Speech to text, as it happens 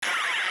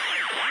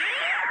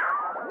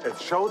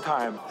It's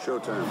showtime.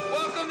 Showtime.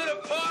 Welcome to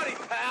the party,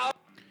 pal.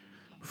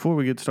 Before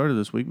we get started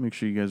this week, make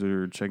sure you guys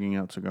are checking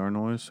out Cigar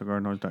Noise,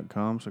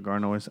 cigarnoise.com, Cigar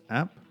Noise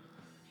app.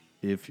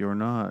 If you're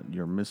not,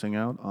 you're missing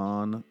out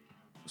on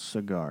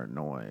Cigar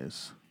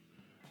Noise.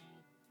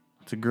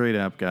 It's a great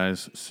app,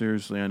 guys.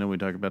 Seriously, I know we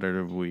talk about it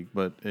every week,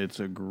 but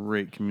it's a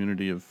great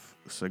community of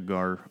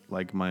cigar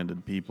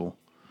like-minded people.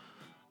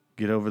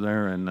 Get over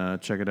there and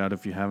check it out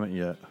if you haven't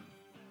yet.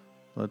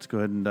 Let's go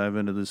ahead and dive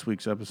into this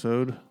week's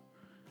episode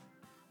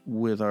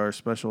with our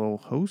special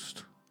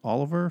host,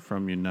 Oliver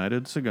from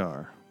United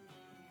Cigar.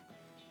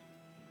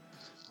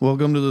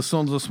 Welcome to the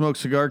Sultans of Smoke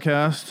Cigar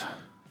Cast.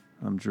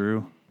 I'm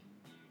Drew,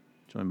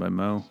 joined by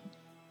Mo.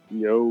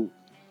 Yo.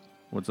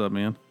 What's up,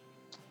 man?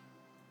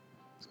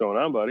 What's going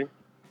on, buddy?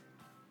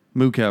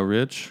 Moo Cow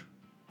Rich.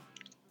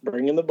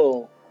 Bringing the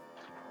bull.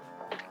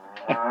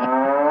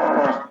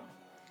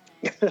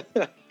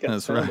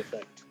 That's right.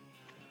 Effect.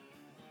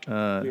 We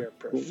are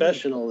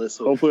professional this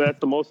week. Hopefully that's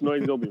the most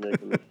noise you'll be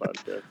making this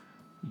podcast.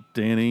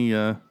 Danny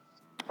I'm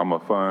a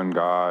fun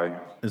guy.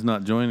 is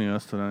not joining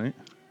us tonight.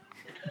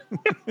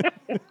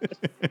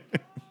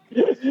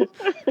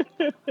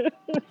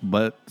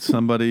 But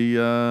somebody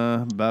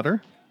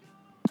better.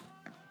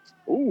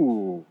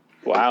 Ooh.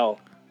 Wow.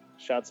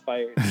 Shots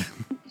fired.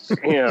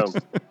 Damn.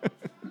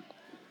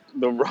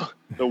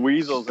 The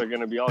weasels are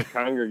going to be all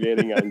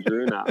congregating on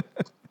Drew now.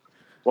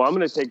 Well, I'm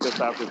going to take this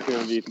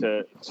opportunity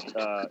to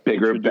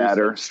bigger,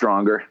 badder,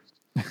 stronger.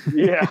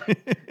 Yeah,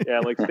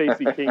 like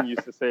Stacey King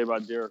used to say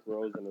about Derrick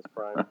Rose in his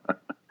prime.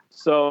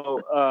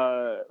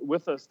 So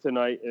with us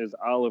tonight is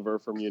Oliver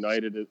from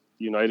United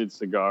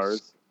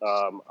Cigars.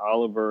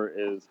 Oliver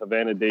is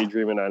Havana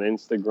Daydreaming on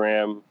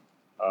Instagram.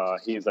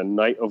 He's a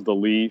Knight of the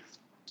Leaf.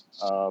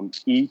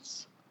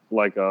 Eats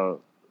like a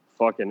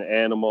fucking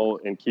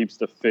animal and keeps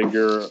the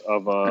figure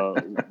of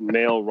a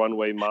male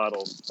runway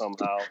model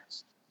somehow.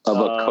 Of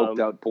a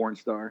coked out porn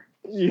star.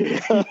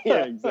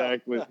 Yeah,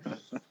 exactly.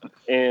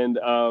 And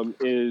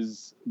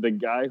is the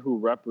guy who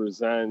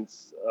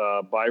represents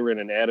Byron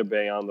and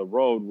Atabey on the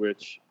road,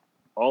 which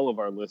all of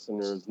our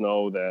listeners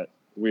know that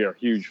we are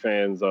huge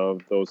fans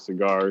of those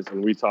cigars,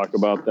 and we talk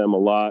about them a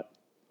lot.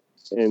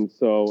 And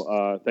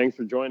so thanks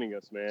for joining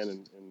us,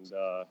 man.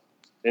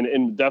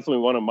 And definitely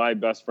one of my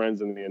best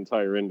friends in the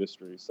entire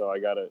industry. So I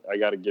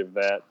gotta give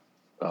that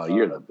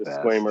You're the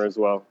disclaimer best. as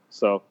well.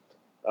 So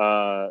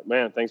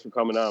man, thanks for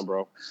coming on,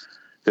 bro.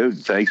 Dude,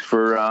 thanks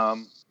for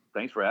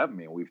having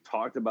me. We've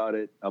talked about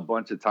it a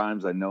bunch of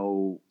times. I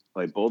know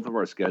like both of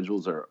our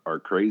schedules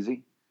are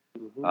crazy.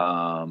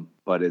 Mm-hmm.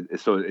 But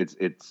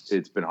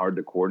it's been hard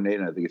to coordinate,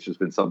 and I think it's just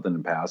been something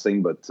in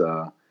passing, but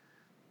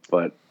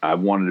I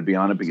wanted to be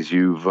on it because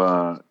you've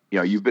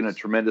been a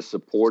tremendous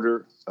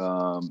supporter,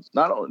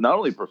 not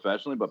only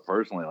professionally but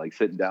personally. Like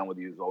sitting down with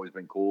you has always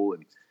been cool,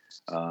 and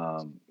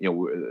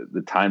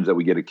the times that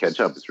we get to catch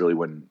up, it's really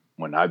when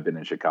I've been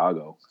in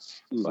Chicago,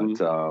 Mm-hmm.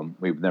 but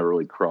we've never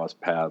really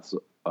crossed paths,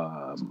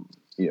 as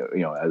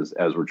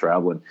we're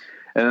traveling.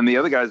 And then the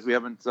other guys we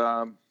haven't,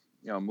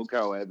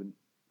 Mukau I haven't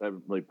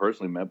really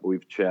personally met, but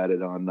we've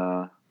chatted on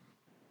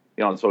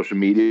on social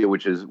media,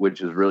 which is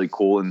really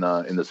cool in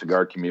the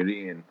cigar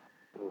community, and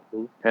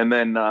Mm-hmm. and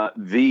then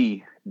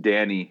the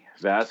Danny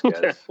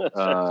Vasquez,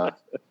 and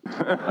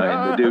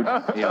the dude,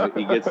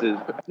 he gets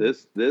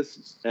this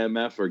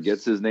MFer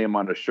gets his name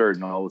on a shirt,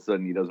 and all of a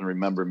sudden he doesn't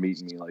remember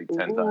meeting me like 10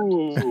 times.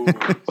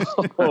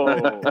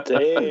 Oh,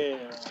 damn.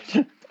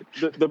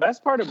 The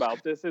best part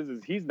about this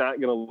is he's not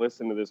going to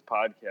listen to this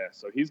podcast,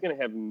 so he's going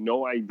to have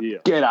no idea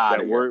Get out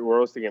that of we're here.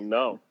 roasting him.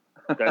 No,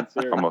 that's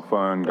serious. I'm a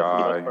fun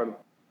guy.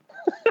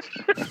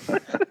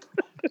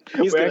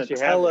 He's We going to actually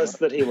tell have us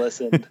that he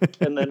listened,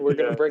 and then we're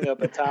going to bring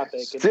up a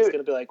topic, and he's going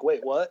to be like,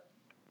 wait, what?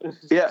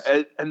 Yeah,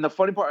 and the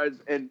funny part is,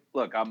 and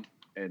look, not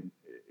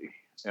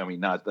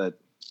that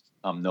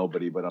I'm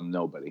nobody, but I'm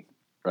nobody,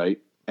 right?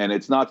 And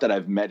it's not that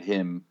I've met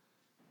him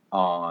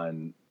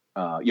on,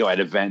 at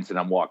events, and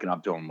I'm walking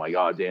up to him like,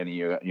 oh, Danny,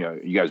 you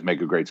guys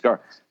make a great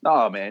cigar.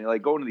 No, man,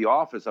 like going to the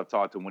office, I've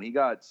talked to him when he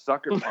got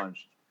sucker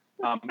punched.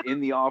 In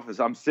the office,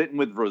 I'm sitting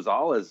with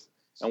Rosales,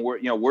 and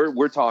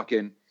we're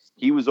talking.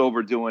 He was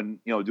over doing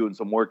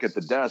some work at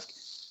the desk,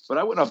 but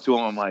I went up to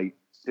him. I'm like,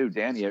 dude,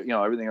 Danny,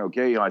 everything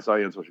okay? I saw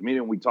you on social media,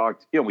 and we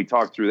talked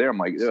through there. I'm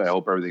like, I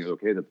hope everything's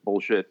okay. That's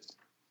bullshit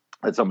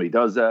that somebody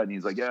does that. And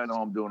he's like, yeah, no,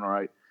 I'm doing all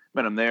right.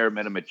 Met him there,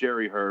 met him at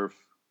Jerry Herf,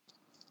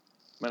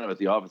 met him at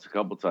the office a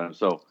couple times.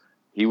 So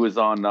he was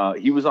on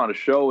a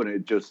show,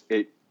 and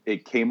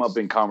it came up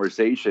in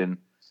conversation,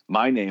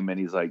 my name, and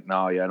he's like,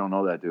 no, yeah, I don't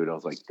know that dude. I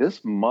was like,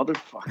 this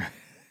motherfucker.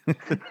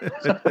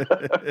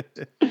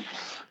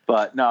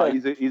 But no,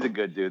 he's a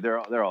good dude.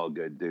 They're all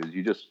good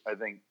dudes. I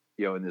think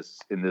in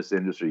this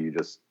industry, you're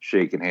just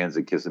shaking hands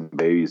and kissing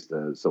babies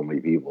to so many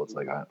people. It's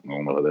like I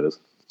don't know what that is.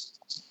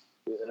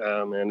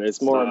 Yeah, man,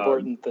 It's more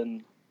important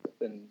than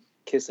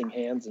kissing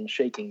hands and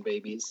shaking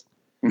babies.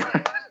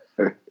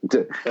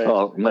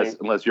 Well,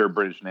 unless you're a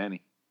British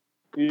nanny.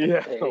 Yeah.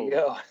 There you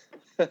go.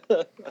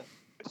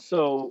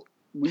 So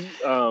we,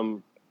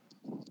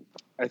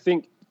 I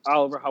think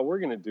Oliver, how we're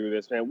going to do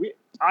this, man.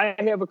 I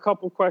have a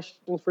couple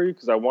questions for you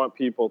because I want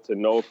people to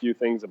know a few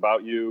things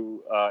about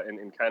you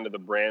and kind of the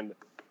brand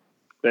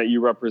that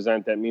you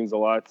represent. That means a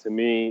lot to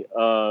me.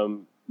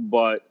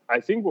 But I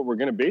think what we're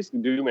going to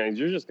basically do, man, is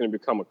you're just going to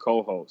become a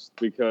co-host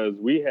because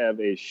we have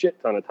a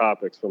shit ton of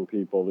topics from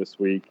people this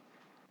week.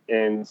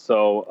 And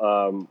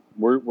so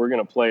we're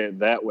going to play it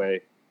that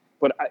way.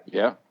 But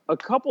a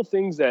couple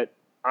things that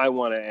I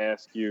want to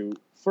ask you.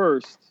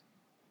 First,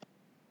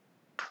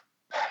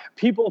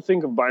 people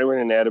think of Byron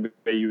and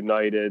Atabay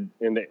United,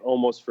 and they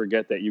almost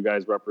forget that you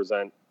guys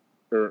represent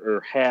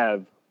or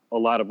have a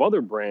lot of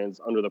other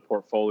brands under the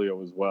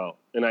portfolio as well.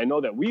 And I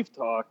know that we've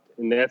talked,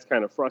 and that's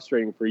kind of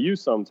frustrating for you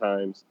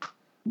sometimes.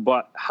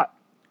 But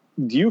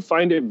do you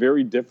find it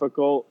very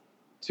difficult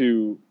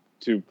to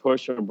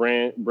push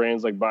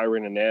brands like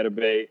Byron and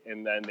Atabay,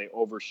 and then they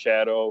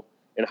overshadow?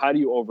 And how do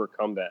you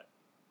overcome that?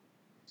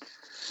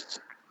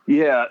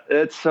 Yeah,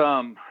 it's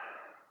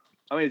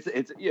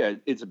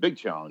it's a big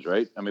challenge,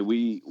 right? I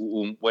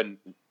mean,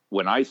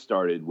 when I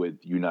started with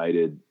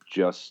United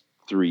just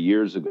 3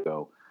 years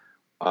ago,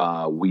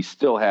 we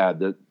still had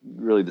the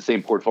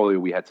same portfolio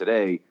we had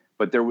today,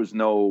 but there was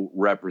no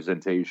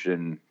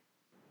representation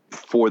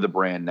for the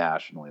brand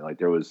nationally. Like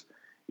there was,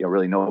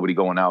 really nobody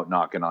going out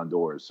knocking on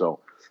doors. So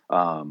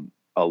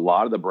a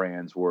lot of the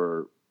brands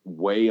were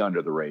way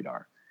under the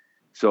radar.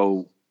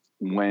 So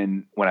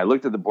when I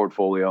looked at the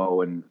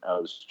portfolio and I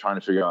was trying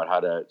to figure out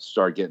how to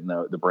start getting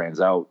the brands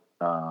out,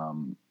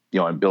 and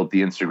built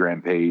the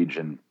Instagram page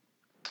and,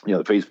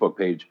 the Facebook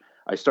page,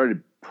 I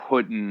started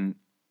putting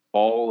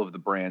all of the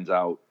brands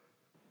out,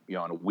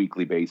 on a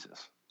weekly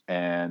basis.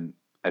 And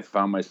I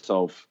found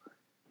myself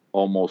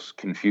almost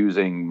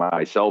confusing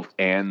myself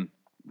and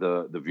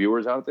the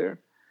viewers out there.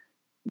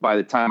 By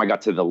the time I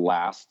got to the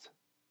last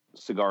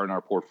cigar in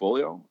our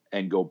portfolio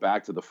and go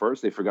back to the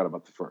first, they forgot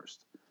about the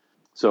first.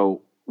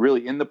 So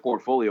really in the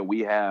portfolio,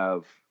 we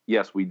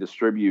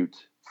distribute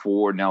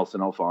for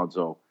Nelson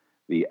Alfonso,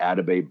 the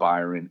Atabay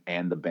Byron,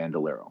 and the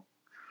Bandolero.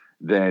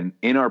 Then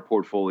in our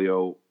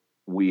portfolio,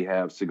 we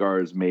have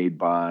cigars made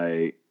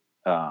by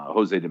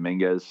Jose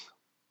Dominguez.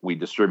 We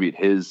distribute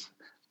his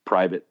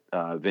private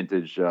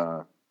vintage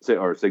or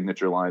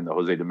signature line, the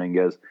Jose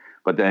Dominguez.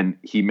 But then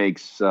he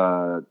makes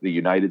the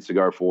United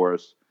cigar for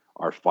us,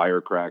 our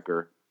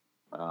Firecracker.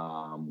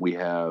 We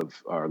have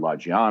our La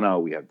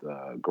Giana. We have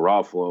the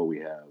Garofalo. We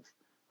have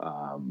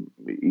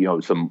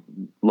some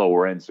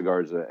lower end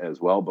cigars as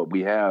well. But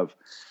we have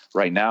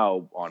right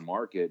now on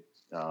market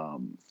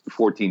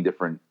 14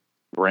 different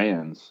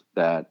brands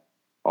that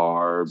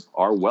are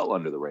well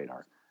under the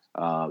radar.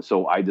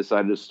 So I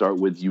decided to start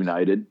with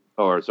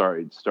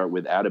start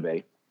with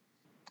Atabay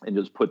and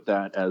just put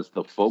that as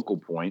the focal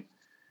point.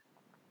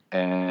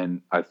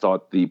 And I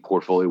thought the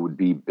portfolio would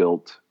be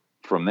built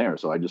from there.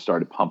 So I just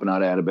started pumping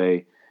out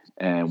Atabay.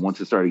 And once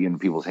it started getting in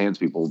people's hands,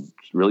 people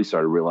really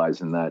started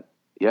realizing that,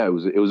 it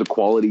was a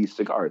quality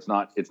cigar. It's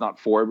not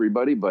for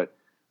everybody, but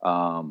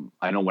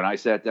I know when I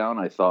sat down,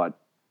 I thought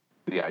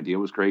the idea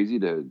was crazy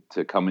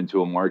to come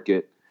into a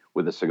market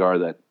with a cigar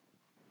that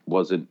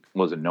wasn't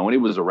known.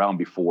 It was around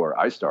before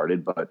I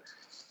started, but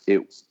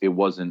it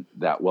wasn't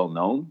that well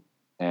known.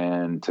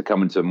 And to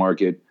come into the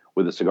market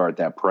with a cigar at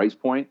that price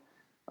point,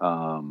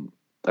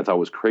 I thought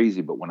was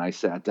crazy. But when I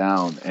sat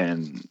down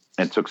and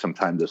took some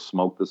time to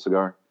smoke the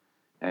cigar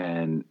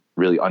and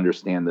really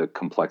understand the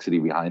complexity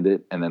behind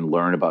it, and then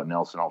learn about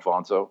Nelson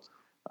Alfonso,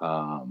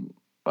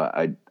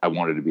 I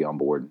wanted to be on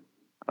board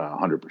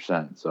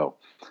 100%. So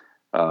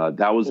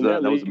that was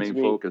the main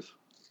focus.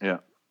 Yeah.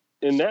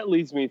 And that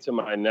leads me to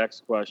my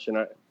next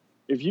question.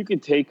 If you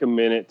could take a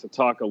minute to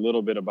talk a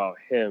little bit about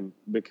him,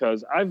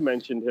 because I've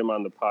mentioned him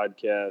on the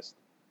podcast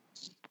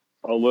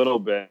a little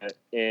bit,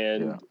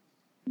 and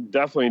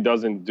definitely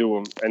doesn't do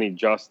him any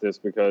justice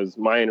because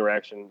my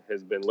interaction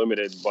has been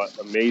limited, but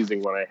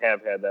amazing when I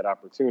have had that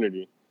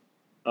opportunity.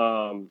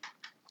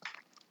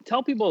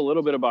 Tell people a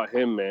little bit about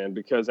him, man,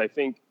 because I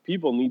think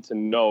people need to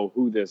know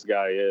who this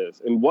guy is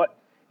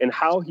and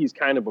how he's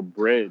kind of a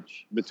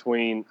bridge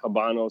between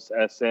Habanos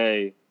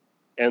SA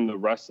and the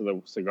rest of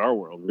the cigar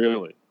world,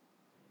 really.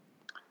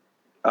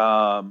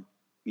 Well,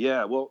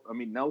 I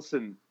mean,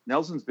 Nelson's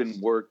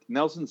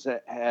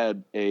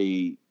had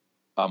a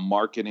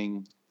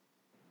marketing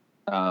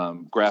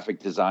graphic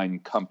design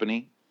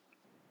company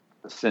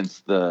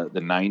since the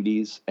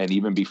 90s. And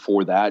even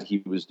before that,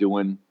 he was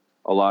doing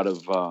a lot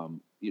of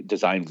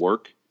design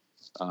work.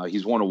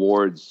 He's won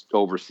awards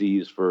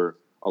overseas for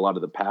a lot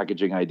of the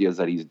packaging ideas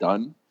that he's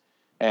done.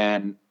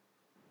 And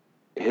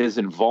his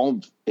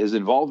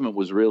involvement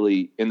was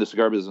really in the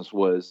cigar business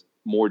was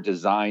more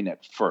design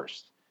at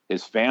first.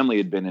 His family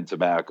had been in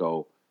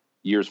tobacco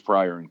years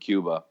prior in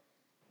Cuba,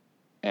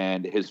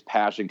 and his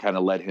passion kind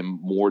of led him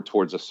more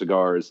towards the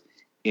cigars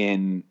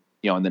in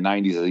the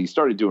 90s as he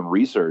started doing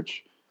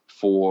research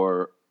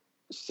for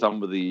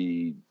some of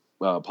the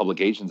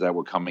publications that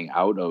were coming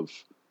out of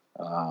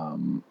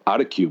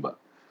Cuba,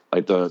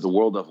 like the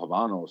World of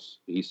Habanos.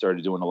 He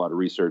started doing a lot of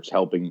research,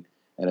 helping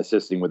and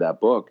assisting with that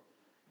book.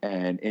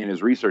 And in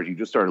his research, he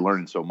just started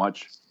learning so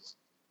much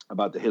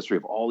about the history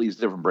of all these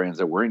different brands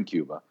that were in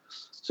Cuba.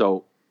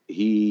 So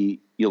you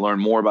learn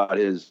more about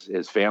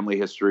his family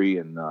history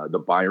and the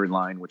Byron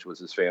line, which was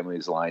his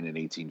family's line in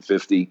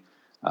 1850.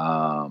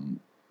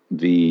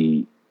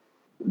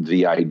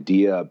 The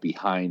idea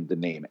behind the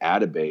name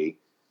Atabey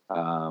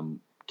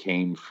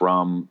came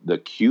from the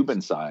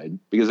Cuban side,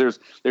 because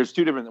there's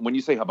two different. When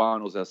you say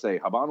Habanos SA,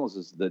 Habanos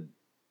is the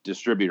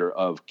distributor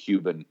of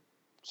Cuban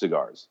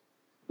cigars.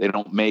 They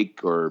don't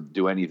make or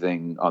do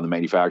anything on the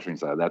manufacturing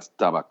side. That's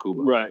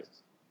Tabacuba. Right.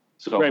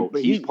 So Right,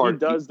 but he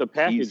does the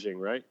packaging,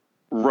 right?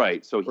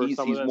 Right. So For he's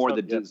some of that more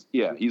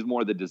stuff, he's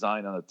more the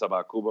design on the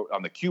Tabacuba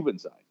on the Cuban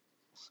side,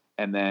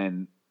 and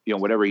then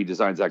whatever he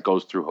designs that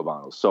goes through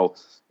Habanos. So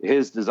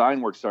his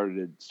design work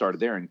started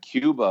there, and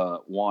Cuba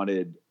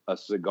wanted a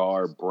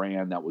cigar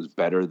brand that was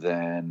better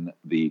than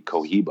the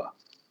Cohiba.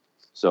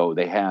 So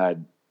they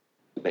had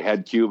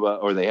Cuba,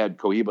 or they had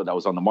Cohiba that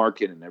was on the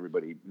market, and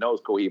everybody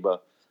knows Cohiba.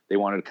 They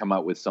wanted to come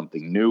out with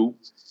something new,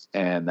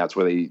 and that's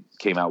where they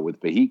came out with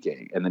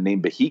Bejique. And the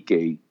name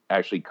Bejique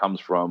actually comes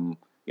from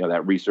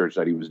that research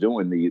that he was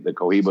doing. The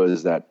Cohiba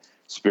is that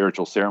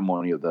spiritual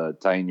ceremony of the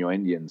Taino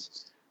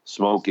Indians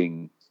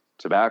smoking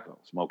tobacco,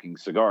 smoking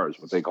cigars,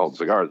 what they called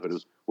cigars, but it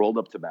was rolled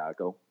up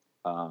tobacco.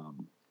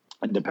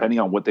 And depending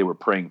on what they were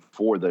praying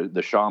for,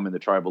 the shaman, the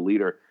tribal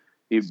leader,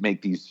 he'd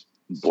make these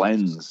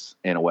blends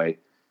in a way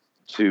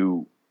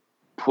to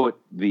put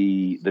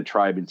the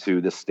tribe into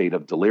this state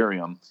of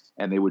delirium,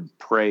 and they would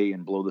pray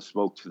and blow the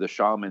smoke to the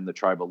shaman, the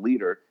tribal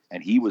leader,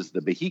 and he was the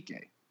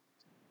Bejique.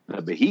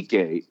 The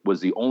Bejique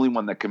was the only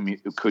one that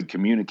could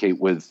communicate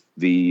with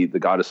the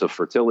goddess of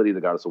fertility,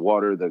 the goddess of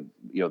water,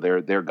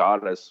 their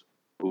goddess,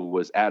 who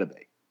was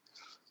Atabey.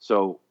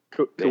 So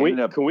can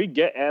we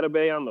get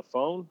Atabey on the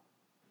phone?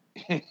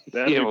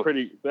 That'd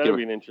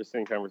be an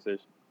interesting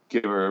conversation.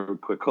 Give her a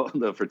quick call on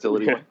the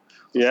fertility one.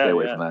 Yeah, stay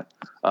away from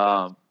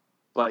that.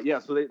 But yeah,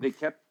 so they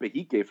kept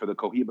Bejique for the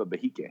Cohiba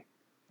Bejique,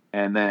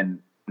 and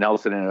then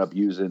Nelson ended up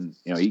using,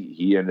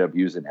 he ended up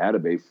using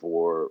Atabey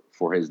for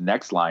his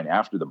next line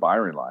after the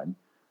Byron line,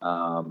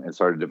 and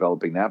started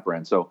developing that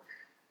brand. So,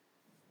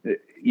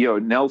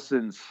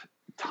 Nelson's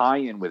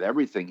tie-in with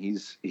everything.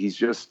 He's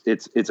just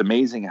it's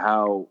amazing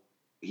how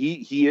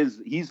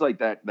he's like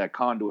that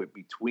conduit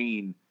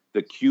between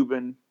the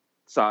Cuban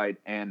side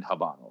and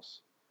Habanos.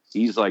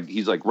 He's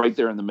like right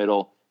there in the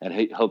middle, and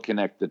he'll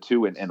connect the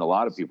two. And a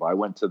lot of people. I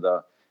went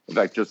to in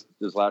fact, just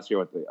this last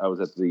year I was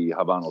at the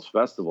Habanos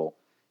Festival,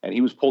 and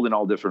he was pulled in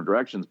all different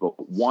directions.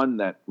 But one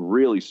that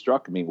really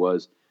struck me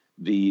was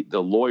the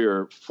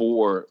lawyer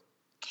for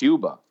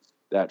Cuba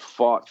that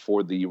fought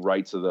for the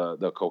rights of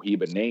the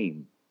Cohiba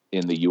name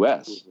in the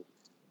U.S.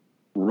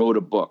 wrote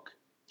a book.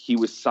 He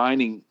was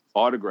signing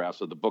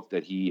autographs of the book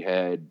that he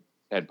had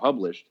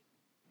published,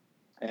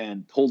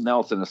 and pulled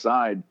Nelson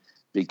aside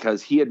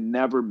because he had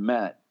never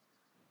met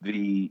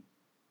the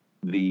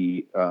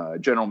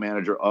general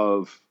manager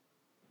of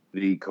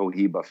the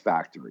Cohiba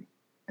factory.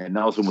 And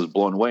Nelson was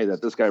blown away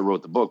that this guy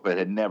wrote the book, but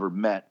had never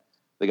met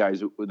the guy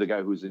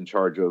who's in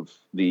charge of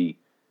the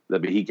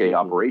Bejique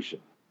operation.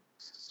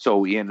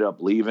 So he ended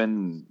up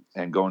leaving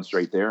and going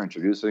straight there,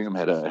 introducing him,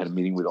 had a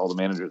meeting with all the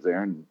managers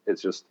there. And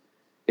it's just,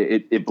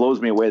 it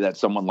blows me away that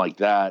someone like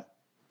that,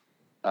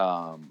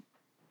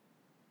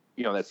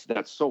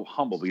 that's so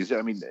humble, because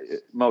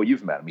Mo,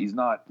 you've met him. He's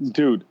not a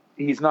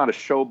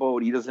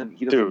showboat. He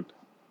doesn't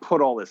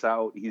put all this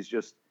out. He's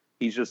just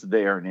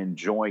there and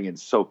enjoying and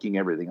soaking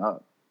everything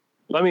up.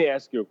 Let me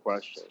ask you a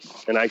question,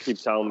 and I keep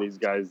telling these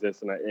guys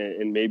this,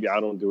 and maybe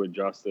I don't do it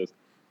justice,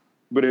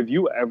 but have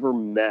you ever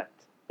met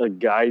a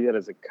guy that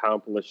has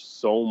accomplished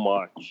so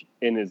much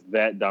and is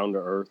that down to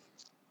earth?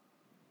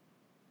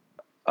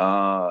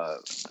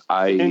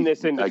 In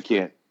this industry, I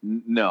can't.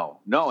 No,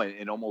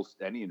 in almost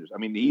any industry.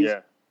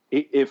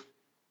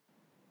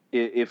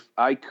 If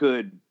I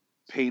could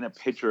paint a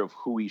picture of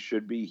who he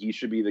should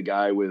be the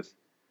guy with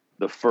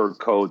the fur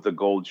coat, the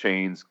gold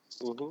chains,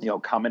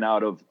 coming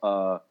out of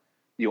a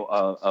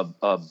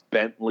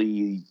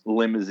Bentley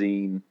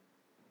limousine,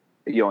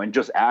 and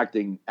just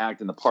acting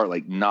the part,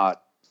 like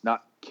not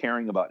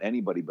caring about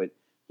anybody, but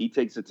he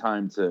takes the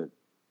time to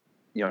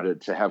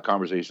have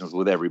conversations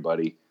with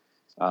everybody.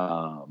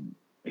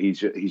 He's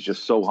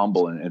just so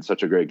humble and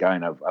such a great guy,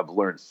 and I've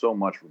learned so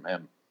much from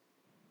him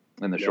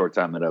in the short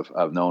time that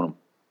I've known him.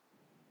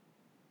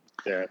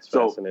 Yeah, it's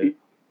fascinating.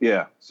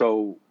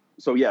 So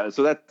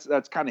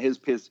that's kind of his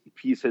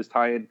piece, his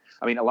tie-in.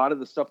 I mean, a lot of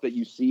the stuff that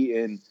you see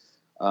in,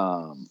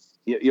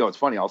 it's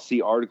funny. I'll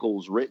see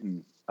articles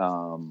written,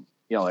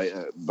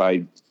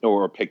 by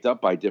or picked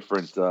up by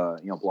different,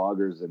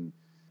 bloggers and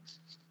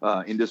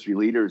industry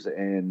leaders,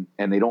 and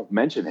they don't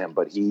mention him,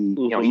 but he,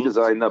 he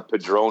designed the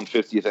Padron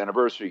 50th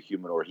anniversary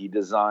humidor. He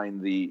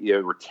designed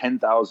there were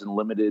 10,000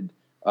 limited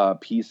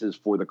pieces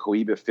for the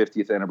Cohiba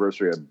 50th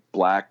anniversary of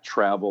black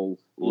travel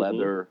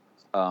leather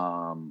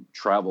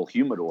travel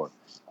humidor.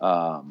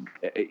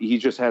 He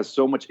just has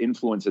so much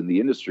influence in the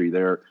industry.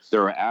 There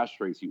are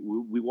ashtrays.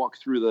 We walk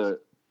through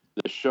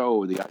the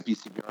show, the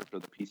IPCPR or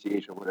the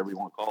PCH or whatever you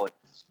want to call it,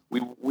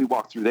 we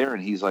walked through there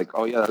and he's like,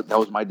 oh yeah, that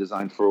was my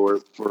design for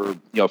the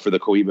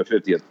Cohiba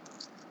 50th.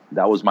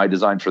 That was my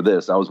design for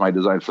this. That was my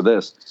design for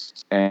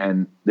this.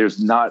 And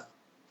there's not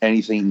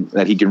anything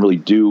that he can really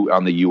do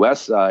on the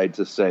U.S. side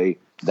to say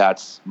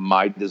that's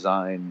my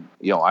design.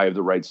 I have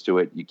the rights to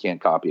it. You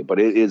can't copy it, but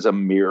it is a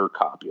mirror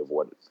copy of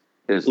what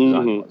his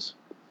design was.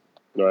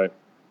 Right.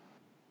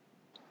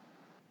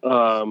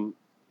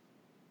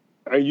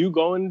 Are you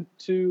going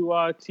to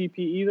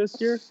TPE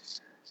this year?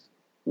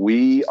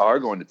 We are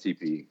going to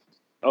TPE.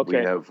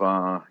 Okay.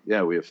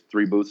 We have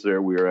 3 booths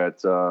there. We're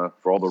at for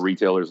all the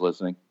retailers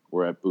listening,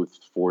 we're at booth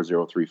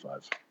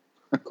 4035.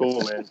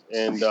 Cool, man.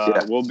 And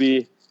we'll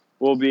be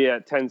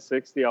at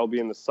 1060. I'll be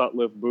in the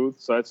Sutliff booth.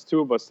 So that's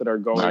 2 of us that are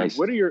going. Nice.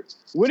 What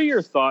are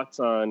your thoughts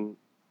on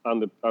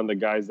the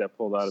guys that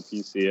pulled out of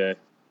PCA?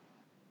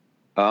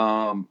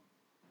 Wow,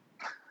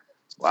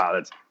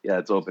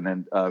 that's open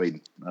end. I mean,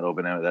 not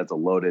open end. That's a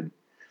loaded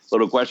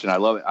question. I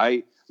love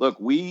it.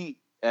 We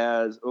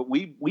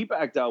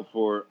backed out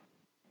for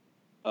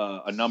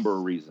a number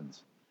of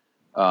reasons.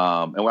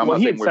 And I'm not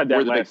saying we're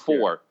the big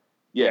 4.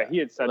 Yeah, he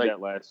had said that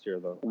last year,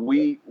 though.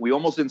 We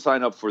almost didn't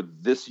sign up for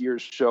this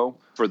year's show,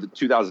 for the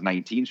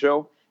 2019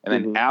 show. And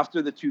then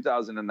after the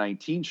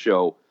 2019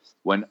 show,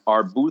 when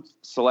our booth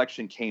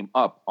selection came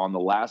up on the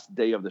last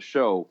day of the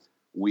show,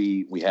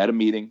 we had a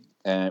meeting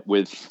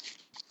with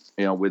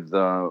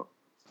the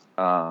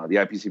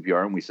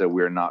IPCPR, and we said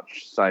we're not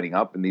signing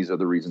up, and these are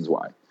the reasons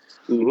why.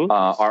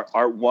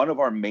 Our one of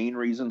our main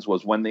reasons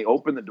was when they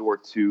opened the door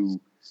to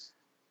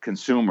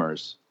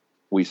consumers,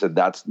 we said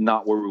that's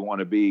not where we want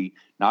to be.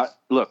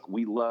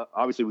 We love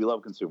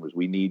consumers.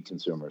 We need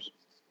consumers,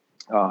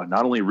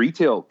 not only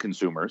retail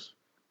consumers,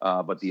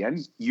 but the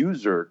end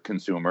user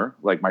consumer,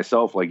 like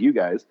myself, like you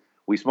guys.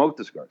 We smoke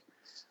the cigars.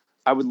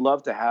 I would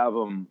love to have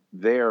them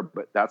there,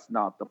 but that's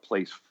not the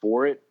place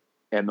for it.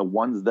 And the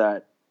ones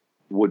that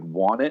would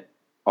want it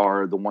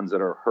are the ones that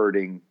are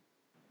hurting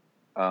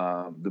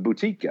the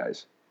boutique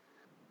guys.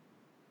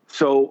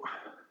 So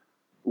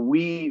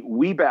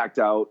we backed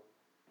out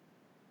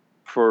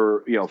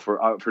for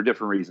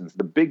different reasons.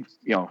 The big,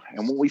 and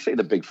when we say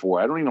the big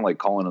 4, I don't even like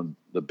calling them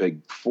the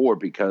big 4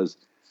 because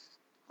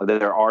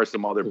there are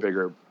some other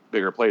bigger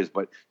players.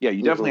 But yeah,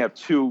 you definitely have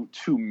two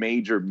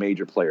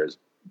major players,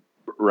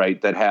 right?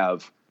 That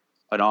have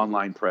an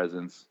online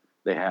presence,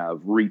 they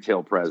have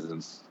retail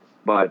presence,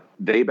 but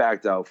they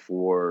backed out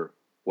for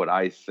what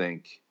I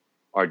think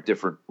are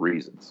different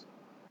reasons.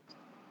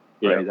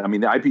 Right? I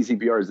mean, the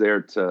IPCPR is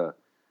there to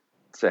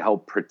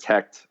help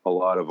protect a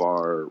lot of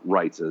our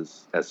rights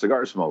as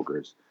cigar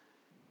smokers.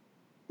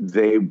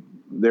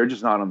 They're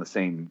just not on the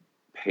same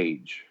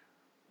page,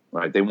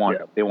 right? They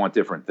want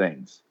different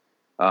things.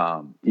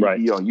 Right.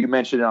 You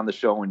mentioned it on the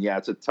show, and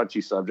it's a touchy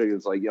subject.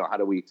 It's like, how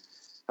do we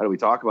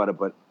talk about it?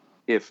 But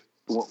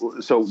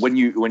when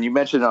you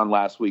mentioned it on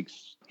last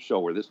week's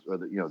show, just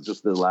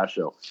the last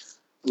show,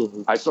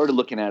 I started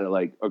looking at it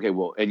like, okay,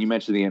 well, and you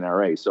mentioned the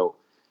NRA. So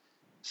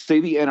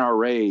say the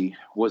NRA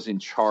was in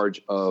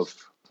charge of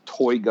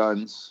toy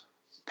guns,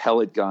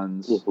 pellet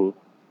guns, and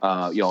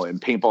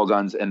paintball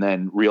guns, and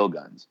then real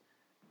guns.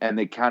 And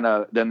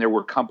then there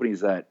were companies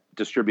that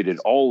distributed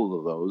all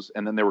of those,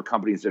 and then there were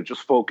companies that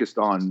just focused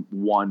on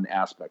one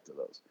aspect of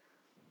those.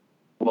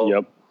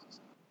 Well,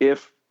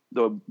 if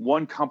the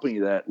one company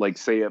that, like,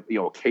 say,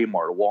 Kmart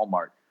or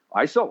Walmart,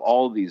 I sell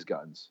all of these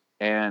guns,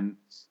 and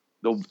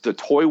the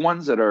toy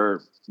ones that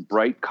are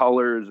bright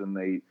colors and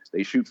they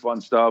shoot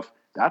fun stuff,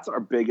 that's our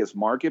biggest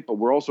market, but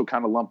we're also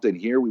kind of lumped in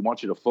here. We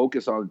want you to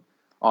focus on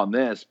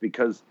this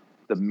because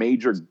the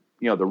major,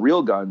 the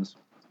real guns,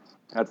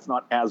 that's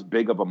not as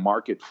big of a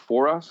market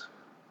for us,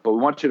 but we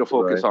want you to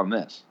focus on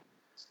this,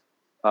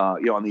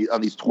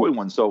 on these toy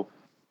ones. So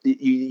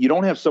you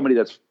don't have somebody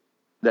that's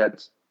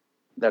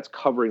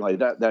covering like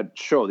that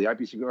show. The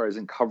IPCPR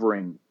isn't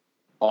covering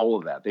all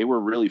of that. They were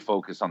really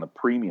focused on the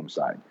premium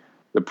side.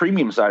 The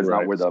premium side is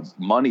not where the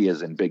money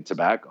is in big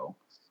tobacco.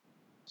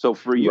 So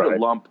for you to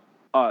lump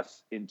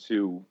us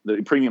into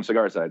the premium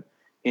cigar side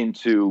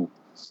into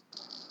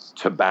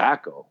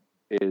tobacco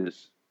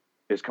is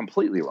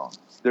completely wrong.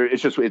 They're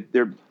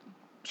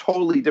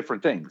totally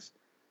different things.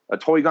 A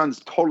toy gun's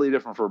totally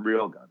different from a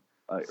real gun,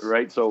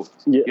 right? So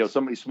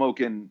somebody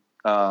smoking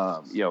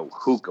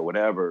hookah,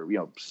 whatever,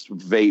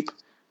 vape,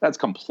 that's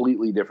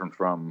completely different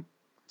from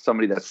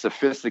somebody that's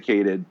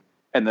sophisticated.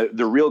 And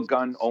the real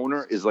gun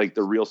owner is like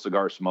the real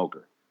cigar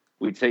smoker.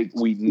 We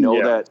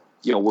know that.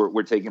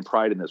 We're taking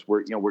pride in this.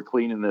 We're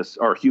cleaning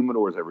our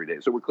humidors every day.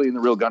 So we're cleaning the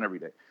real gun every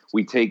day.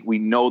 We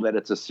know that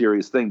it's a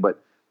serious thing,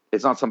 but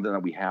it's not something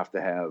that we have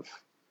to have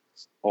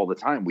all the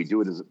time. We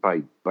do it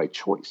by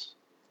choice.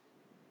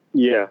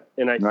 Yeah.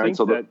 And I think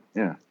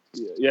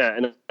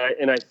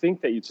and I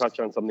think that you touch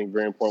on something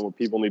very important what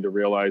people need to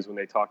realize when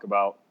they talk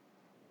about,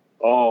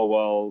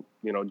 General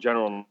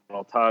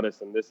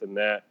Altadas and this and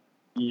that.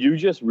 You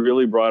just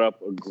really brought up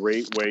a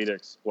great way to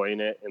explain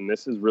it. And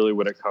this is really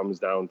what it comes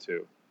down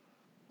to.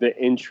 The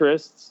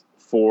interests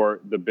for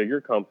the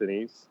bigger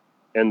companies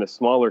and the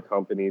smaller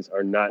companies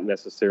are not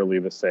necessarily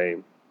the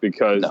same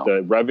because No.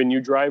 the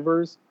revenue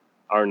drivers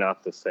are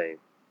not the same.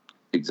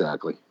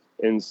 Exactly.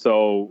 And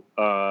so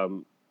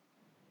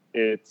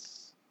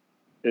it's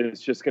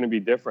just going to be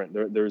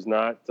different. There's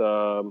not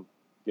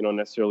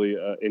necessarily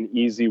an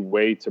easy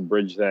way to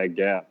bridge that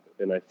gap,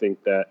 and I think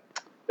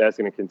that's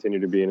going to continue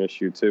to be an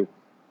issue too.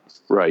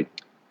 Right.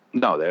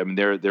 No,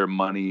 they're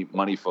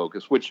money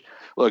focused. Which,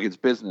 look, it's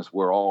business.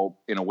 We're all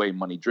in a way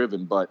money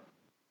driven, but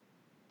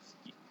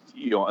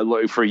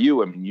for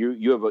you, I mean,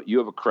 you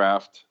have a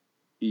craft.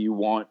 You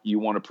want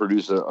to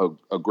produce a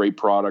great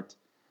product.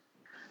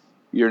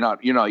 You're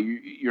not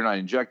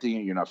injecting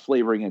it. You're not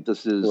flavoring it.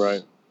 This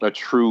is a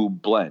true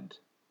blend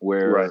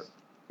where,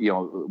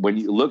 when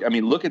you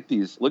look at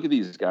these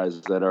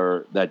guys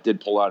that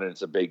did pull out, and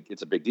it's a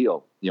big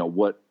deal.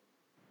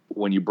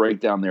 When you break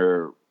down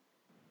their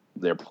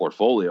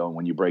portfolio and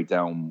when you break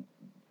down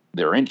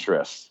their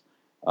interests,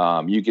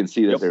 you can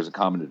see that there's a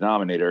common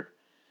denominator.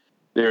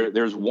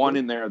 There's one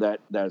in there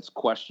that's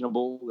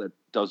questionable, that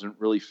doesn't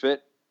really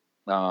fit.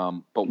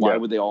 But why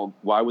would they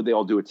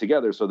all do it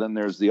together? So then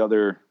there's the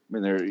other. I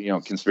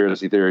mean,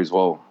 conspiracy theories.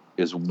 Well,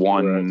 is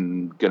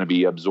one going to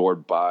be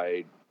absorbed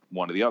by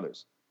one of the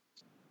others?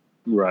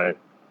 Right.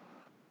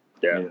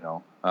 Yeah.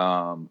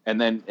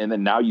 And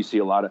then now you see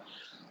a lot of.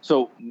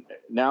 So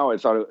now I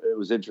thought it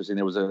was interesting.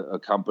 There was a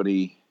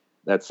company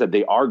that said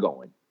they are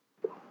going.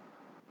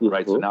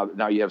 Right. So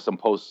now you have some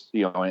posts,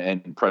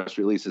 and press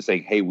releases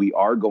saying, "Hey, we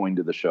are going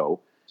to the show."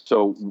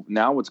 So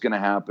now what's going to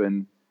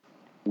happen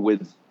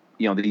with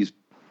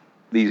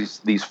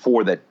these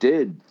four that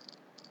did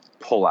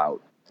pull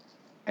out,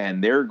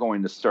 and they're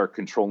going to start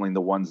controlling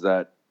the ones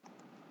that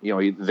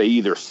they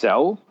either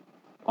sell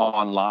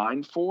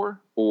online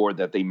for or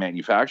that they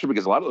manufacture,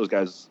 because a lot of those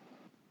guys,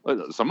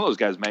 some of those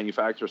guys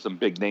manufacture some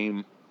big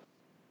name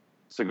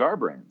cigar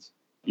brands.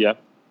 Yeah.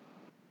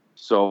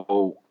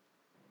 So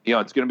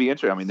it's going to be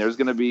interesting. I mean, there's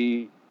going to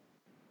be.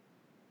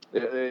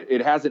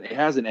 It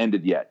hasn't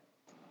ended yet.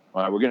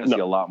 We're going to see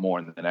a lot more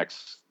in the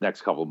next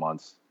couple of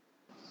months.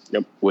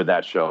 Yep. With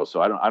that show,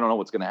 so I don't know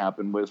what's going to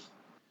happen with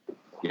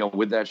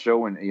that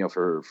show, and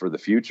for the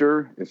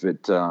future, if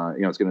it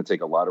it's going to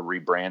take a lot of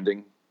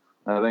rebranding,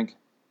 I think,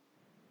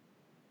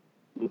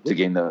 to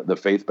gain the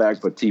faith back.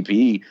 But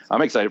TPE,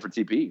 I'm excited for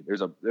TPE.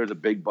 There's a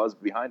big buzz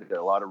behind it.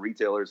 A lot of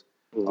retailers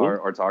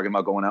are talking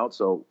about going out,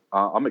 so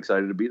I'm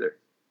excited to be there.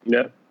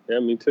 Yeah,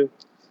 me too.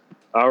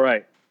 All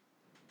right,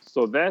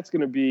 so that's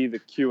going to be the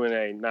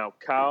Q&A. Now,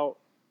 Kyle,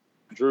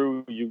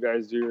 Drew, you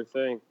guys do your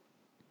thing.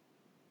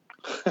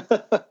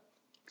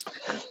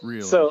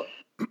 Really? So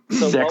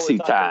sexy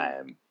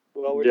time.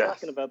 Well, we're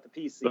talking about the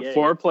PCA. The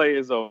foreplay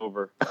is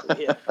over.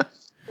 Yeah,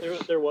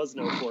 there was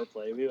no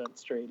foreplay. We went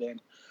straight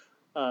in.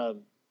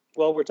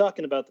 While we're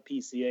talking about the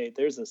PCA,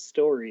 there's a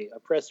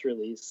press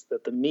release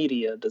that the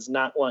media does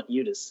not want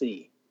you to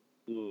see.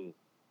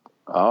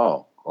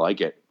 Oh,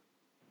 like it.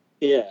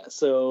 Yeah,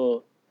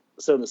 so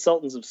the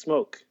Sultans of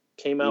Smoke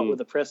came out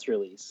with a press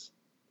release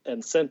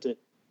and sent it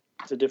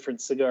to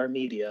different cigar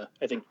media,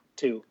 I think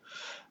 2.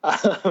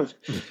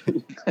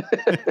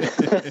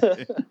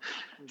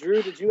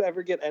 Drew, did you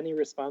ever get any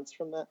response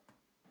from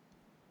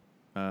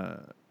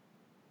that?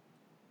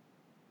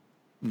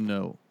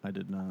 No, I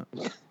did not.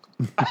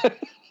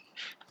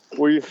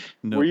 Were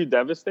you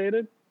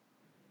devastated?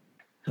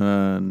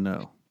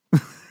 No.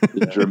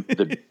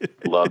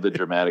 Love the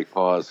dramatic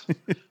pause.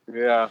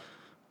 Yeah.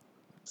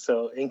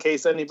 So, in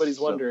case anybody's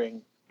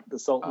wondering, the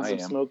Sultans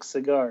of Smoke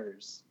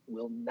cigars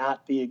will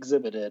not be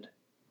exhibited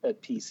at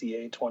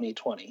PCA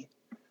 2020.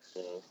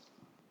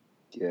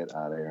 Get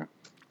out of here.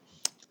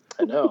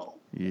 I know.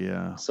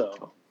 Yeah.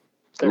 So,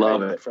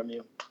 love it from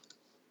you.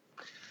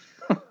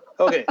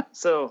 Okay,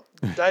 so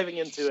diving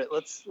into it,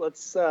 let's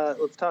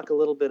talk a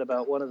little bit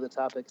about one of the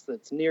topics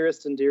that's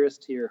nearest and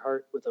dearest to your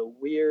heart with a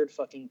weird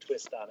fucking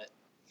twist on it.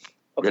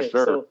 Okay, yes,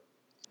 sir. So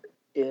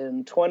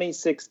in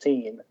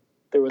 2016,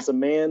 there was a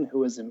man who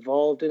was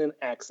involved in an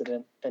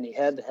accident and he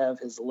had to have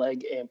his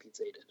leg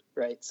amputated,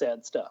 right?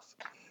 Sad stuff.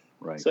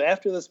 Right. So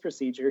after this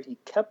procedure, he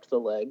kept the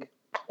leg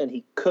and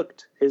he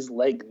cooked his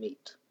leg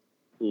meat.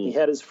 He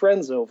had his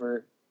friends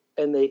over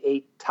and they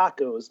ate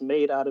tacos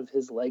made out of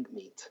his leg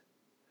meat.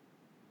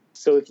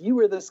 So if you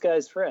were this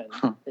guy's friend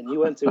and you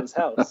went to his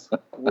house,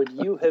 would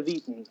you have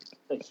eaten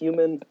a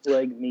human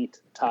leg meat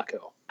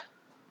taco?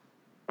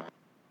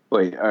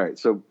 Wait, all right.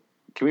 So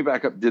can we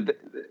back up? Did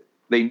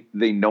they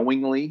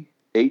knowingly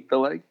ate the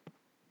leg?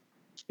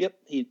 Yep,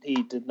 he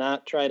did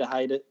not try to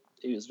hide it.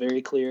 He was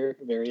very clear,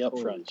 very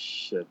upfront. Holy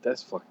shit,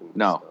 that's fucking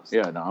no. disgusting.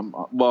 Yeah,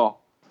 no.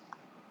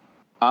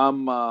 I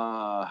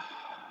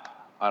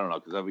don't know,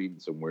 because I've eaten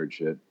some weird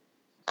shit.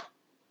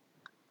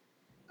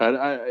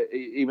 I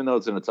even though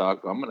it's in a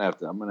taco, I'm gonna have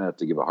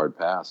to give a hard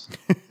pass.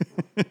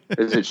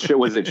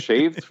 Was it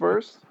shaved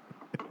first?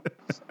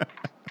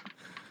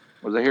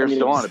 Was the hair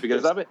still on it?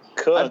 Because I've had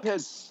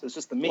it's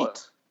just the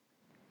meat.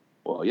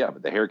 Well, yeah,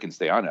 but the hair can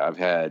stay on it. I've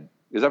had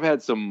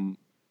some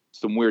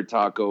weird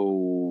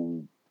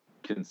taco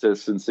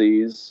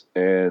consistencies,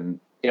 and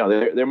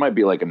there might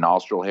be like a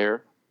nostril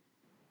hair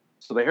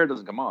so the hair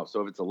doesn't come off.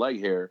 So if it's a leg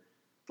hair,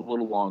 it's a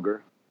little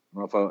longer. I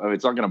don't know if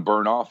it's not going to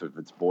burn off if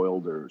it's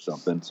boiled or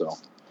something. So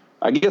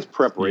I guess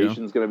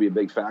preparation is going to be a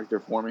big factor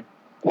for me.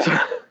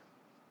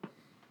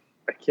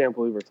 I can't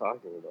believe we're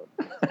talking about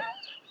it.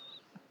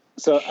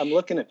 So I'm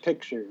looking at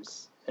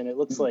pictures, and it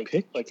looks like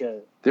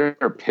a. There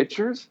are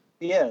pictures?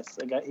 Yes,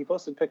 he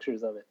posted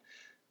pictures of it.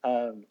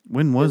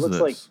 When was it looks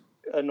this? like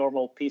a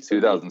normal piece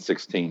of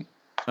 2016. meat.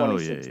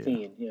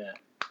 2016, yeah.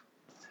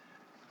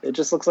 It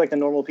just looks like a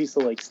normal piece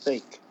of like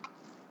steak.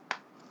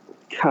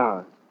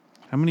 God.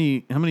 How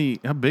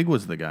big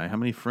was the guy? How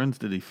many friends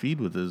did he feed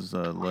with his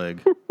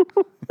leg?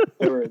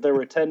 There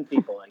were 10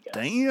 people, I guess.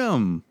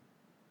 Damn.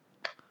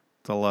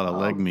 It's a lot of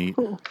leg meat.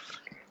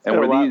 And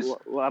were a these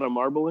lot of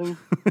marbling?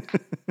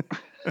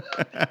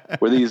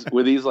 were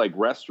these like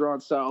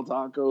restaurant style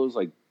tacos,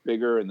 like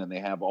bigger, and then they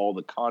have all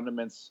the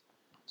condiments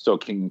so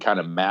it can kind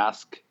of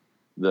mask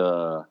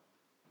the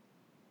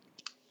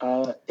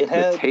it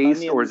had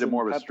taste, or is it onions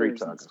more of a and street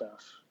peppers and taco?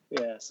 stuff.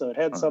 Yeah, so it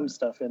had some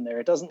stuff in there.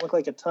 It doesn't look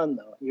like a ton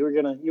though. You were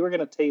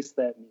gonna taste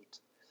that meat.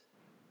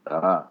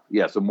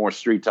 Yeah, so more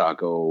street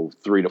taco,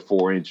 3 to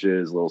 4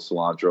 inches, a little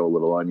cilantro, a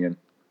little onion.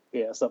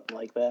 Yeah, something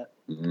like that.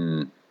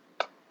 Mm.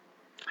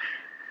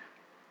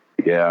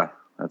 Yeah,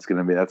 that's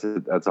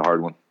a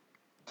hard one.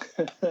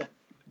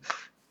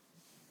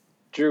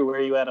 Drew, where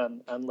are you at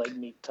on leg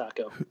meat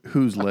taco?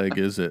 Whose leg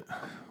is it?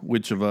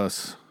 Which of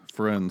us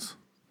friends?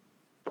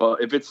 Well,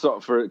 if it's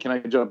can I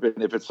jump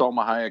in? If it's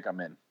Salma Hayek, I'm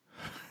in.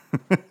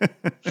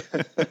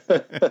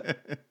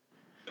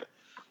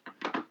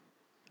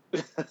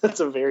 That's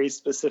a very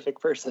specific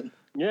person.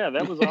 Yeah,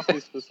 that was awfully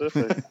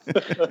specific.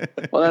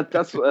 Well,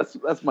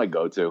 that's my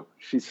go-to.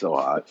 She's so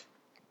hot.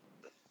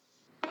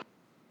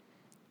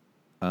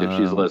 If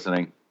she's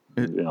listening,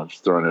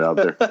 just throwing it out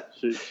there.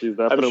 She's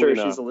definitely I'm sure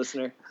not. she's a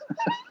listener.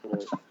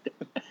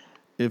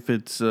 If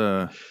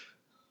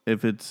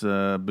it's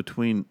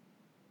between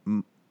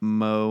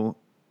Mo,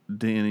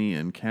 Danny,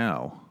 and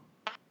Cal,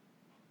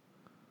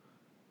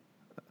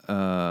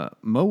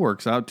 Mo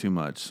works out too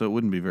much, so it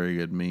wouldn't be very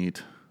good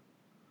meat.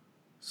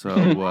 So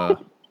it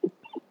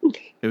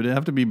would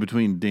have to be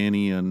between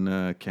Danny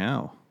and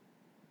Cal.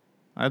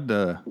 I'd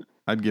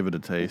give it a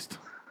taste.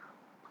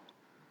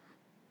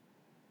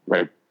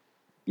 Right.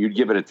 You'd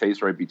give it a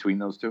taste right between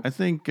those two? I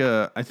think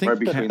right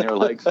between their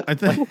legs? I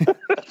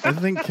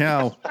think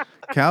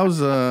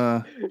Cal's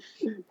are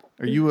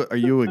you a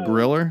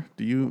griller?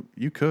 Do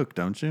you cook,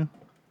 don't you?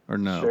 Or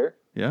no? Sure.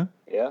 Yeah?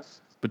 Yeah.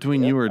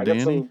 Between you or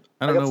Danny?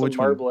 I don't know which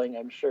marbling,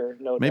 one. I'm sure.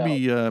 No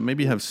Maybe doubt.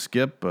 maybe have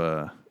Skip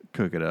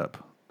cook it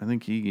up. I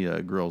think he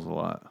grills a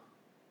lot.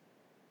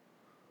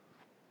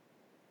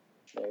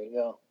 There you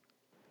go.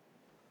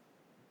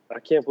 I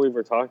can't believe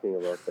we're talking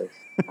about this.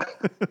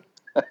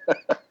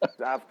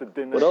 After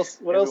dinner, What else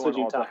would everyone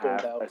you ought to talk have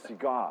about? a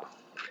cigar.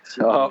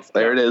 Oh,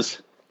 there it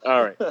is.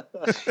 All right.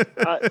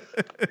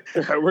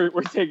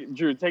 We're taking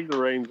Drew. Take the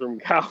reins from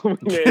Cal.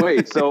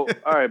 Wait, so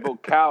all right,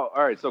 but Cal.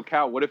 All right, so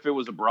Cal, what if it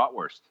was a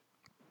bratwurst?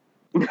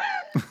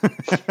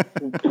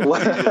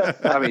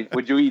 I mean,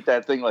 would you eat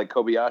that thing like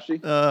Kobayashi?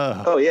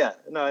 Oh yeah,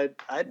 no,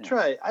 I'd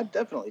try. I'd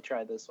definitely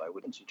try this. Why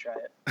wouldn't you try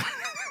it?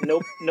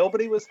 Nope,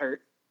 nobody was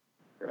hurt,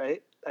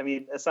 right? I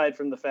mean, aside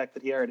from the fact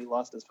that he already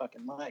lost his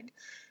fucking leg.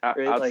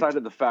 Right? Outside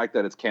of the fact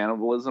that it's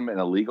cannibalism and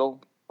illegal,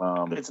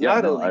 it's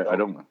not illegal. I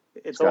don't.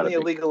 It's only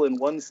illegal in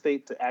one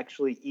state to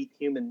actually eat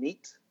human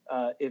meat.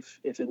 If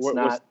it's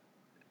not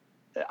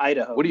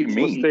Idaho. What do you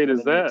mean? What state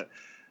is that?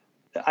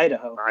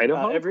 Idaho.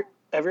 Idaho.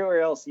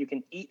 Everywhere else you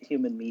can eat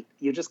human meat.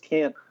 You just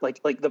can't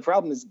like the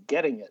problem is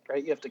getting it,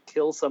 right? You have to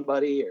kill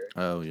somebody or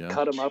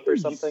cut them up or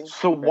something.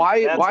 So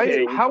right?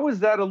 why how is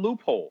that a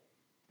loophole?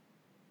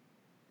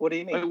 What do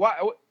you mean? Like,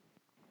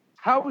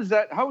 how is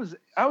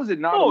it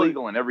not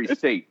illegal in every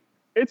state?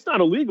 It's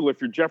not illegal if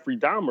you're Jeffrey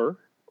Dahmer.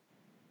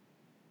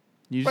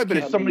 Right, but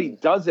if somebody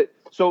does it,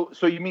 so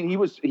you mean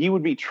he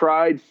would be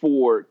tried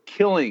for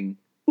killing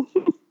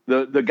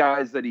the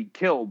guys that he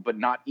killed, but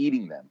not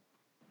eating them?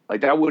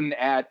 Like that wouldn't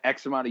add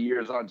X amount of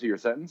years onto your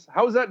sentence?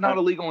 How is that not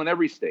illegal in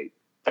every state?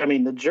 I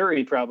mean, the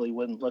jury probably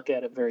wouldn't look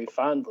at it very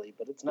fondly,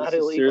 but it's not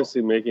illegal.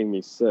 Seriously making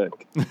me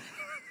sick.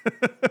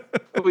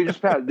 We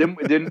just passed.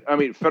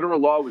 Federal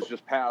law was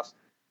just passed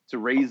to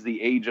raise the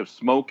age of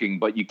smoking,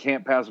 but you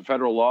can't pass a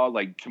federal law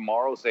like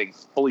tomorrow saying,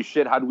 "Holy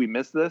shit, how did we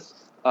miss this?"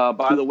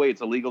 By the way,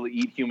 it's illegal to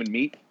eat human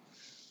meat.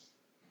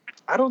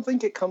 I don't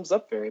think it comes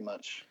up very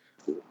much.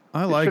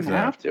 I like that. Shouldn't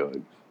have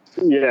to.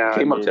 Yeah,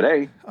 Came up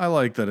today. I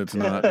like that it's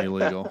not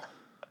illegal.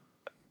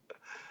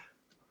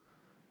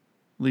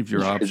 Leave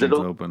your options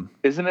open.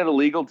 Isn't it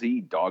illegal to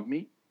eat dog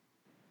meat?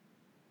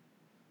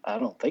 I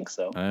don't think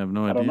so. I have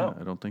no idea.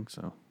 I don't think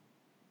so.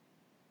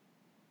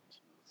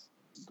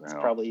 It's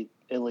probably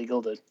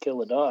illegal to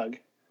kill a dog.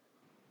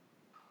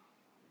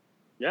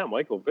 Yeah,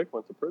 Michael Vick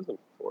went to prison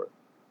for it.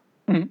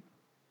 Mm-hmm.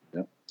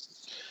 Yeah.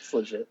 It's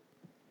legit.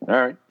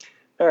 All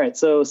right.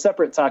 So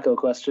separate taco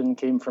question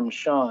came from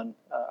Sean,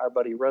 our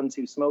buddy Run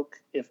to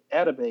Smoke. If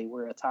Atabey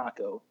were a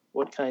taco,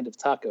 what kind of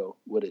taco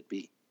would it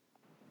be?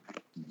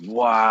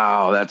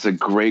 Wow, that's a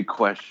great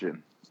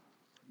question.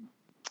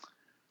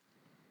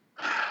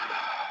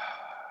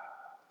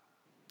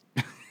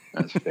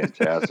 That's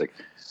fantastic.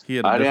 He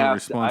had a different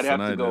response I'd have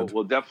than to I go. did.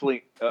 Well,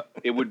 definitely,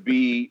 it would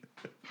be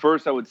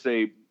first. I would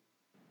say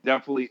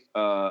definitely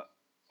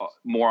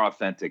more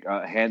authentic,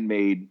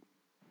 handmade,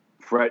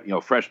 fresh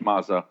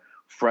masa,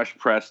 fresh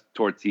pressed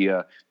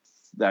tortilla,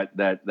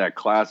 that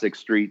classic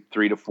street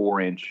 3 to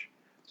 4 inch.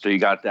 So you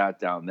got that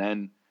down.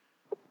 Then,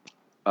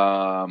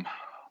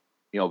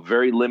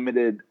 very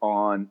limited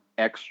on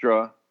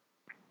extra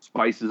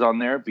spices on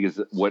there because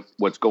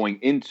what's going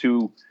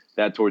into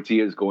that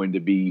tortilla is going to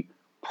be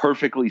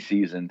perfectly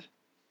seasoned.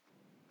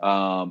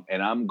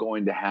 And I'm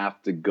going to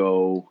have to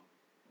go.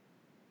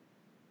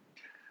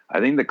 I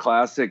think the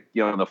classic,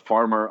 the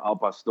farmer al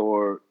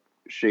pastor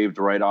shaved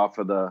right off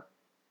of the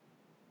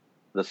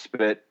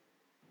spit.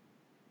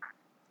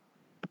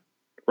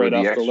 Right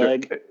off the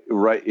leg.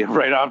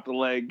 Right off the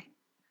leg.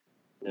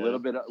 Yeah. A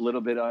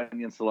little bit of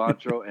onion,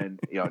 cilantro, and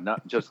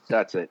not just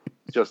that's it.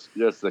 Just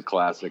the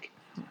classic.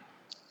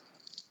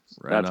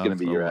 Right That's going to off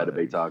be the your leg.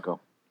 Atabay taco.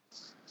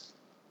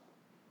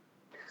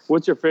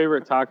 What's your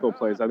favorite taco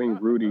place? I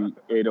think Rudy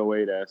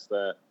 808 asked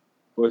that.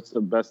 What's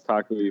the best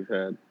taco you've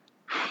had?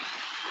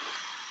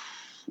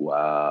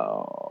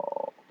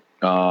 Wow.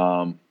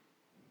 I'm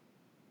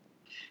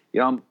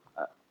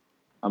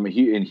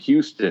in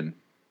Houston.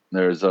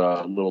 There's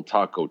a little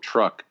taco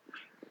truck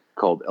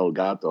called El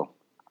Gato,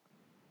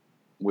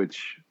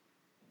 which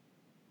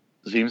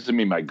seems to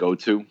be my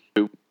go-to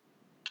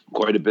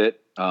quite a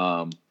bit.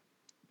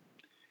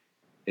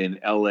 In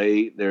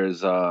LA,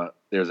 there's a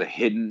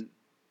hidden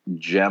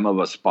gem of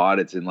a spot.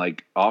 It's in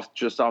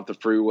just off the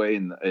freeway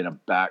in a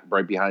back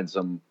right behind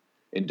some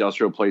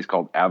industrial place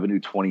called Avenue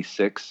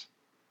 26.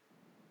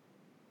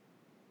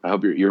 I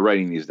hope you're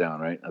writing these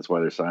down, right? That's why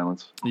there's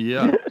silence.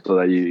 Yeah. So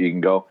that you can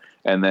go.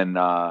 And then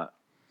I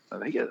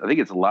think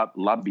it's La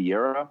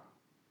Biera.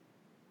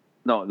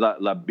 No,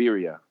 La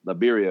Birria. La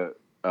Birria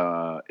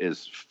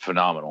is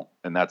phenomenal,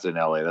 and that's in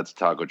LA. That's a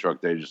taco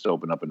truck. They just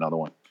opened up another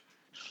one.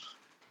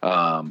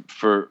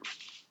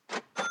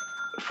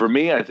 For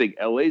me, I think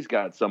LA's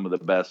got some of the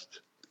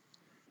best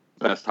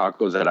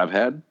tacos that I've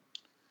had.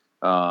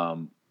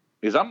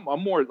 Because I'm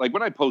more like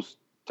when I post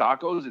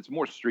tacos, it's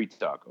more street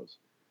tacos.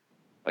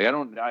 Like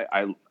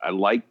I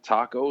like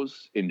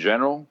tacos in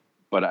general,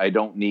 but I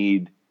don't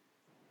need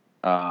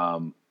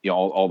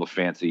all the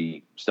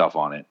fancy stuff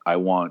on it. I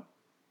want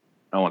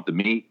the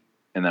meat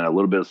and then a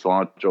little bit of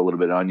cilantro, a little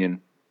bit of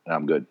onion, and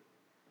I'm good.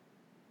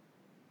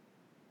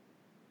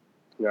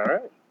 All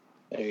right.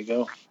 There you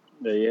go.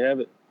 There you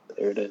have it.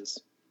 There it is.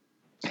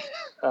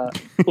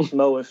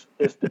 Mo,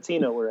 if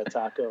patina were a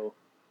taco,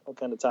 what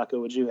kind of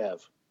taco would you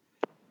have?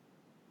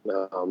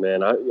 Oh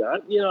man, I'm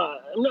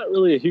not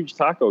really a huge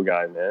taco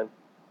guy, man.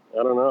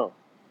 I don't know.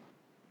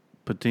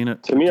 Patina.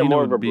 To me, I'm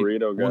more of a would be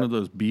burrito guy. One of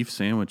those beef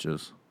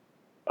sandwiches.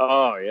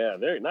 Oh yeah,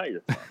 they're not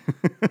your thing.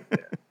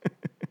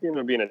 You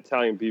know, be an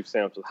Italian beef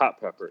sandwich with hot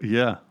pepper.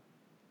 Yeah.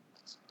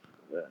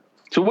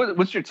 So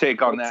what's your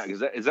take on that? Is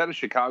that a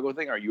Chicago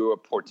thing? Are you a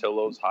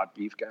Portillo's hot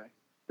beef guy?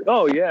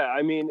 Oh yeah,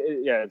 I mean,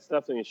 it's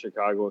definitely a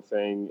Chicago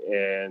thing,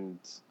 and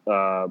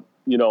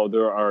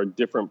there are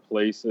different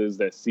places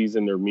that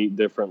season their meat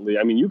differently.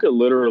 I mean, you could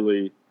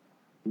literally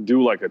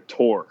do like a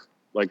tour,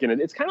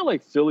 it's kind of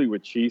like Philly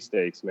with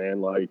cheesesteaks,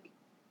 man. Like,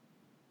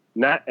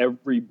 not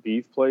every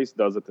beef place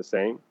does it the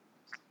same,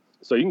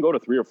 so you can go to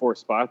 3 or 4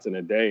 spots in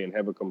a day and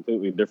have a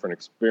completely different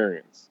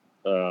experience,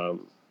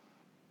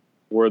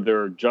 where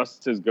they're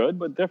just as good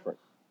but different,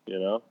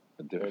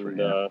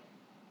 Different,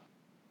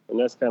 and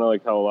that's kind of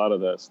like how a lot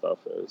of that stuff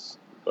is.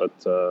 But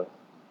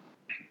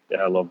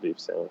I love beef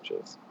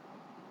sandwiches.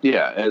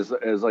 Yeah, as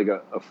like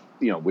a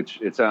which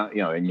it's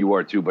and you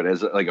are too, but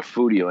as like a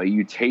foodie, like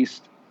you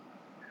taste,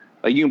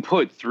 like you can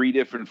put 3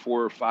 different,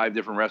 4 or 5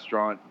 different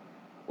restaurant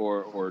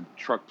or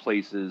truck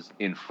places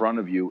in front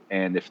of you,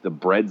 and if the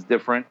bread's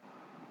different,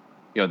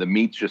 the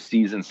meat's just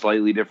seasoned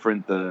slightly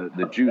different,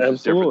 the juice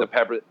is different, the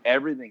pepper,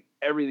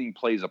 everything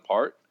plays a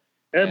part.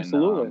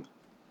 Absolutely. And,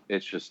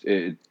 it's just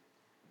it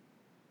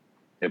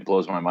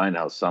blows my mind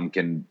how some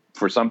can,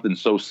 for something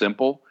so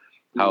simple,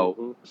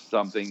 how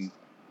something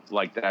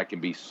like that can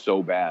be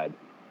so bad,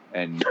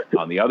 and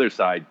on the other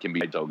side can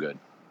be so good.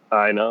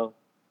 I know.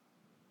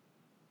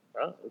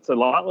 It's a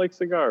lot like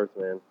cigars,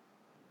 man.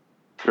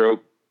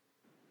 True.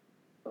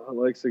 A lot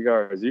like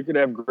cigars. You could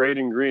have great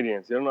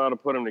ingredients. You don't know how to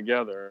put them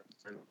together.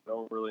 It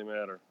don't really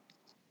matter.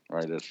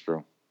 Right, that's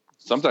true.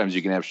 Sometimes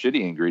you can have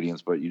shitty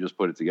ingredients, but you just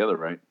put it together,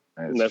 right?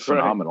 And it's That's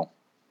phenomenal.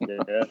 Right.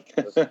 Yeah,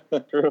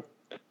 that's true.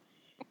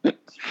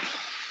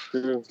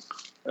 True.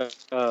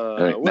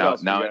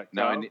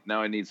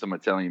 Now I need some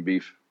Italian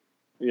beef.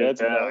 Yeah,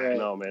 That's about right.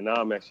 No, man. Now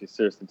I'm actually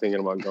seriously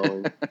thinking about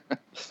going.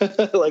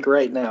 Like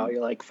right now,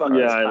 you're like, fuck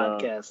this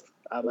podcast.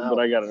 I'm out. But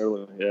I got an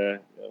early,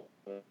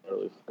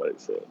 early flight.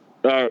 So,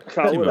 all right, Kyle, That's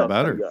what even else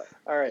better. you got?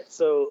 All right,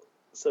 so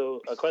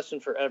a question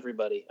for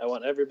everybody. I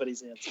want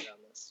everybody's answer on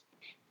this.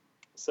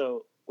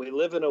 So we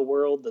live in a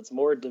world that's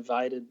more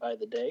divided by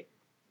the day.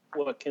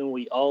 What can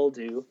we all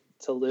do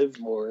to live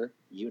more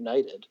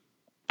united?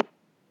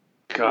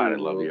 God, I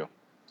love you.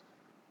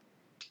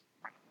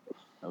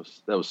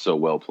 That was so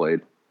well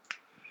played.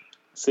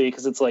 See,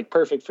 because it's like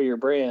perfect for your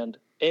brand,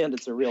 and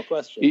it's a real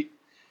question.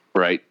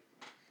 Right.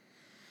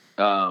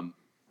 So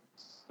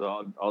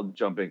I'll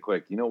jump in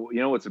quick. You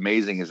know what's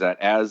amazing is that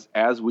as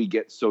we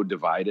get so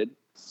divided,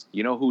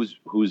 you know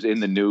who's in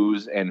the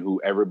news and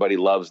who everybody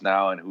loves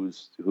now and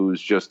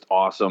who's just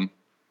awesome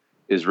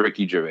is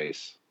Ricky Gervais.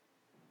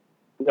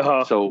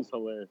 Oh, So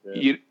hilarious,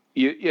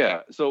 yeah.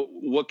 yeah. So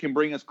what can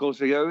bring us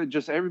closer together?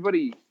 Just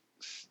everybody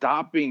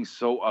stop being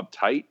so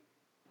uptight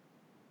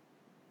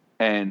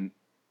and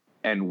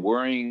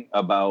worrying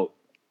about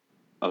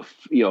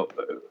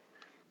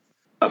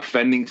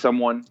offending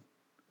someone.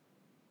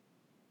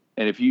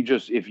 And if you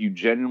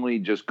genuinely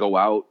just go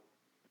out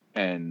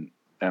and,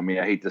 I mean,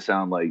 I hate to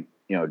sound like,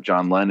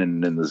 John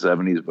Lennon in the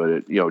 70s,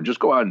 but just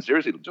go out and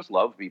seriously just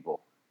love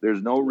people.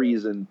 There's no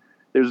reason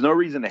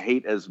to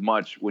hate as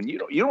much when you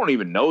don't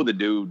even know the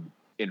dude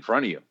in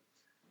front of you,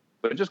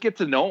 but just get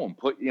to know him.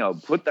 Put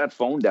that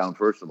phone down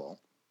first of all.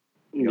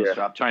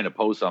 Stop trying to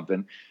post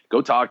something.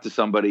 Go talk to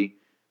somebody.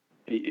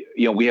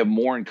 We have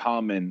more in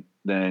common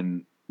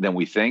than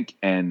we think,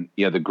 and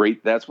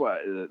that's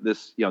why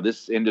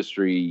this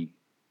industry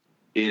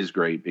is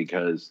great,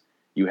 because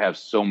you have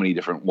so many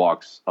different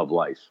walks of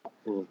life,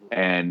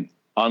 and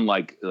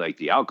unlike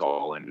the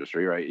alcohol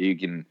industry, right? You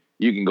can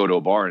go to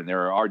a bar and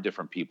there are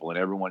different people, and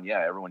everyone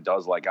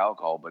does like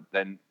alcohol, but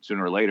then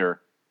sooner or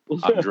later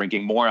I'm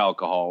drinking more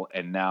alcohol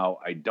and now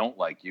I don't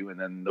like you, and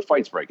then the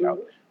fights break out.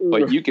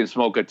 But you can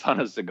smoke a ton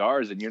of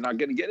cigars and you're not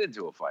going to get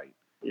into a fight.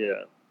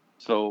 Yeah.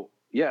 So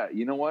yeah,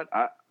 you know what?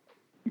 And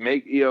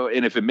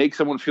if it makes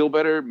someone feel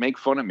better, make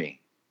fun of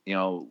me.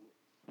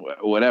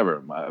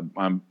 Whatever.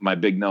 My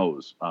big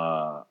nose.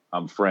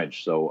 I'm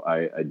French, so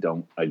I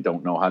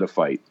don't know how to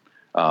fight.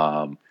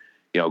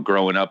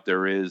 Growing up, there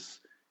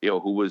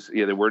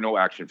were no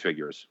action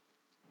figures.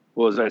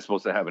 Well, was I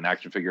supposed to have an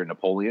action figure of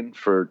Napoleon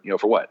for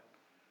what?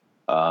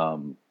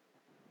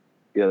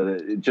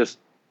 Just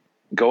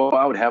go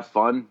out, have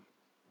fun,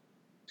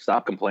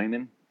 stop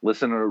complaining,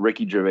 listen to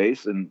Ricky Gervais,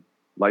 and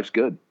life's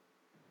good.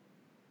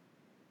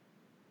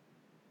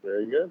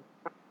 Very good.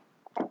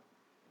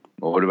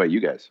 Well, what about you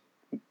guys?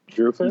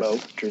 Drew?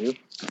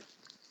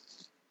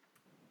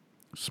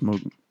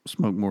 Smoke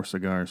more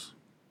cigars.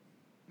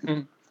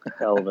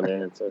 Hell of an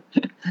answer.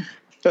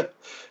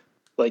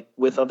 Like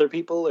with other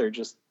people or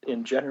just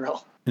in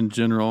general? In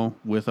general,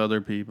 with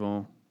other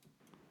people,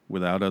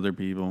 without other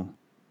people.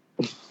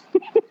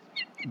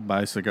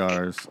 Buy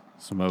cigars,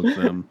 smoke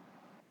them.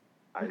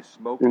 I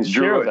smoke And it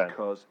share them.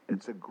 because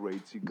it's a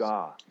great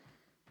cigar.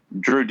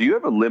 Drew, do you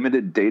have a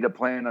limited data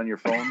plan on your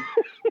phone?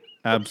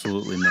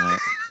 Absolutely not.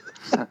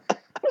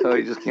 So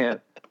you just can't.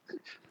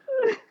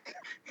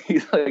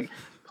 He's like,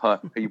 are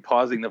you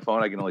pausing the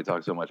phone? I can only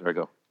talk so much. All right,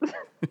 go.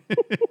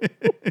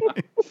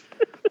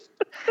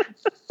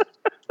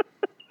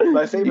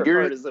 My favorite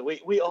part is that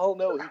we all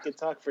know he could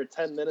talk for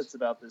 10 minutes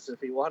about this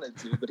if he wanted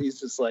to, but he's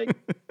just like,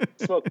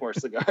 smoke more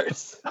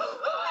cigars.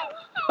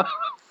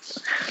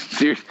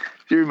 Do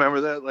you remember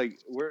that? Like,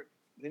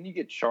 then you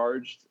get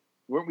charged.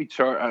 Weren't we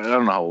charged? I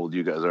don't know how old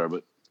you guys are,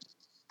 but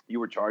you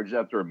were charged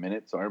after a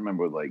minute. So I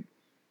remember like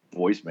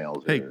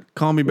voicemails. Hey,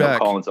 call me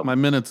back. My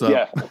minute's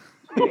up.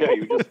 Yeah,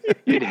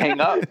 you'd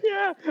hang up.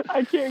 Yeah,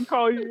 I can't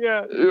call you.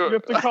 Yeah, you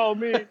have to call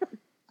me.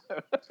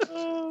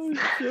 Oh,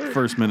 shit.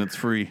 First minute's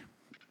free.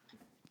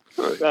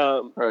 Right.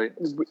 To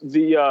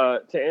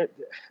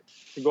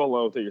go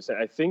along with what you're saying,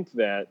 I think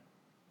that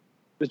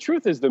the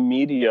truth is the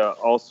media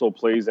also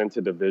plays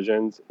into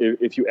divisions.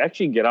 If you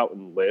actually get out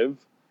and live,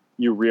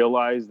 you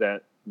realize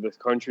that this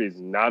country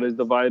is not as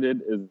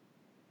divided as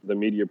the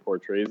media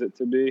portrays it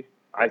to be.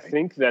 I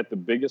think that the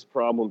biggest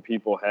problem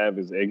people have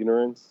is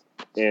ignorance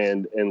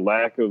and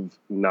lack of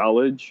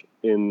knowledge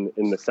in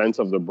the sense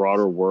of the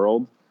broader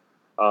world.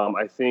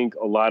 I think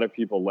a lot of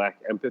people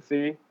lack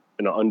empathy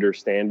and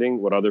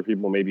understanding what other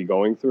people may be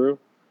going through,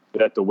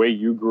 that the way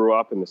you grew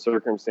up and the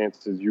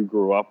circumstances you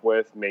grew up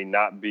with may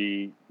not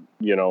be,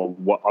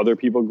 what other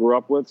people grew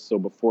up with. So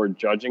before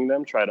judging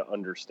them, try to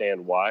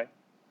understand why.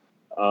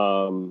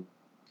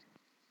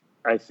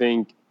 I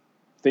think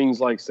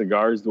things like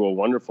cigars do a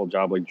wonderful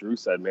job, like Drew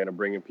said, man, of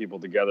bringing people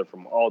together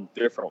from all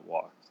different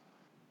walks.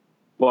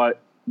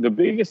 But the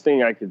biggest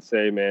thing I could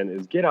say, man,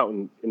 is get out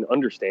and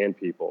understand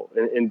people,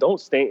 and don't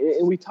stay.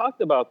 And we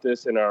talked about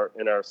this in our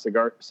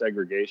cigar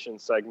segregation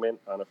segment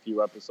on a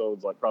few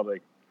episodes, like probably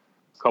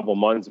a couple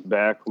months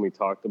back when we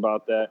talked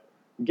about that.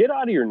 Get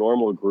out of your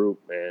normal group,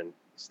 man.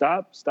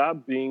 Stop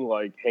being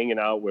like hanging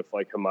out with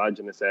like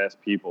homogenous ass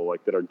people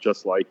like that are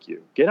just like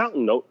you. Get out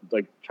and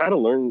try to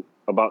learn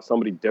about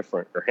somebody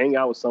different or hang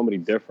out with somebody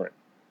different.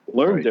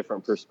 Learn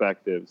different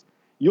perspectives.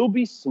 You'll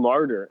be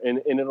smarter,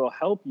 and it'll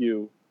help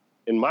you,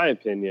 in my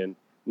opinion,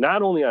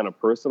 not only on a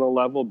personal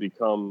level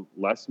become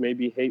less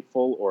maybe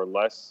hateful or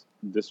less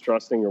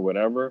distrusting or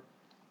whatever,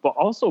 but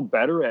also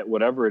better at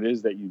whatever it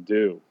is that you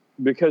do.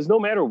 Because no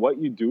matter what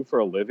you do for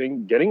a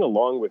living, getting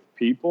along with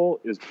people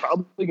is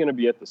probably going to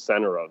be at the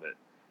center of it.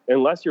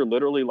 Unless you're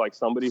literally like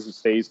somebody who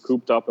stays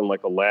cooped up in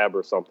like a lab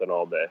or something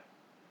all day.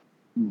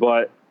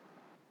 But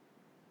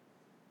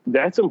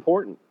that's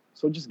important.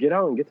 So just get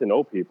out and get to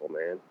know people,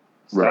 man.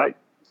 Stop, Right.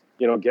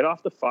 Get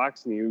off the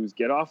Fox News,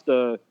 get off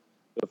the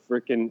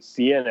freaking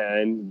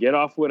CNN, get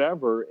off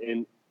whatever,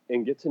 and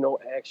get to know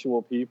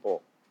actual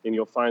people. And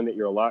you'll find that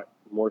you're a lot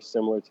more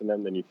similar to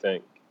them than you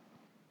think.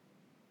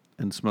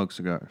 And smoke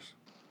cigars.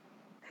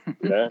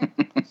 Yeah.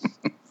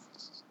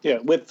 Yeah,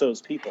 with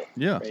those people.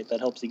 Yeah. Right? That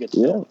helps you get to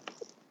know.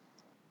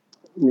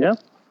 Yeah.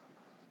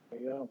 There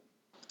you go.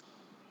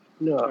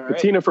 No, All right.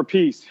 Patina for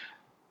peace.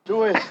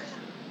 Do it.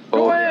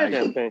 Oh, Go in.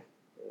 Campaign.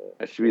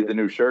 that should be the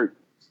new shirt.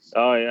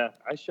 Oh yeah,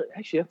 I should.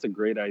 Actually, that's a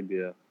great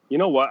idea. You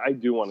know what? I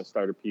do want to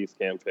start a peace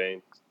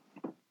campaign.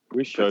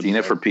 We should.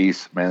 Patina for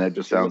peace, man. That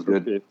just sounds Patina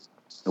for good. peace.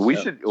 We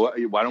should.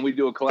 Why don't we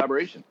do a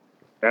collaboration?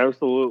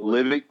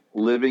 Absolutely.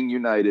 Living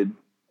united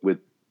with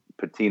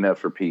Patina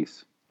for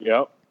peace.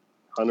 Yep.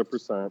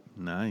 100%.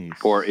 Nice.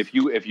 Or if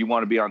you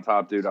want to be on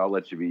top, dude, I'll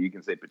let you be. You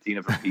can say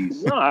Patina for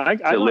peace. No, I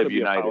To want live to be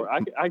united. a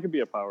power. I could be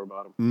a power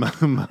bottom.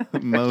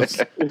 Mo's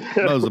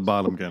a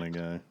bottom kind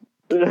of guy.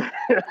 So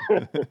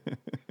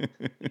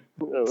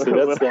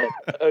that's that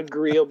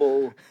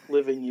agreeable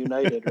living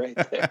united right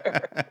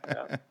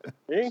there.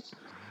 See?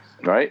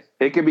 Right?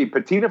 It could be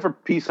Patina for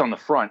peace on the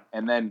front,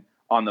 and then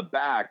on the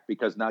back,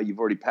 because now you've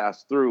already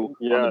passed through on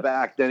the Yes.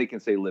 back, then it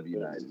can say live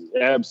united.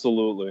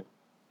 Absolutely.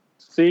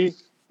 See,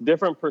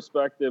 different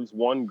perspectives,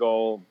 one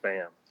goal,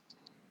 bam.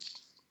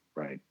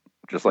 Right.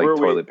 Just like Where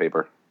we- toilet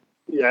paper.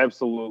 Yeah,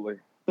 absolutely.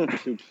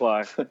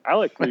 2-ply. I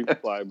like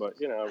 3-ply, but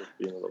I was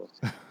being a little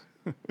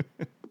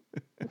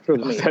for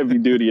those heavy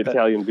duty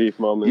Italian beef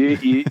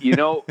moments. You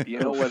know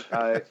what?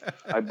 I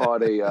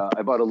bought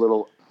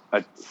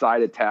a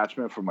side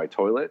attachment for my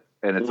toilet,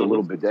 and it's a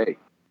little bidet.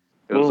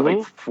 It was like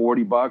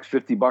 $40,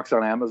 $50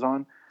 on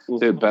Amazon.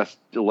 The best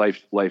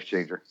life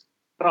changer.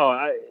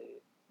 Oh,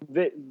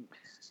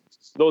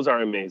 those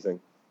are amazing.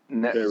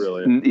 They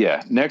really are.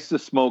 Yeah. Next to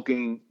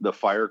smoking the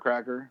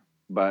firecracker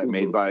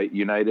made by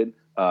United,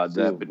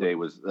 that bidet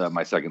was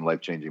my second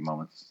life changing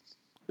moment.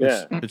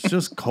 Yeah. It's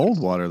just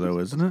cold water, though,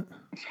 isn't it?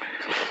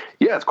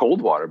 Yeah, it's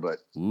cold water, but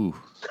Ooh.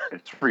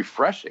 it's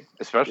refreshing,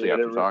 especially Yeah,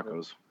 after it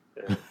tacos.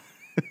 Yeah.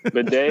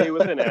 Bidet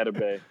with an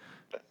atabay.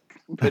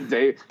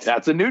 Bidet,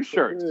 that's a nude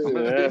shirt. I'm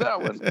gonna do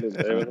that one.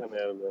 Bidet with an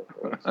atabay.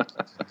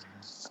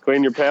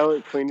 Clean your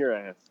palate, clean your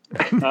ass.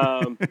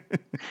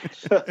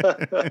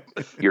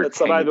 Your That's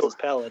somebody taint. else's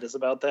palate is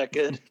about that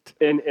good.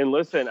 And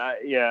listen,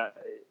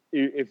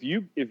 if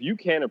you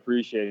can't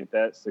appreciate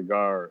that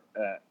cigar,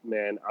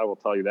 man, I will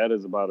tell you that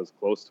is about as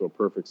close to a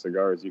perfect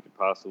cigar as you could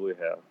possibly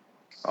have.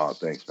 Oh,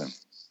 thanks, man.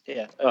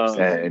 Yeah.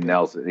 And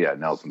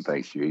Nelson,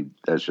 thanks you.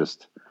 That's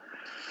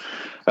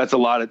a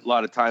lot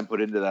of time put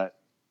into that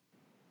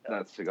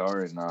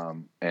cigar,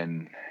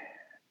 and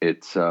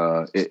it's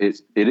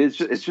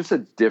just a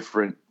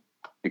different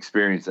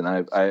experience, and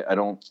I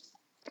don't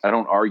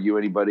argue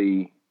with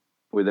anybody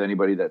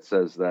that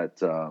says that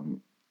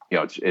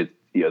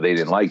they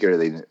didn't like it or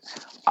they didn't,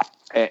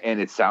 and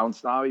it sounds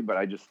snobby, but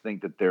I just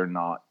think that they're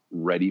not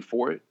ready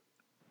for it.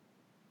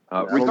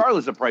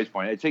 Regardless of price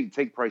point, I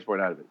take price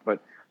point out of it,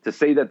 but to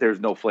say that there's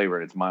no flavor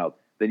and it's mild,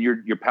 then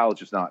your palate's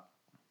just not.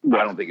 I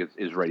don't think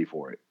is ready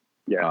for it.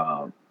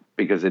 Yeah,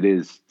 because it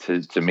is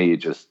to me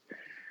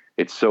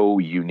it's so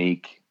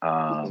unique.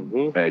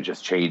 And it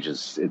just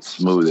changes. It's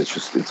smooth.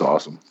 It's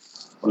awesome.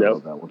 I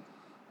love that one.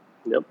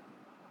 Yep.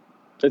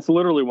 It's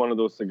literally one of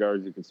those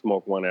cigars you can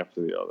smoke one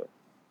after the other.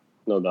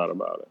 No doubt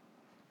about it.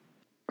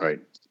 Right.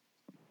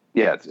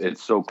 Yeah,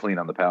 it's so clean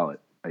on the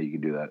palate that you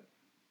can do that.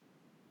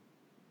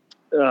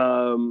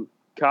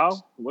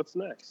 Kyle, what's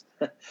next?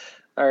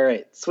 All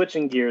right.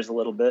 Switching gears a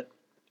little bit.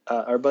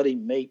 Our buddy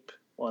Mape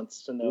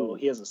wants to know,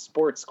 he has a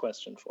sports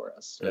question for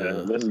us.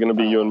 Yeah, this is going to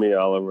be you and me,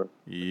 Oliver.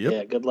 Yep.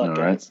 Yeah, good luck, All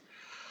guys.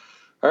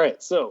 All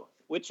right, so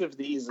which of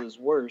these is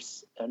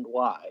worse and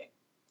why?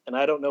 And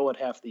I don't know what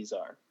half these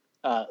are.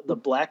 The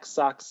Black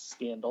Sox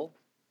scandal,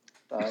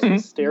 the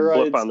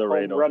steroids on the home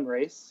radar. run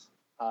race,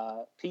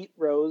 Pete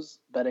Rose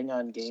betting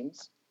on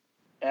games,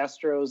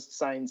 Astros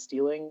sign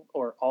stealing,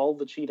 or all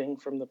the cheating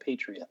from the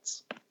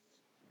Patriots.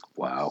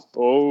 Wow.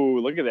 Oh,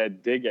 look at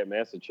that dig at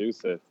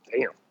Massachusetts.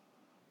 Damn.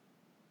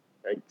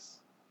 Thanks.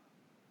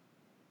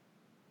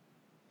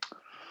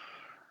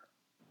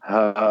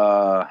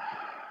 So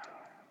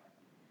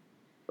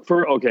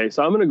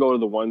I'm going to go to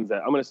the ones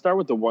that I'm going to start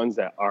with the ones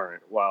that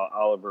aren't while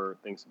Oliver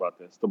thinks about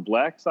this. The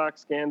Black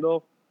Sox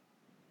scandal,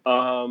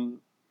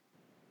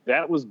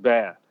 that was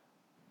bad.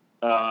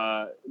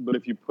 But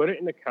if you put it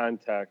in the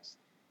context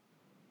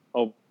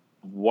of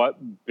what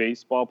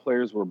baseball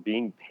players were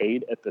being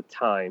paid at the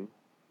time,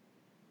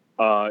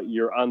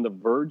 you're on the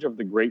verge of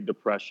the Great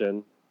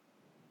Depression.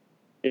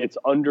 It's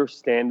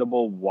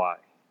understandable why.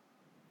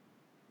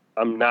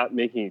 I'm not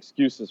making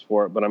excuses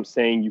for it, but I'm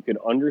saying you can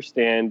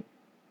understand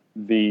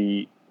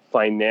the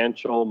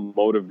financial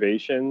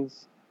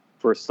motivations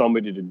for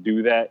somebody to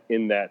do that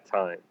in that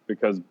time,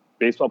 because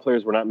baseball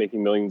players were not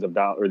making millions of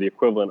dollars or the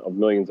equivalent of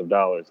millions of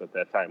dollars at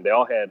that time. They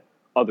all had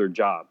other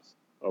jobs.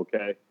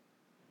 Okay.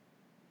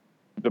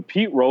 The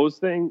Pete Rose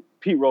thing,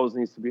 Pete Rose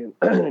needs to be in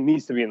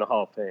the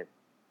Hall of Fame,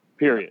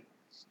 period.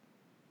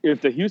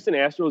 if the Houston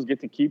Astros get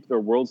to keep their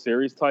World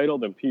Series title,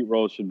 then Pete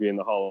Rose should be in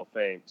the Hall of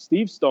Fame.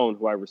 Steve Stone,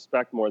 who I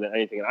respect more than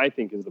anything, and I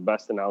think is the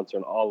best announcer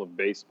in all of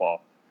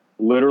baseball,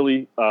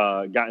 literally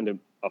got into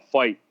a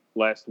fight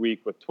last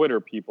week with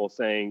Twitter people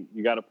saying,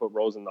 you got to put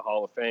Rose in the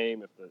Hall of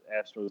Fame if the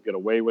Astros get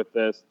away with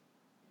this.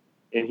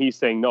 And he's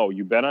saying, no,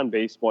 you bet on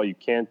baseball. You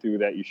can't do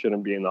that. You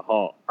shouldn't be in the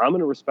Hall. I'm going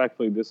to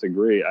respectfully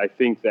disagree. I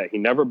think that he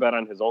never bet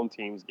on his own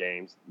team's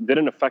games,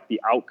 didn't affect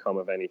the outcome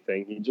of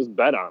anything. He just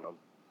bet on them.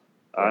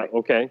 Right.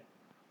 Okay.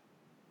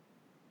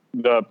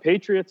 The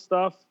Patriots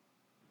stuff,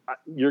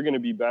 you're going to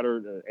be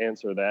better to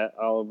answer that,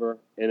 Oliver.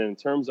 And in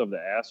terms of the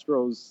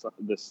Astros,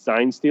 the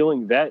sign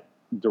stealing, that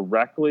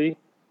directly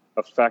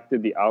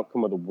affected the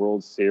outcome of the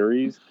World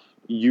Series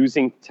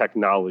using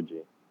technology.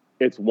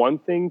 It's one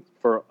thing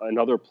for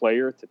another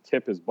player to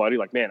tip his buddy,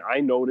 like, man,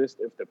 I noticed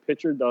if the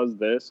pitcher does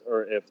this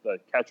or if the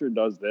catcher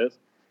does this,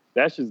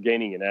 that's just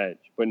gaining an edge.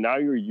 But now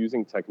you're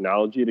using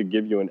technology to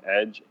give you an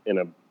edge in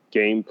a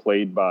game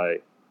played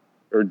by,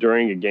 or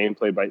during a game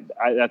played by,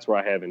 that's where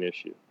I have an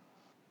issue.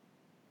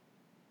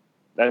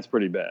 That's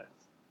pretty bad.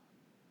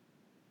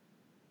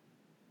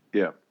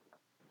 Yeah.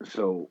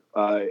 So,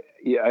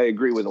 yeah, I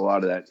agree with a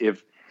lot of that.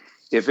 If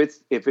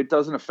it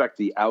doesn't affect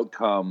the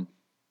outcome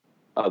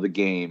of the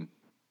game,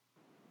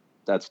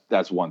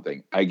 that's one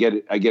thing. I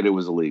get it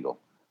was illegal,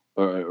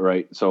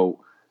 right?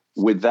 So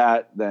with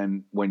that,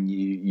 then when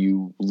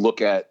you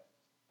look at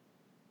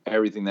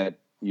everything that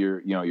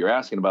you're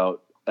asking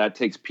about, that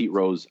takes Pete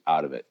Rose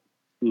out of it,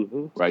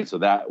 right? So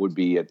that would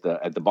be at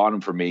the bottom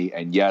for me.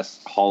 And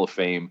yes, Hall of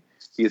Fame,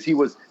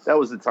 because that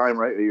was the time,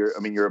 right?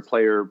 You're a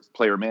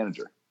player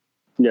manager.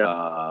 Yeah.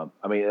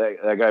 I mean,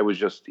 that guy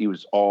was he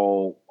was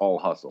all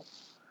hustle.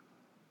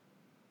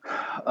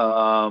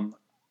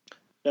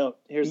 Now,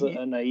 here's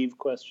a naive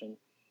question.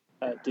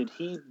 Did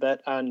he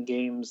bet on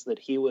games that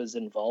he was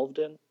involved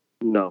in?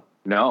 No.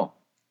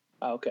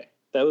 Okay.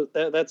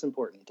 That's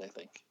important, I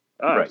think.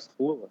 Right.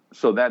 Absolutely.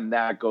 So then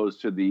that goes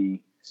to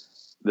the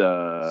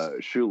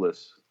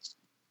shoeless.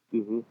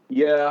 Mm-hmm.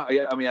 Yeah.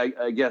 I mean,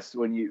 I guess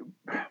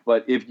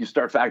but if you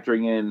start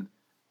factoring in,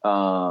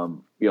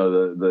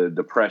 the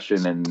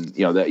depression and,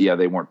 that, yeah,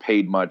 they weren't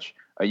paid much.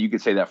 You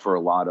could say that for a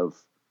lot of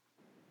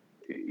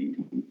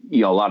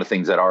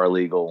things that are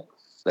illegal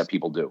that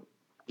people do.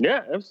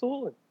 Yeah,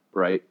 absolutely.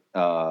 Right.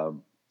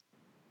 So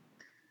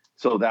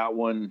that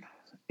one,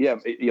 yeah,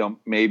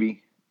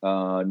 maybe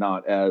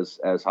not as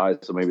high.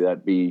 So maybe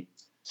that'd be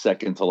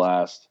second to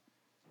last.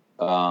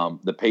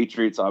 The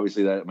Patriots,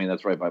 obviously,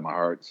 that's right by my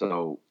heart.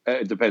 So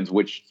it depends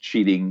which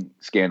cheating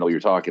scandal you're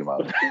talking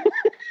about.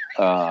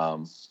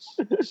 The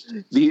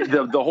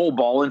whole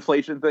ball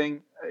inflation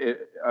thing.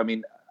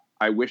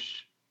 I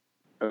wish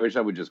I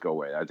would just go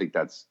away. I think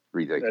that's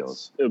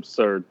ridiculous. That's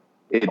absurd.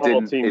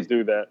 All teams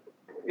do that.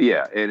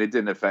 Yeah, and it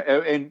didn't affect.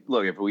 And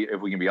look, if we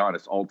can be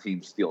honest, all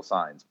teams steal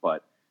signs,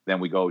 but then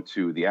we go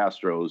to the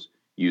Astros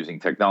using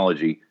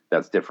technology.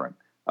 That's different.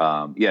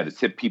 To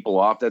tip people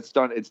off, that's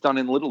done. It's done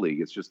in Little League.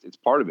 It's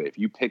part of it. If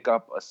you pick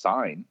up a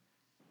sign,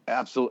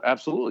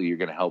 absolutely, you're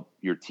going to help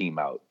your team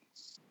out.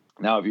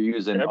 Now, if you're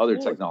using other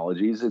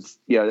technologies,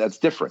 that's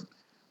different.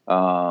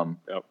 Yep.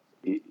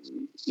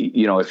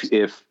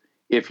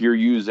 If you're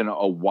using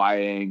a wide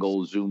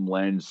angle zoom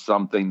lens,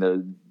 something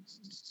to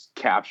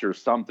capture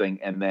something,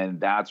 and then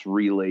that's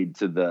relayed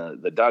to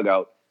the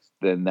dugout,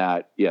 then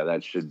that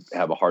should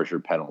have a harsher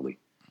penalty.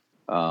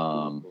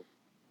 The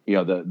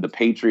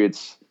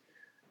Patriots.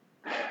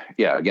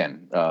 Yeah.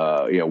 Again,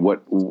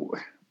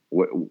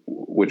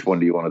 which one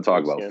do you want to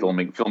talk about?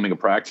 Filming a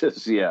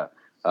practice? Yeah.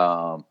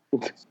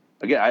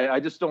 Again, I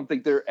just don't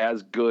think they're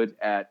as good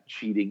at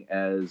cheating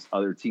as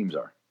other teams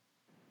are.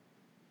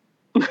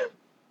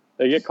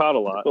 They get caught a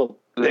lot. Well,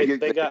 they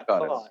got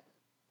caught.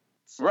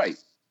 Right.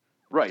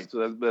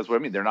 So that's what I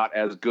mean. They're not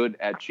as good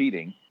at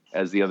cheating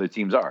as the other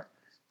teams are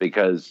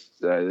because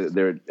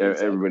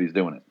everybody's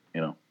doing it.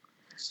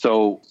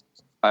 So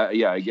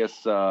I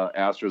guess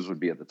Astros would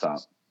be at the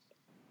top.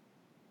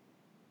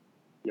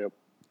 Yep.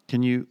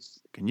 Can you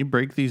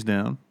break these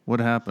down? What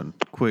happened?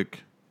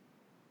 Quick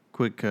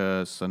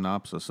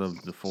synopsis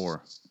of the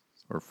 4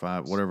 or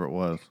 5, whatever it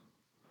was.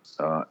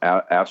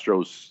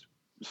 Astros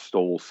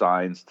stole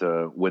signs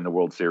to win the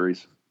World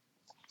Series,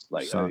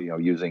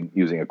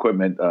 using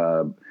equipment.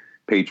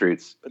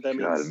 Patriots, but that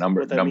means, a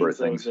number of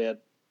things. They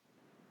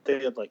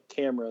had like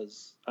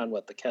cameras on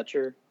the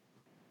catcher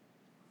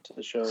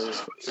to show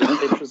the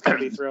pitch was going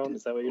to be thrown.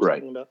 Is that what you're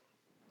talking about?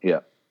 Yeah.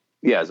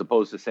 As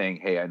opposed to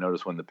saying, "Hey, I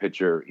noticed when the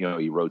pitcher,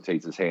 he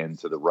rotates his hand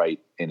to the right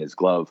in his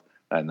glove,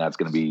 and that's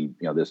going to be,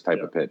 this type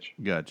of pitch."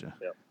 Gotcha.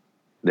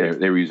 Yeah.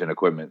 They were using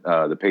equipment.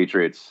 The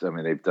Patriots,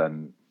 they've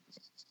done.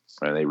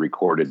 They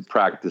recorded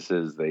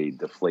practices. They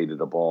deflated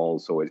a ball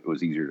so it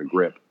was easier to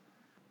grip,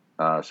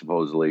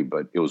 supposedly,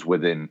 but it was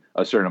within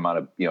a certain amount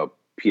of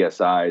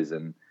PSIs,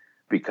 and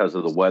because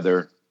of the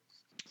weather,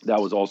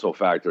 that was also a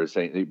factor.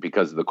 Saying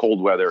because of the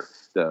cold weather,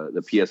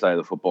 the PSI of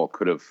the football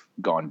could have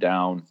gone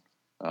down.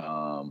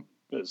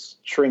 It was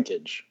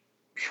shrinkage,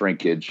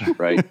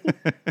 right?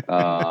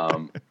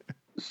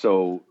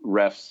 So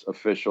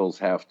officials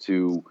have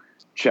to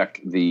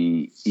check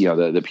the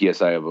the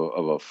PSI of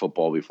a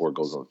football before it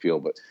goes on the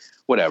field, but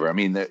whatever. I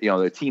mean,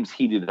 the teams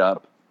heated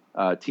up.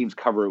 Teams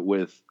cover it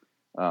with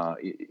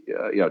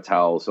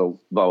towels. So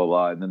blah blah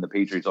blah. And then the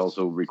Patriots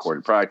also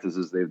recorded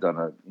practices. They've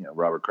done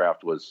Robert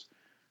Kraft was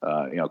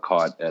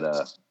caught at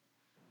a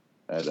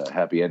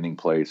happy ending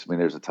place. I mean,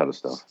 there's a ton of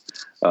stuff.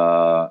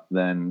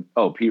 Then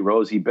Pete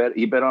Rose, he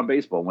bet on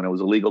baseball when it was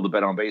illegal to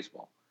bet on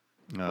baseball.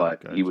 Oh,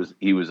 But gotcha.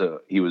 he was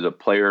a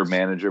player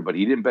manager, but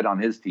he didn't bet on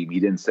his team.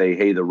 He didn't say,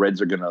 "Hey, the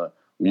Reds are going to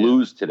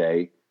lose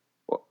today,"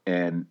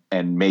 and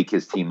make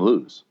his team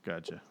lose.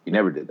 Gotcha. He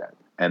never did that.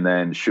 And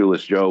then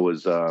Shoeless Joe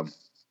was,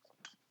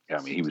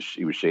 he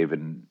was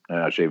shaving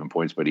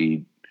points, but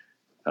he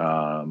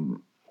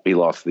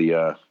lost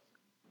the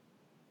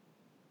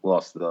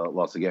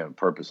game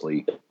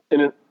purposely.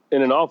 And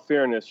in all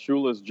fairness,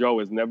 Shoeless Joe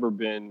has never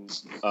been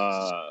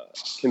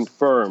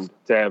confirmed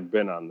to have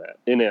been on that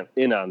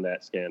in on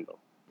that scandal,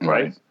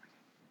 right?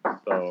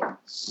 So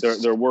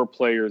there were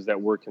players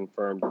that were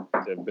confirmed to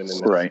have been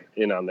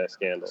in on that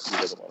scandal. He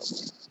wasn't one of them.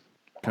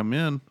 Come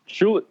in.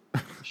 Shoeless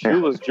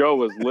Joe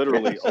was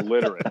literally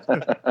illiterate.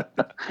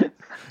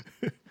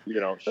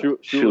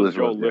 Shoeless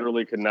Joe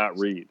literally could not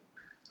read.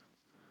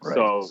 Right.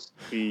 So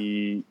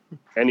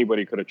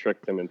anybody could have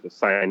tricked him into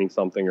signing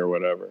something or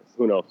whatever.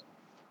 Who knows?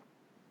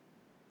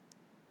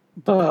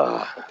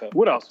 Okay.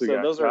 What else we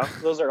got?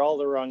 Those are all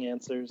the wrong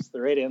answers.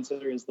 The right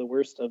answer is the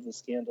worst of the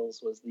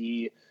scandals was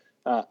the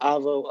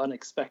Avo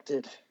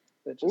Unexpected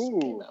that just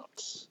came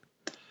out.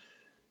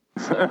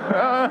 So,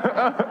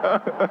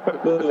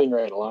 moving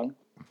right along.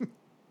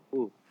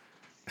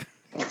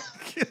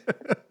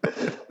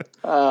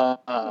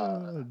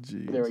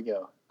 There we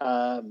go.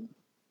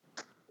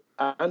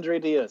 Andre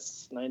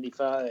Diaz,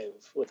 95,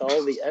 with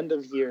all the end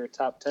of year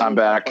top 10 I'm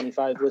back.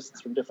 25 lists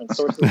from different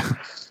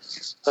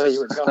sources. Oh, you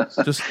were gone.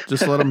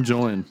 Just let him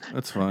join.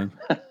 That's fine.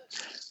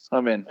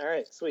 I'm in. All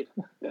right, sweet.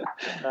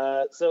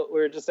 So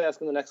we're just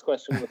asking the next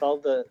question. With all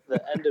the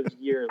end of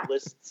year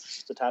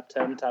lists, the top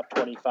 10, top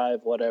 25,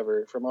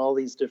 whatever, from all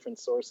these different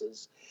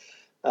sources,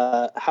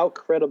 how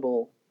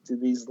credible do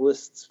these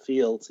lists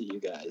feel to you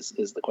guys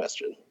is the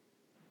question.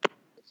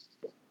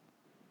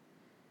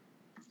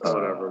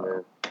 Whatever,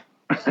 man.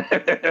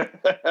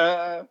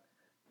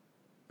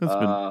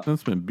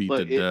 That's been beat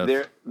to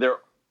death.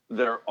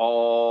 They're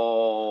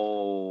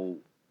all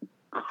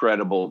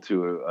credible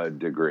to a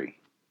degree.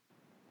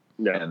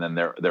 Yeah, and then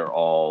they're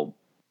all.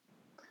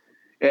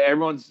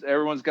 Everyone's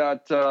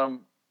got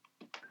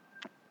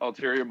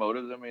ulterior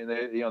motives. I mean,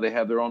 they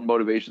have their own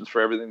motivations for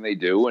everything they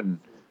do, and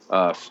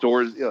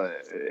stores.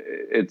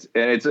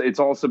 It's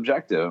all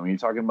subjective. I mean, you're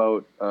talking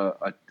about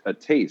a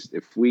taste.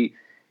 It's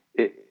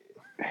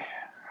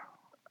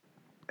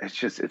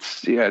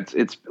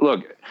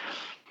look.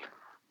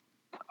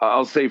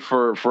 I'll say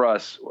for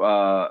us,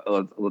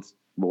 we'll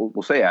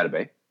say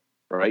Atabey,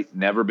 right?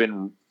 Never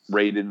been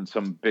rated in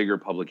some bigger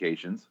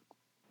publications.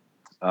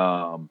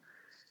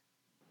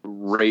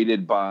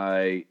 Rated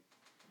by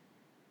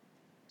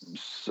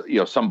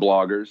some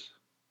bloggers,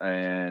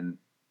 and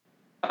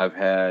I've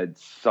had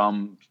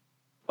some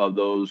of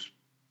those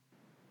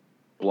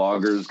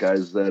bloggers,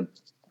 guys that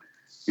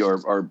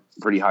are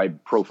pretty high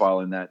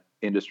profile in that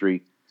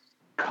industry,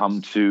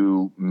 come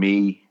to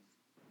me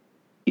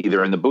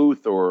either in the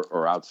booth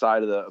or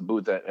outside of the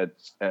booth at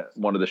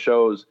one of the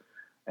shows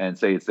and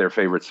say it's their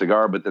favorite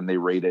cigar, but then they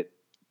rate it.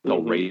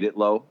 They'll rate it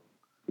low.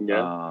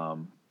 Yeah.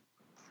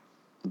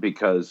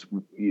 Because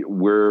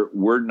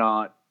we're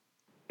not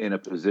in a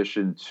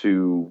position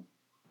to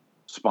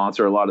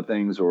sponsor a lot of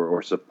things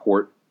or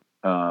support,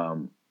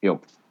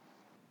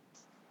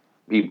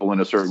 people in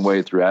a certain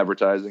way through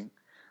advertising.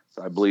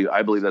 So I believe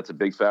that's a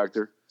big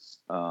factor.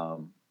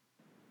 But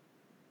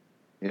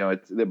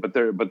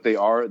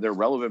they're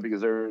relevant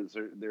because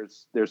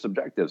they're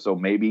subjective. So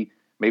maybe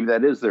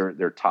that is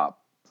their top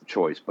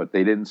choice, but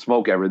they didn't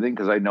smoke everything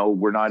because I know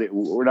we're not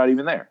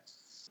even there.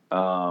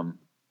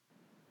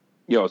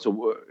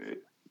 So,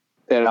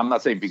 and I'm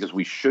not saying because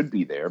we should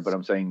be there, but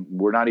I'm saying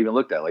we're not even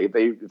looked at. Like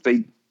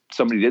if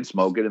somebody did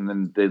smoke it and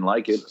then didn't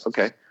like it,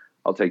 okay,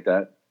 I'll take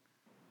that.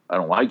 I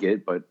don't like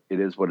it, but it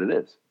is what it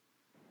is.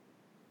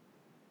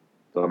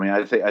 So I mean,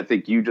 I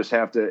think you just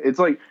have to. It's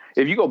like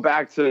if you go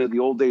back to the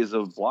old days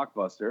of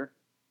Blockbuster,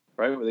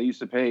 right, where they used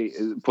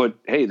to put,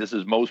 hey, this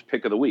is Mo's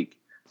pick of the week.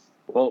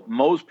 Well,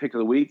 Mo's pick of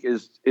the week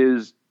is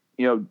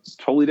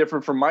totally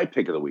different from my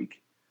pick of the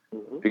week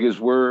because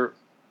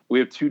we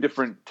have two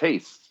different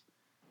tastes.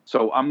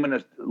 So I'm going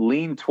to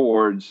lean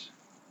towards,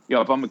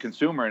 if I'm a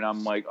consumer and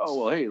I'm like,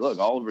 oh, well, hey, look,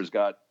 Oliver's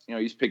got,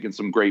 he's picking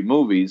some great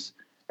movies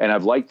and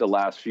I've liked the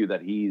last few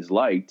that he's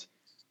liked.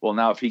 Well,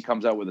 now if he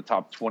comes out with the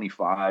top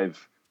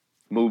 25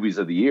 movies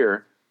of the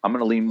year, I'm going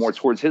to lean more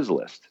towards his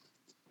list.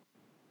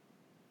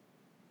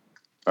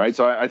 All right.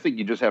 So I think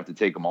you just have to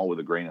take them all with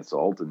a grain of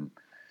salt. And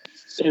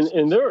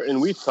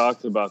we've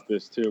talked about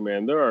this too,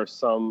 man. There are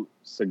some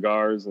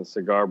cigars and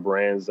cigar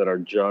brands that are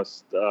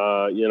just,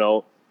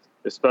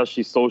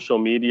 especially social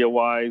media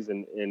wise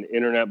and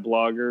internet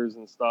bloggers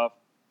and stuff.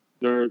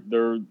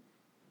 They're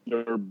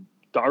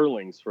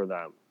darlings for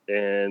them.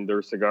 and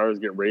their cigars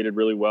get rated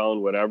really well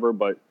and whatever.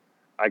 But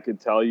I could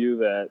tell you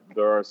that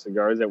there are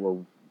cigars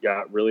that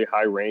got really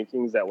high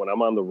rankings that when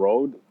I'm on the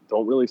road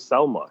don't really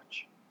sell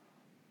much.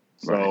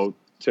 So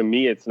to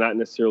me, it's not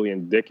necessarily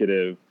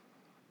indicative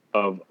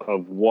of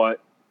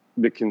what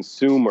the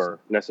consumer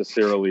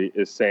necessarily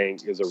is saying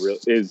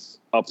is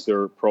up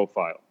their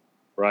profile,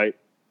 right?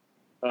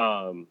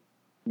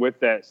 With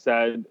that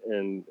said,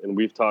 and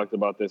we've talked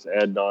about this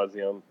ad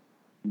nauseum,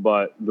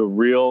 but the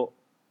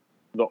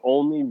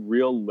only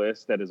real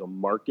list that is a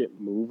market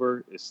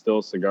mover is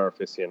still Cigar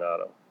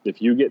Aficionado.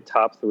 If you get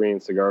top 3 in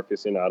Cigar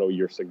Aficionado,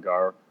 your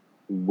cigar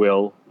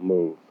will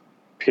move.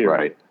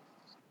 Period.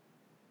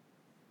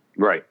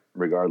 Right.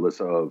 Regardless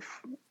of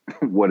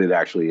what it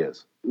actually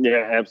is.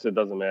 Yeah,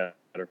 absolutely doesn't matter.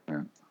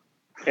 Yeah.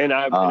 And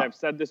I've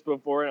said this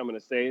before, and I'm going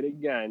to say it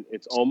again.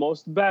 It's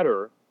almost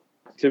better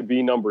to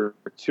be number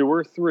 2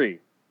 or 3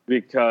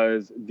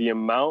 because the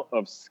amount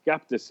of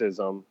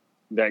skepticism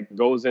that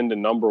goes into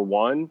number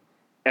 1,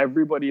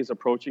 everybody is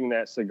approaching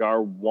that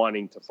cigar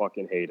wanting to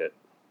fucking hate it.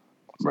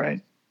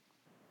 Right.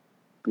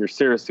 You're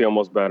seriously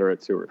almost better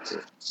at 2 or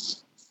 3.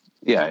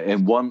 Yeah,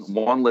 and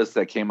one list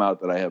that came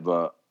out that I have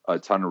a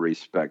ton of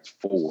respect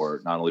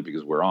for, not only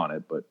because we're on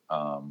it, but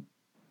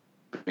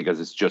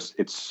because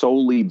it's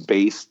solely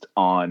based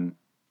on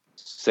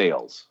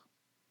sales.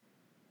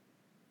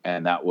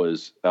 And that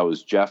was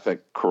Jeff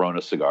at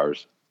Corona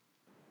Cigars.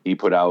 They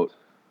put out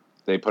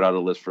a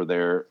list for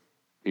their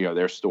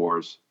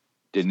stores,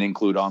 didn't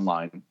include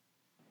online.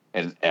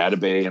 And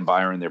Atabay and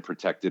Byron, they're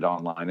protected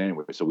online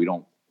anyway, so we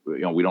don't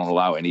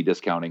allow any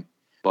discounting.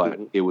 But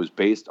it was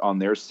based on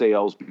their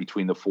sales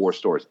between the 4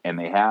 stores, and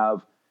they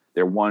have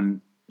their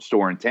one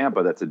store in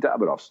Tampa that's a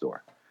Davidoff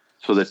store.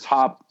 So the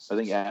top, I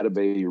think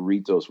Atabay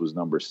Ritos was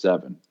number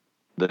 7.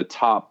 The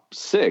top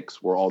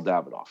 6 were all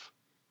Davidoff.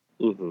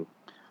 Mm-hmm.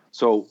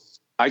 So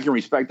I can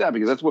respect that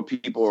because that's what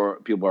people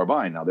are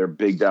buying now. They're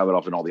big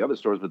Davidoff in all the other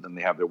stores, but then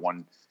they have their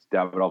one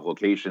Davidoff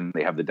location.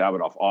 They have the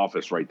Davidoff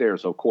office right there.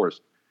 So of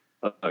course,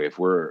 if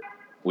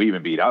we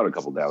even beat out a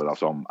couple Davidoff,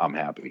 so I'm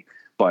happy.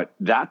 But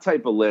that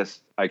type of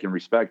list I can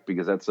respect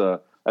because that's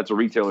a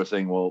retailer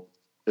saying, well,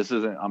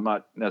 I'm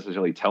not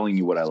necessarily telling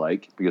you what I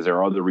like, because there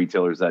are other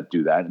retailers that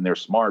do that, and they're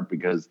smart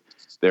because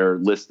they're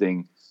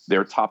listing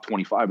their top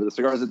 25 of the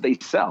cigars that they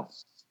sell.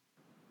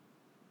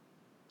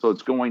 So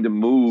it's going to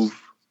move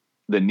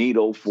the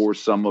needle for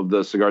some of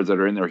the cigars that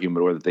are in their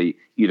humidor that they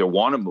either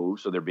want to move,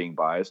 so they're being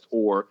biased,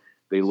 or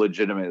they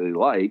legitimately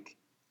like,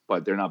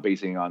 but they're not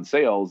basing it on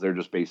sales. They're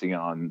just basing it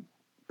on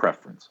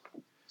preference.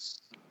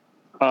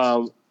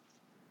 What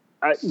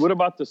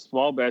about the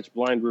small batch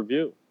blind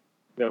review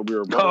that we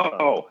were both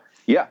on?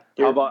 Yeah.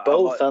 You're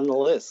both on the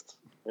list.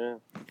 Yeah.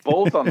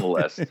 Both on the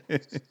list.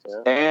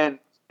 Yeah.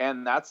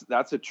 And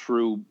that's a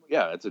true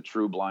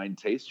blind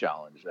taste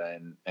challenge.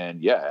 And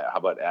how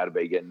about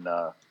Atabay getting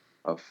a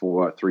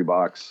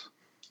 $3,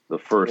 the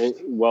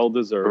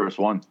first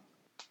one.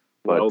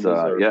 But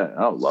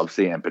love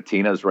seeing, and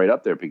Patina's right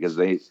up there because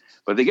they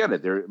get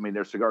it.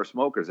 They're cigar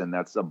smokers, and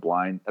that's a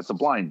blind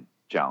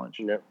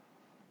challenge. Yeah.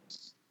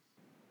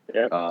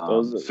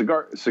 Yeah.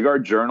 Cigar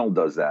Journal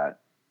does that,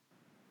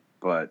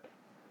 but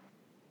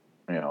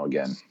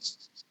again,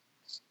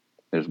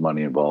 there's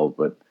money involved.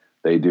 But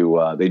they do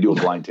a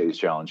blind taste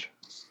challenge.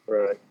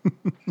 Right.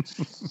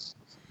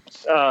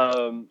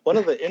 One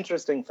of the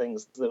interesting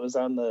things that was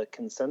on the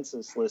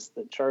consensus list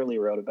that Charlie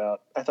wrote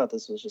about, I thought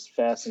this was just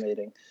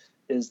fascinating,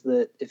 is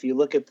that if you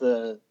look at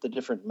the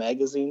different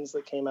magazines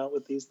that came out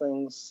with these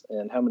things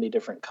and how many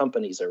different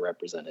companies are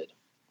represented,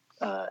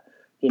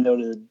 he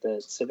noted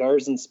that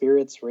Cigars and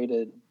Spirits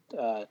rated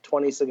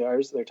 20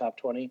 cigars, their top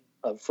 20,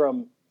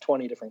 from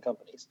 20 different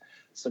companies.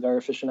 Cigar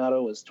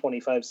Aficionado was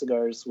 25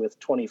 cigars with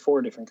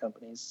 24 different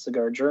companies.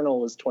 Cigar Journal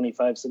was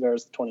 25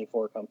 cigars with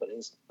 24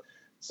 companies.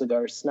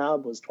 Cigar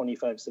Snob was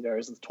 25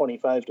 cigars with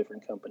 25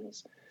 different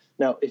companies.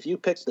 Now, if you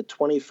pick the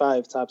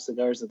 25 top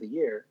cigars of the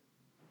year,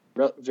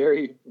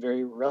 very,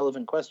 very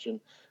relevant question,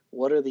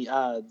 what are the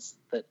odds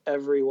that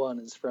everyone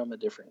is from a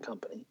different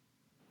company?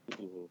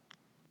 Mm-hmm.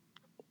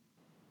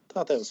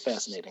 Thought that was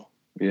fascinating.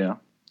 Yeah.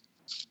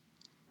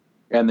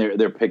 And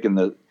they're picking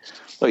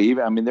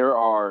there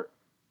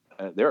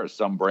are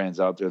some brands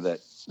out there that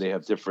they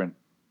have different,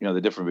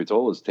 the different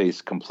vitolas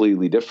taste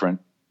completely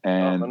different,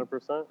 and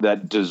 100%.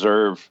 that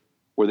deserve,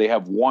 where they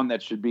have one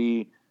that should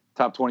be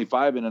top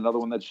 25 and another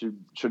one that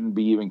shouldn't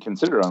be even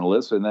considered on the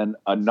list, and then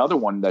another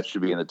one that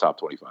should be in the top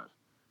 25.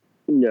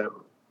 Yeah.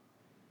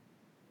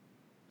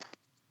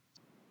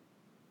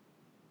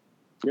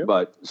 Yep.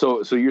 But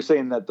so you're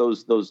saying that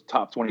those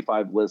top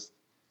 25 lists,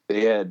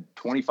 they had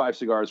 25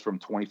 cigars from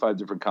 25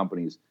 different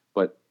companies,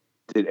 but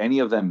did any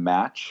of them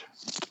match?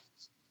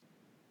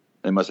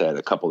 They must have had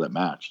a couple that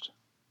matched.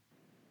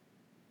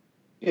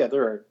 Yeah,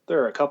 there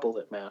are a couple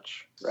that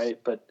match, right?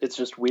 But it's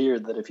just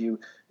weird that if you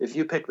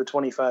pick the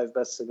 25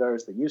 best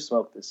cigars that you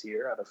smoked this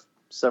year out of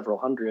several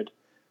hundred,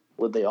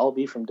 would they all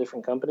be from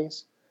different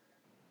companies?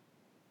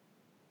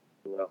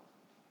 No.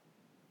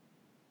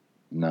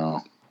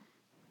 No.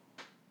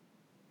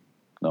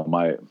 No,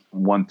 my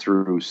 1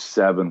 through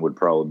 7 would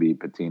probably be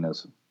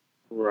patinas.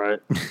 Right.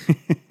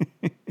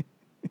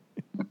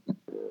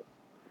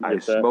 I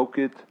smoke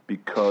it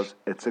because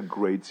it's a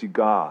great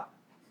cigar.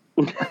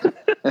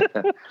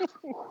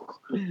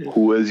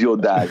 Who is your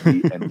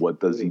daddy and what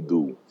does he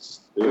do?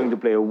 We're going to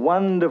play a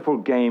wonderful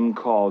game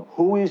called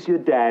Who is Your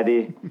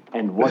Daddy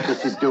and What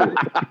Does He Do?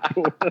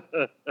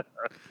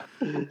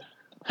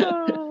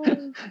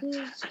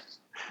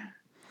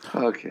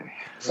 Okay.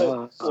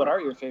 So, what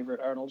are your favorite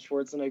Arnold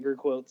Schwarzenegger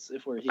quotes?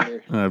 If we're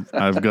here,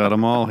 I've got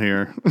them all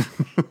here.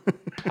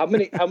 how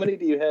many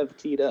do you have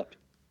teed up?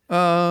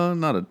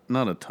 Not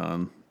a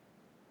ton.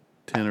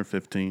 10 or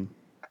 15.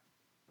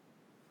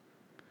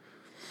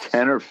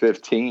 10 or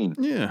 15.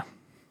 Yeah.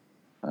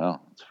 Oh,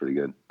 that's pretty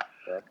good.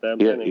 Not that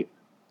many.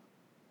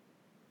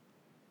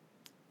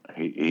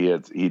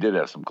 He did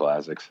have some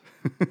classics.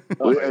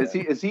 Oh,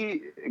 is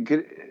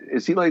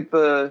he like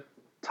the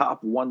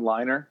top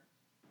one-liner?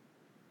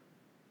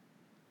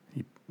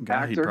 He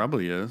Actor?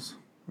 probably is,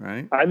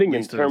 right? I think in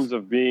At least terms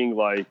of being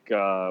like,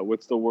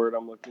 what's the word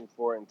I'm looking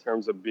for? In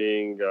terms of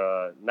being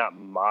not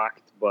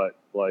mocked, but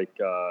like,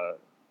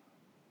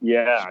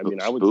 yeah, I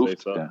mean, I would Spoofed,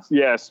 say so. yeah.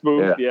 Yeah,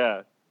 spoofed,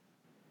 yeah.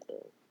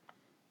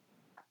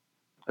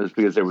 Just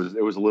because there was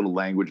a little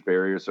language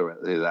barrier, so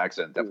his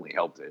accent definitely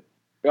helped it.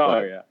 Oh,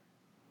 But yeah.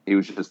 he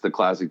was just the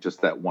classic,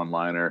 just that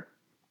one-liner.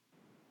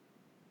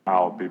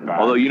 I'll be back.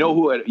 Although you know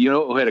who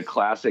had a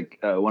classic,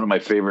 one of my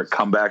favorite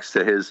comebacks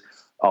to his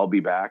 "I'll Be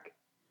Back"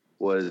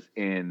 was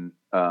in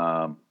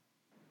what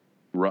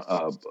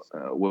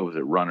was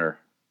it, Runner?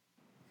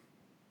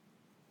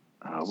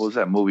 What was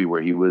that movie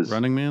where he was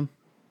Running Man?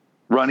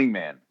 Running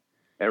Man?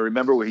 And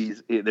remember where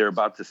they're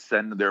about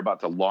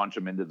to launch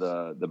him into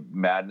the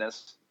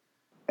madness,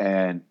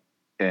 and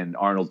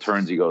Arnold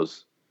turns, he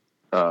goes,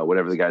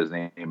 whatever the guy's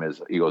name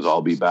is, he goes,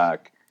 "I'll be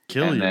back."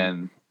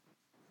 Killian.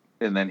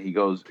 And then he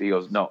goes,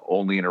 "No,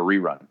 only in a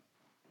rerun."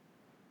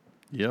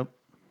 Yep.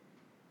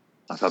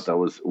 I thought that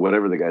was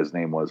whatever the guy's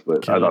name was,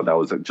 but Killian. I thought that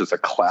was just a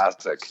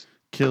classic.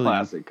 Killian.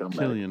 Classic comeback.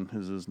 Killian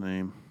is his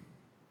name.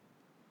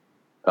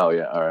 Oh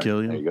yeah, all right.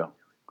 Killian. There you go.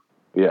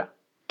 Yeah,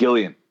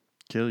 Killian.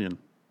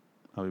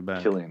 I'll be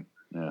back. Killian.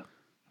 Yeah.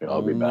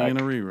 I'll be Only back. in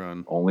a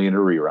rerun. Only in a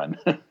rerun.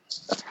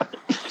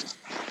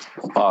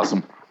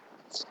 Awesome.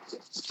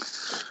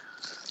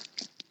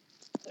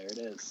 There it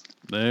is.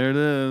 There it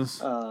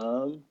is.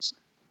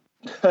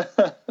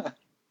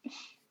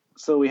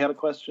 So we had a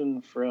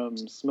question from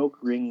Smoke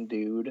Ring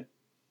Dude.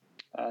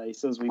 He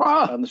says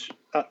on the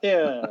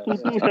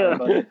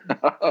buddy.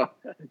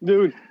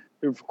 Dude,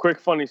 quick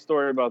funny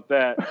story about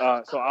that.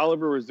 So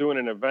Oliver was doing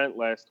an event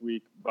last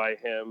week by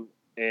him,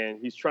 and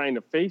he's trying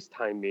to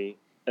FaceTime me.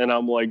 And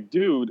I'm like,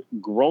 dude,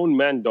 grown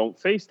men don't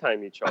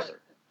FaceTime each other.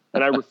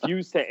 And I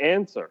refuse to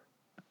answer.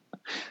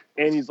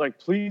 And he's like,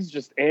 please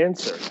just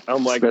answer.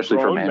 I'm like, Especially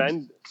grown from him.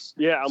 men.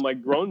 Yeah, I'm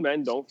like, grown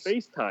men don't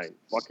FaceTime.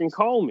 Fucking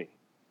call me.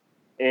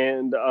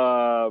 And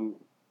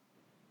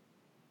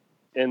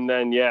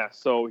then, yeah,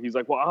 so he's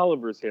like, well,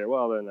 Oliver's here.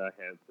 Well, then I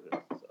had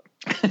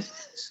to.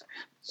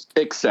 So.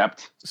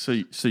 Except. So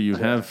you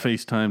have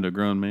FaceTimed a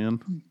grown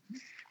man?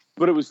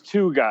 But it was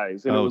two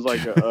guys, and it was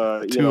like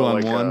a two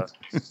on one.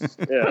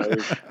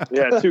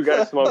 Two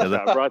guys smoke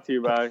shop. Brought to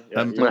you by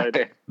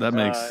United. That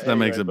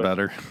makes it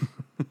better.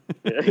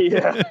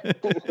 Yeah,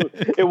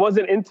 it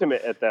wasn't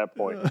intimate at that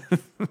point.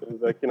 It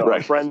was like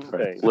a friend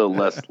thing, A little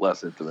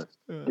less intimate.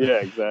 Yeah,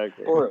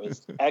 exactly. Or it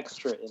was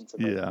extra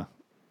intimate. Yeah.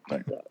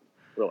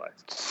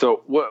 Relax.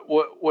 So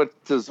what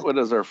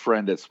does our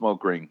friend at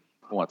Smoke Ring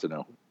want to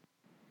know?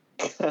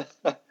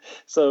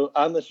 So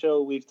on the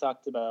show, we've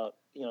talked about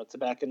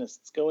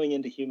tobacconists going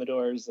into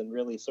humidors and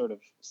really sort of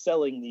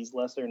selling these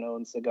lesser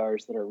known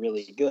cigars that are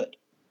really good,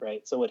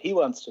 right? So what he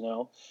wants to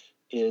know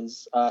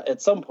is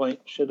at some point,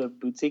 should a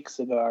boutique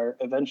cigar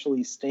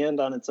eventually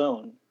stand on its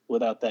own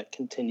without that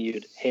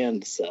continued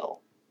hand sell?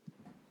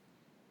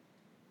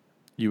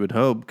 You would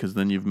hope, because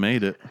then you've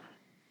made it.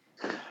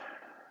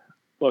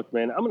 Look,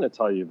 man, I'm going to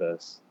tell you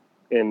this,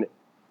 and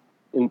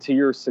to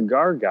your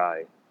cigar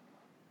guy,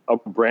 a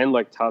brand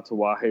like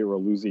Tatuaje or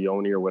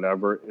Illusione or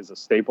whatever is a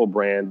staple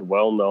brand,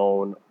 well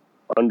known,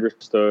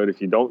 understood.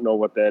 If you don't know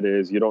what that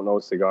is, you don't know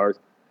cigars.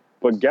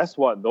 But guess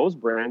what? Those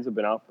brands have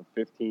been out for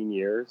 15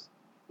 years.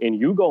 And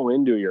you go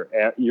into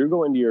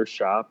your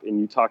shop and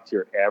you talk to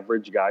your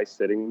average guy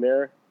sitting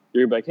there.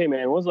 You're like, hey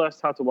man, when was the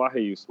last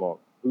Tatuaje you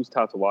smoked? Who's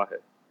Tatuaje?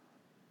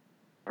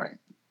 Right.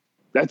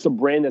 That's a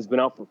brand that's been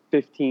out for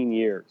 15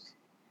 years.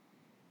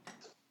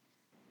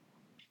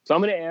 So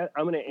I'm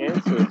gonna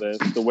answer this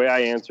the way I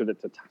answered it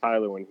to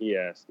Tyler when he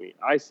asked me.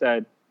 I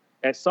said,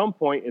 at some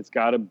point it's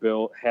got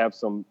to have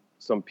some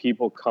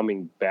people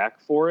coming back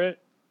for it.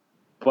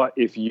 But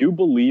if you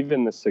believe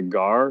in the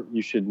cigar,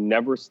 you should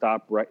never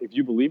stop. If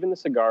you believe in the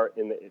cigar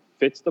and it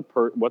fits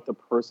what the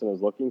person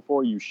is looking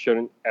for, you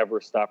shouldn't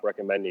ever stop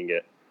recommending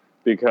it,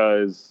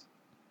 because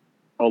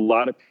a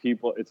lot of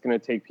people, it's going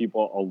to take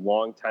people a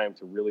long time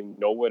to really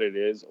know what it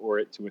is or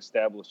it to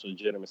establish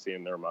legitimacy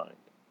in their mind.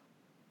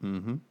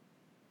 Mm-hmm.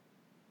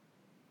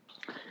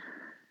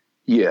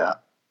 Yeah.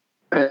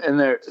 And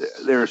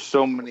there are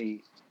so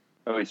many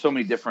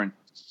different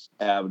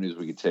avenues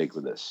we could take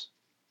with this,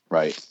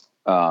 right?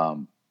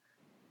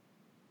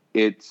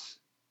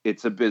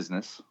 It's a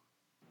business.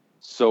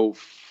 So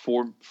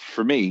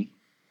for me,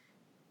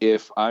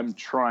 if I'm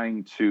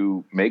trying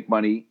to make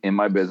money in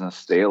my business,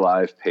 stay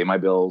alive, pay my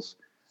bills,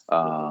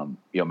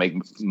 make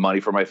money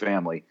for my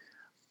family,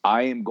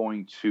 I am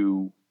going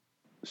to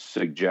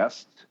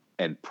suggest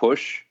and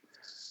push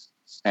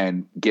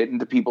and get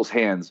into people's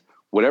hands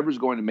whatever's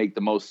going to make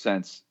the most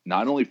sense,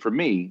 not only for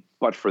me,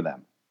 but for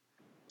them.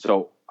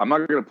 So I'm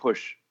not going to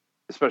push,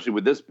 especially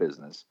with this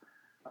business.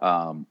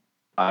 I'm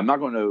not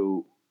going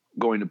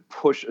to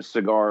push a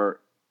cigar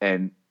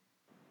and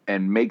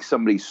make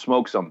somebody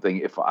smoke something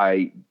if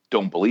I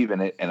don't believe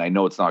in it and I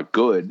know it's not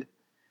good,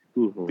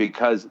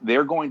 because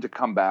they're going to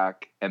come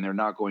back and they're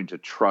not going to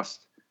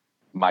trust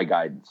my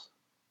guidance.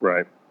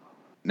 Right.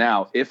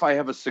 Now, if I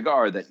have a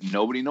cigar that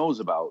nobody knows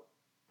about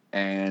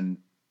and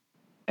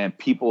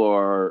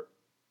people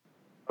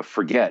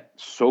forget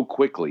so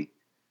quickly,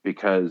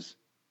 because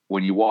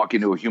when you walk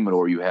into a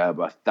humidor, you have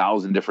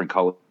 1,000 different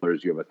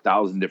colors, you have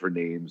 1,000 different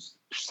names,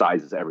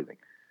 sizes, everything.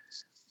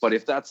 But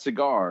if that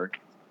cigar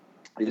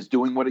is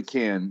doing what it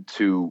can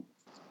to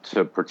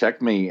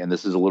protect me, and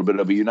this is a little bit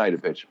of a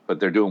United pitch, but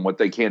they're doing what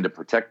they can to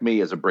protect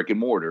me as a brick and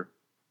mortar,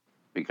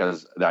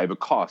 because I have a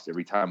cost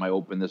every time I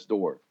open this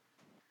door.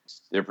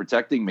 They're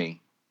protecting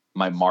me.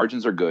 My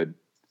margins are good,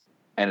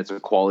 and it's a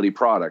quality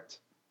product.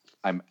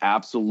 I'm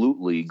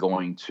absolutely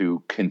going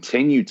to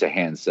continue to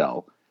hand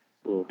sell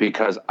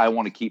because I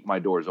want to keep my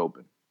doors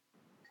open.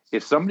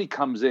 If somebody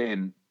comes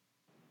in,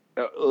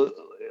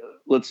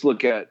 let's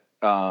look at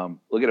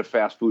a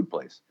fast food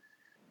place.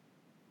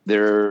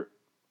 They're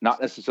not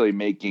necessarily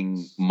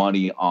making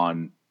money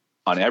on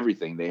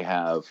everything. They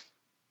have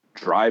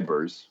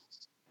drivers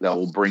that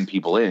will bring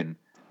people in,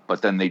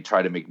 but then they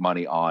try to make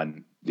money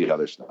on the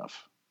other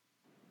stuff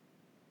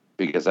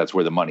because that's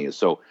where the money is.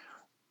 So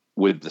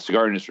with the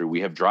cigar industry,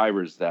 we have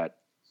drivers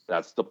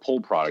that's the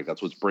pull product.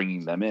 That's what's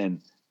bringing them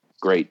in.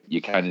 Great.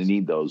 You kind of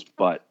need those.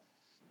 But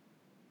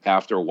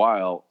after a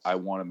while, I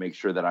want to make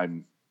sure that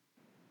I'm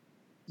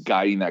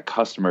guiding that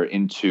customer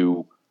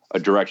into a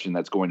direction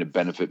that's going to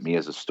benefit me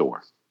as a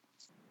store.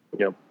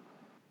 Yep.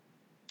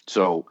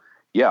 So,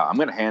 yeah, I'm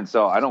going to hand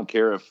sell. I don't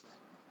care if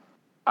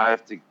I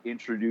have to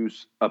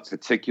introduce a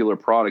particular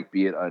product,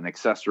 be it an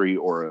accessory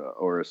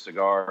or a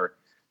cigar,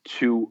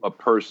 to a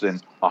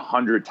person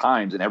 100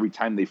 times, and every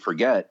time they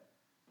forget,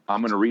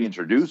 I'm going to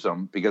reintroduce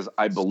them because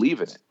I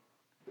believe in it.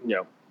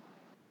 Yeah.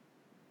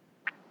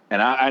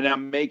 And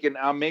I'm making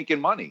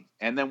money.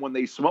 And then when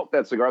they smoke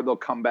that cigar, they'll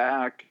come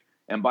back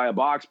and buy a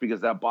box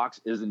because that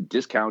box isn't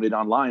discounted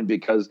online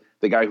because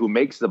the guy who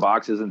makes the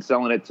box isn't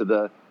selling it to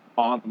the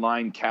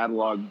online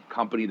catalog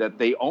company that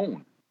they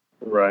own.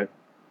 Right.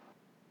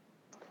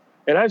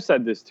 And I've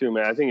said this too,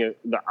 man. I think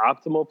the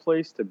optimal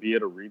place to be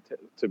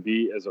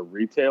as a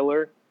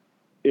retailer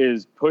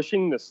is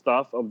pushing the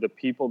stuff of the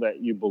people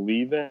that you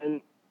believe in,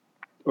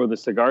 or the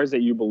cigars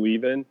that you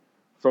believe in,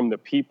 from the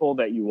people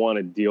that you want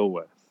to deal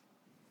with.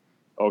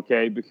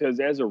 Okay? Because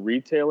as a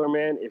retailer,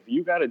 man, if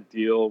you got to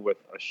deal with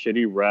a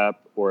shitty rep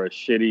or a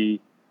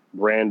shitty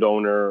brand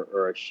owner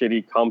or a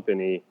shitty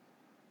company,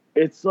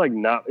 it's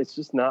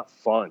just not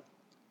fun.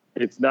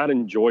 It's not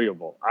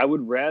enjoyable. I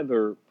would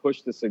rather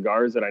push the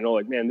cigars that I know,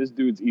 like, man, this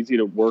dude's easy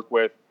to work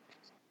with.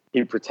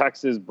 He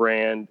protects his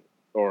brand,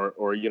 or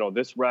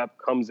this rep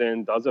comes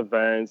in, does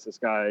events. This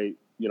guy,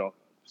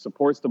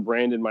 supports the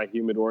brand in my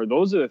humidor.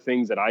 Those are the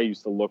things that I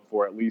used to look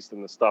for, at least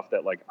in the stuff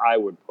that like I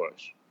would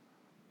push.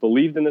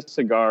 Believed in the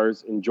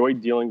cigars,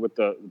 enjoyed dealing with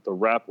the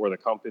rep or the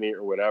company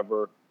or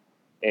whatever,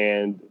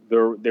 and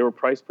they were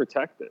price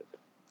protected.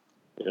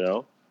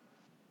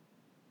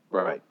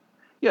 Right.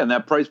 Yeah, and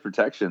that price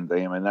protection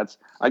thing, I mean,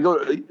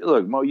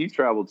 look, Mo, you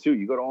travel too.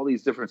 You go to all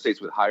these different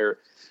states with higher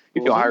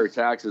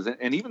taxes,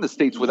 and even the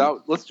states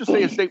without, let's just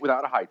say a state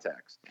without a high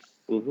tax.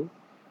 Mm-hmm.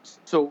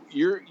 So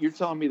you're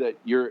telling me that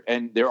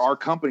and there are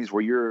companies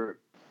where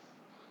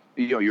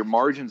your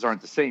margins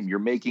aren't the same. You're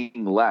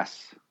making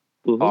less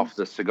off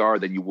the cigar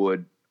than you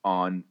would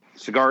on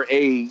cigar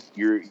A.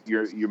 You're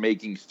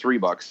making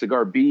 $3.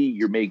 Cigar B,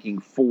 you're making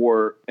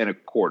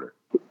 $4.25.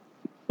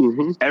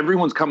 Mm-hmm.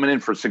 Everyone's coming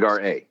in for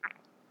cigar A.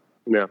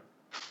 Yeah.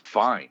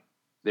 Fine.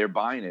 They're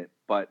buying it.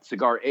 But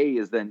cigar A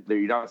is then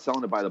you're not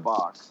selling it by the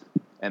box.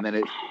 And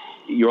then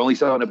you're only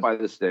selling it by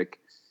the stick.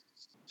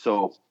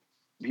 So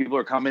people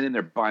are coming in,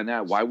 they're buying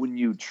that. Why wouldn't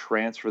you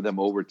transfer them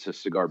over to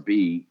cigar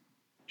B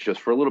just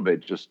for a little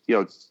bit? Just,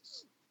 retrain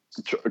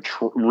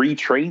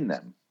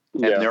them.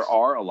 Yeah. And there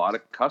are a lot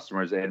of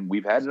customers, and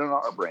we've had it on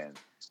our brand,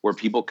 where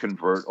people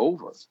convert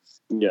over.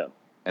 Yeah.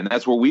 And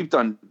that's where we've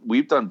done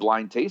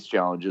blind taste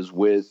challenges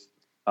with,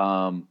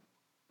 as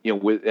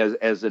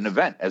an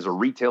event, as a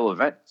retail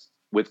event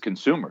with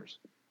consumers.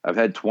 I've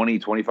had 20,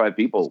 25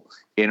 people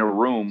in a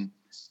room.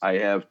 I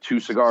have 2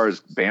 cigars,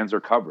 bands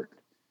are covered,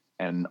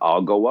 and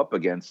I'll go up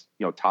against,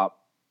 top,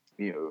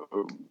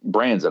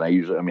 brands. And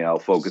I'll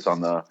focus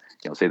on the,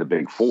 say the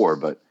big 4,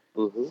 but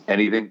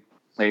anything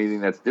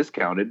anything that's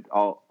discounted,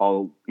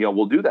 I'll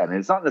we'll do that. And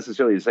it's not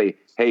necessarily to say,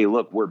 hey,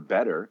 look, we're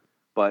better,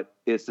 but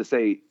it's to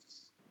say,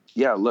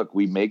 yeah, look,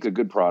 we make a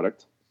good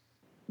product,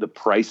 the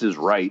price is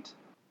right,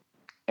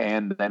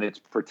 and then it's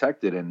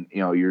protected, and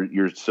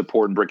you're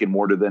supporting brick and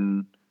mortar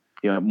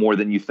more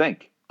than you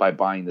think by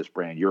buying this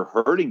brand. You're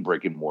hurting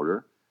brick and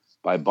mortar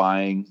by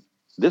buying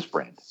this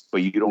brand,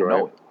 but you don't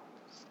know it.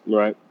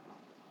 Right.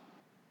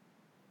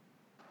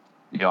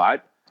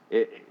 To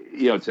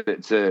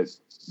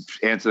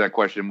answer that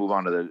question, move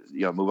on to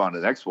the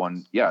next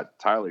one. Yeah,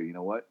 Tyler, you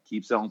know what?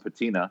 Keep selling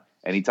patina.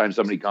 Anytime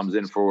somebody comes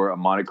in for a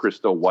Monte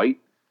Cristo white,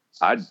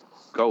 I'd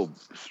go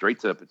straight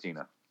to the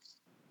patina.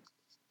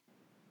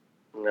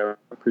 Yeah,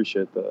 I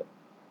appreciate that.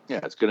 Yeah,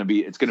 it's gonna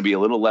be a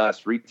little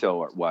less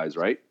retail wise,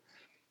 right?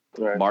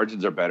 Right.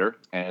 Margins are better,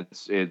 and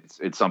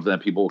it's something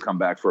that people will come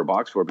back for a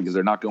box for, because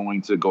they're not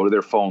going to go to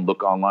their phone,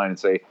 look online, and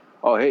say,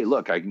 oh, hey,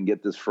 look, I can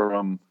get this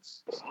from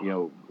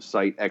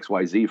site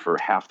XYZ for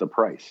half the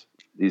price.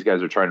 These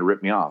guys are trying to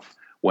rip me off.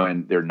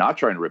 When they're not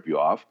trying to rip you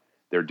off,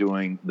 they're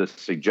doing the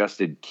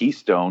suggested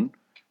Keystone,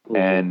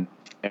 and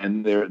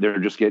they're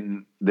just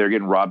getting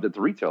robbed at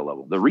the retail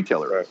level, the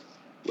retailer.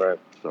 Right.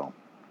 So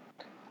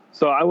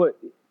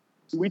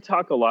we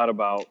talk a lot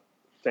about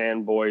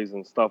fanboys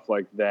and stuff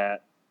like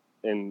that,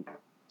 and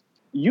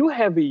you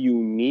have a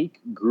unique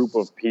group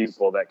of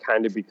people that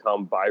kind of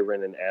become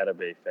Byron and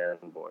Atabey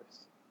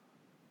fanboys.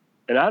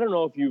 And I don't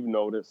know if you've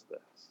noticed this,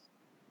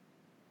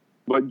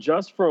 but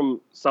just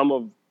from some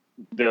of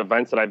the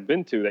events that I've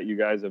been to that you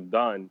guys have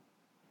done,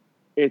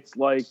 it's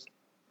like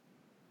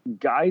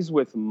guys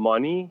with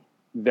money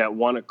that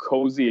want to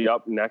cozy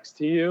up next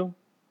to you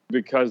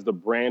because the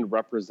brand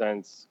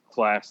represents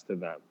class to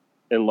them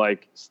and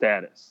like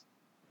status.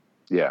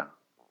 Yeah.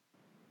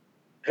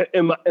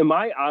 Am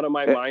I out of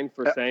my mind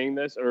for saying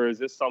this, or is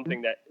this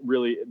something that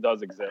really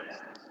does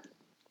exist?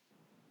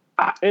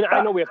 And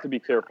I know we have to be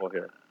careful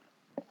here.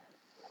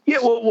 Yeah,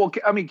 well,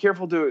 I mean,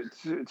 careful to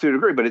a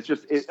degree, but it's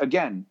just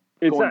going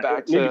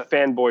back to maybe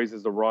fanboys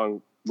is the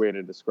wrong way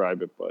to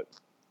describe it, but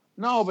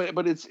no,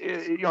 but it's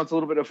it's a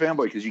little bit of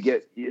fanboy, because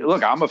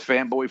look, I'm a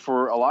fanboy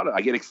for a lot of.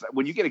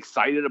 When you get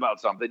excited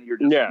about something,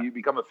 you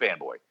become a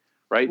fanboy,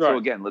 right? So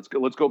again, let's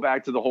go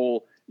back to the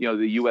whole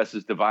the U.S.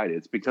 is divided.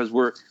 It's because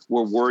we're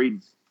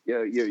worried.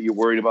 You're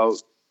worried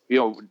about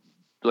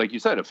like you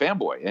said, a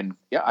fanboy, and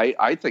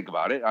I think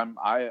about it.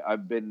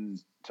 I've been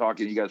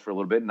talking to you guys for a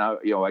little bit now.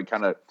 I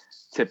kind of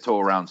tiptoe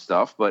around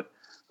stuff, but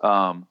there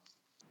are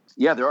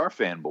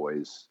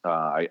fanboys.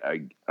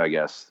 I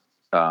guess,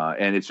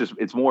 and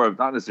it's more of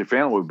not necessarily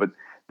fanboy, but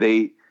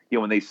they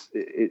when they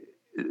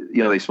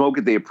they smoke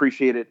it, they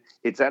appreciate it.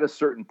 It's at a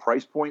certain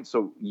price point,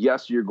 so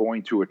yes, you're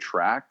going to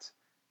attract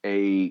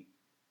a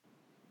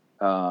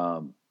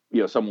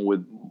someone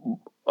with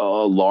a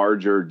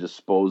larger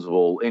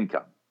disposable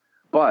income.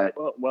 But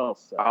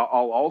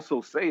I'll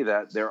also say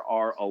that there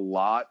are a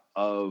lot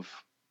of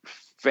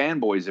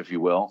fanboys, if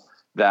you will,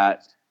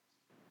 that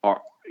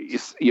are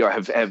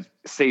have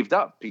saved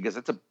up, because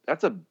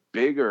that's a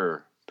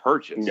bigger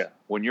purchase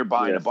when you're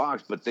buying a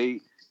box. But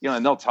they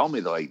and they'll tell me,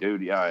 they're like,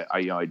 dude,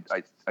 I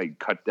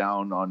cut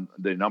down on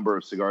the number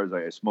of cigars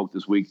I smoked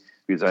this week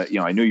because I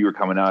knew you were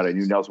coming out, I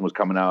knew Nelson was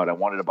coming out, I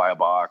wanted to buy a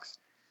box.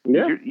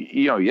 You're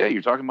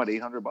talking about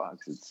 $800.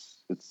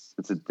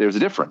 There's a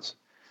difference,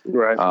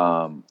 right?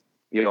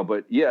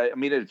 But I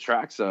mean, it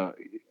attracts a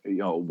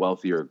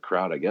wealthier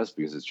crowd, I guess,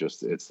 because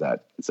it's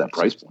that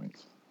price point.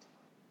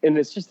 And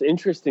it's just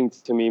interesting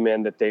to me,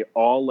 man, that they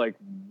all like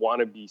want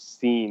to be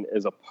seen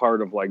as a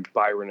part of like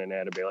Byron and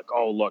Atabey. Like,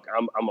 oh, look,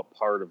 I'm a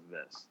part of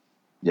this.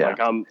 Yeah.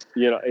 Like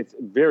it's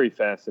very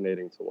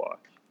fascinating to watch.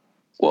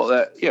 Well,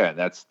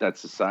 that's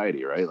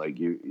society, right? Like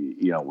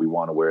we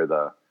want to wear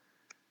the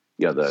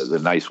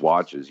nice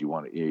watches. You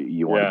want to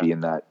be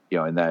in that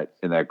in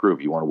that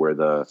group. You want to wear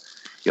the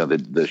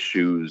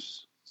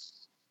shoes,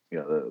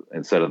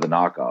 instead of the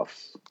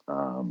knockoffs.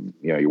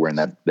 You're wearing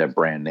that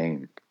brand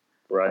name,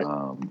 right?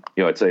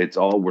 It's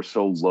all, we're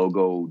so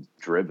logo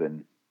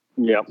driven.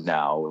 Yeah.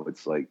 Now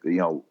it's like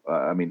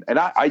I mean, and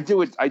I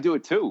do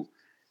it too,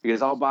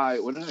 because I'll buy.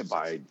 What did I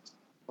buy? I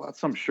bought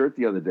some shirt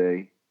the other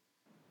day,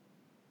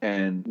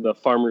 and the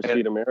Farmers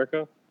Feed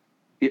America.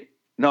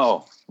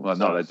 No, well,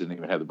 no, that didn't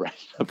even have the brand,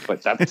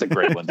 but that's a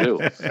great one too.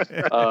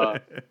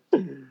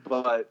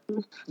 But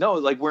no,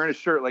 like wearing a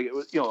shirt, like it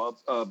was,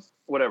 a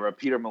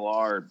Peter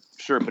Millar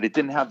shirt, but it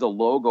didn't have the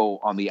logo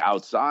on the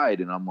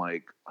outside, and I'm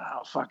like,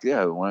 oh fuck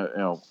yeah,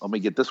 let me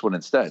get this one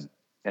instead.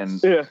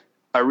 And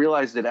I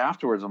realized it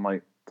afterwards. I'm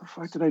like, the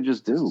fuck did I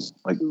just do?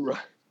 Like,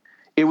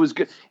 it was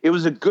good. It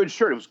was a good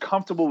shirt. It was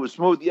comfortable. It was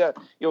smooth. Yeah,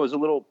 it was a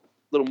little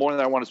more than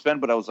I want to spend,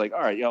 but I was like,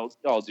 all right,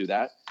 I'll do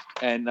that.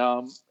 And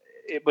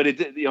but it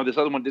did, this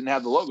other one didn't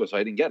have the logo, so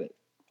I didn't get it.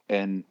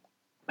 And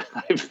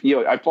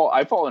I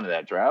fall into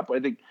that trap.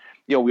 I think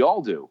we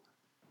all do.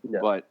 Yeah.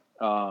 But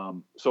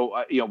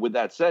so with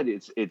that said,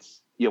 it's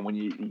when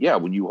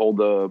you hold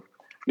the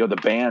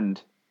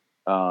band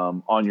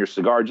on your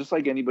cigar, just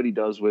like anybody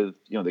does with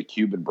the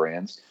Cuban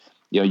brands,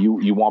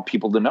 you want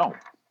people to know.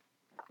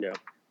 Yeah.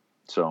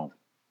 So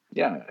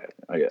Yeah,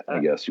 I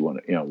guess you want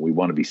to, we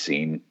want to be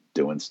seen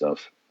doing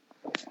stuff.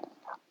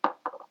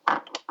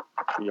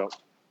 Yep.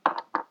 All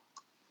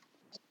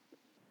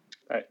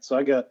right, so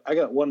I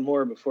got one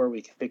more before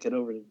we kick it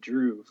over to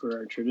Drew for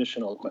our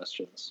traditional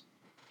questions.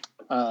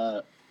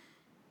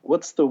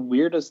 What's the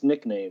weirdest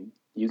nickname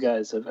you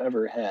guys have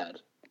ever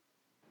had?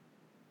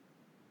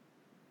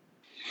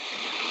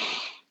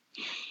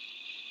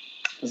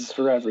 This is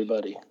for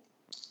everybody.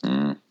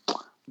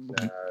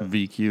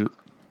 V cute.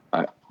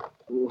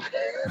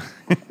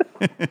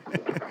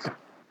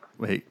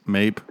 Wait,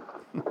 Mape.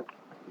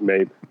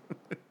 Mape.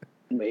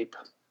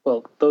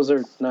 Well, those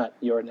are not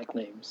your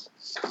nicknames.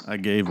 I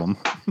gave them.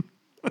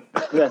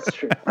 That's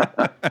true.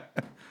 All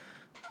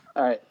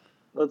right,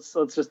 let's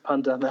just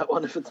punt on that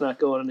one if it's not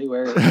going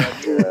anywhere.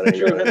 Drew,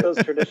 hit those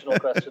traditional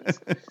questions.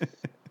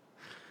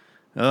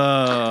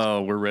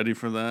 Oh, we're ready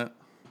for that?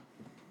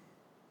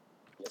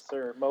 Yes,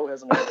 sir. Mo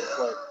has an early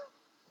flight.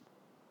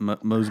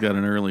 Mo's got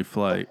an early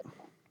flight.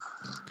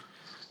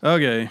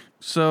 Okay,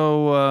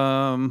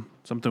 so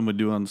something we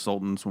do on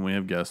Sultans when we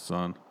have guests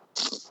on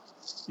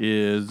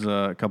is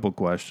a couple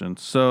questions.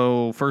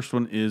 So first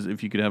one is,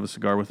 if you could have a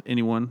cigar with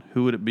anyone,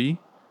 who would it be?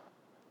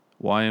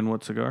 Why and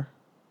what cigar?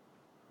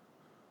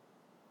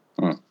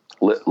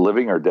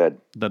 Living or dead?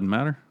 Doesn't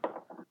matter.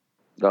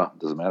 No,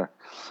 doesn't matter.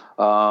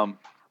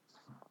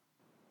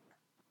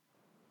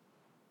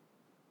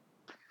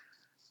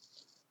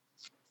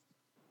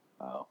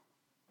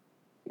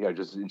 Yeah,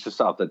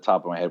 just off the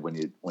top of my head when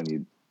you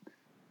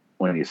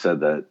said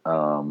that,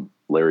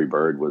 Larry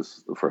Bird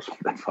was the first one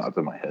that popped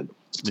in my head.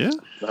 Yeah,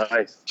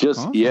 Nice.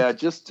 Just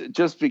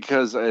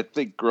because I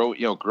think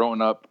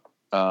growing up,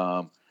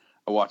 I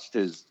watched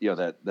his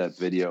that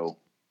video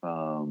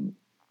of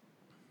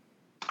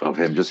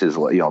him, just his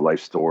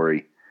life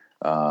story,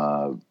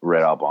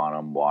 read up on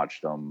him,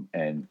 watched him,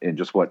 and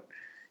just what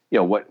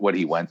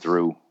he went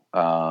through.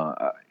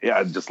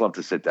 I'd just love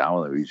to sit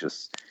down with him.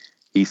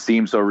 He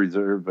seemed so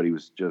reserved, but he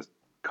was just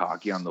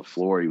cocky on the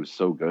floor. He was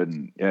so good,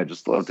 and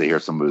just love to hear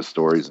some of his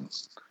stories and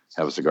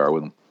have a cigar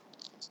with him.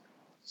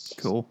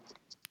 Cool.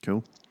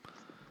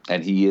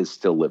 And he is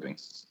still living,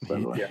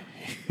 by the way.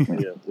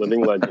 Yeah,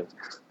 living legend.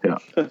 Yeah.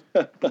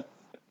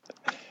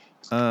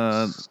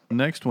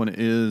 Next one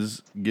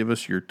is, give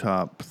us your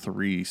top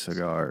 3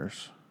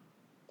 cigars.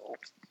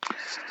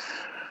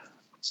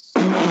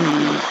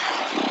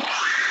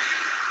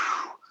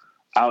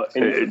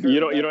 You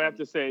don't have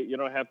to say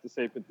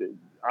but the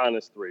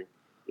honest 3.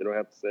 You don't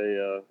have to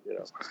say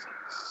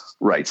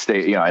Right.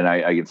 Stay. And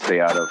I can stay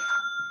out of.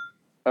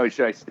 Oh,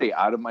 should I stay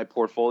out of my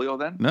portfolio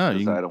then? No,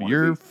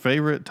 your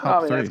favorite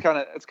top 3. It's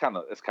kind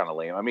of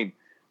lame. I mean,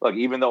 look,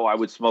 even though I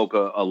would smoke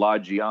a La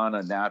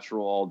Giana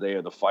Natural all day,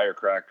 or the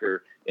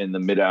Firecracker in the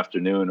mid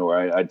afternoon, or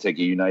I'd take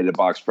a United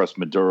Box Press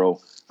Maduro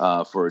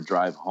for a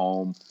drive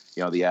home.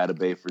 The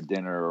Atabay for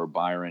dinner, or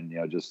Byron.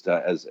 Just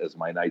as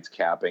my night's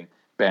capping.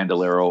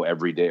 Bandolero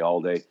every day, all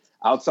day.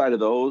 Outside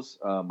of those,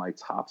 my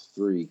top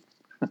 3.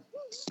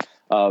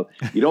 That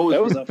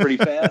was a pretty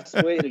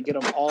fast way to get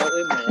them all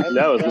in there.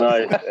 That was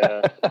nice.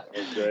 Yeah, that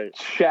was great.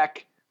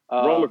 Check.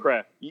 Roma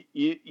Craft.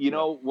 You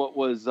know what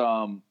was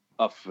a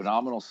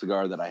phenomenal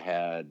cigar that I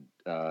had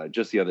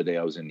just the other day?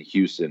 I was in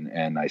Houston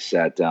and I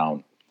sat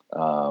down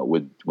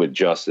with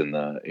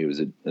Justin. He was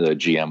the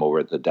GM over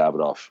at the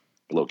Davidoff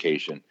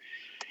location.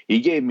 He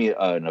gave me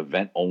an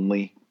event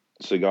only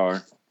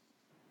cigar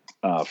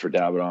for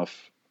Davidoff,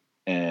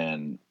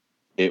 and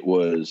it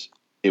was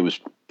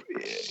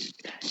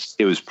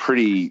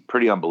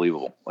pretty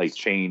unbelievable. Like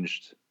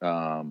changed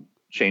my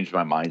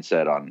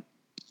mindset on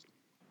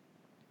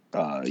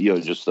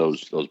just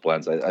those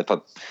blends. I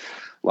thought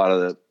a lot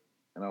of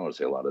I don't want to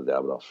say a lot of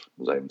Davidoff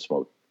because I haven't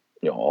smoked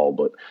all,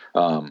 but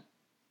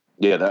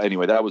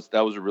anyway, that was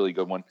a really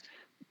good one.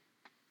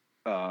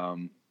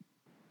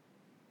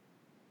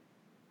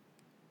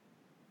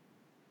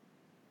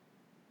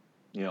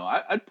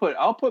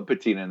 I'll put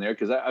Patina in there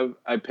because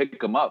I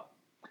pick them up.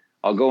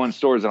 I'll go in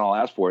stores and I'll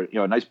ask for it.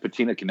 A nice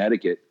Patina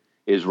Connecticut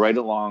is right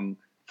along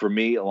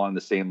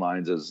the same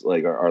lines as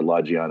like our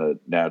La Giana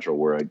Natural,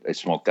 where I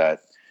smoke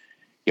that,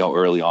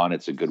 early on.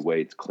 It's a good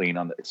way. It's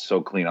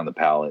so clean on the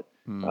palate.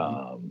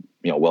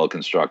 Mm-hmm. Well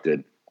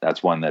constructed.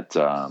 That's one that,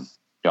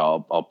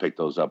 I'll pick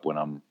those up when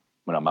I'm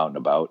out and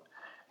about.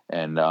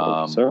 And,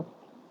 sir.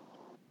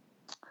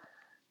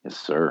 Yes,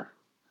 sir.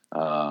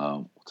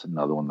 What's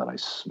another one that I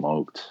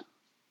smoked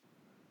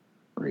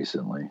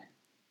recently?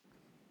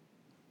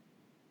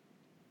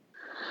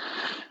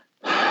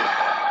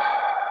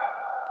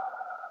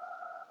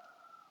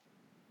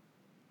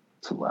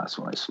 It's the last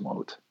one I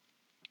smoked.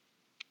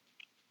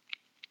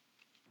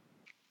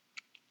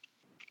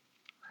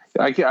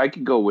 I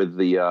could go with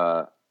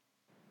the.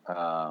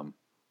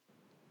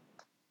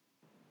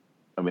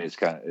 It's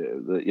kind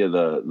of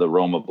the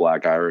Roma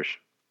Black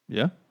Irish.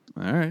 Yeah.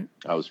 All right.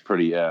 That was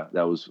pretty. Yeah,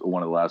 that was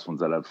one of the last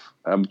ones that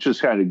I'm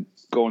just kind of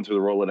going through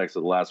the Rolodex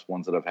of the last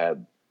ones that I've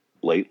had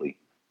lately.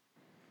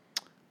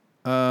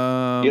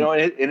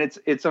 And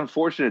it's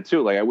unfortunate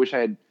too. Like I wish I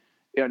had,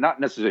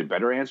 not necessarily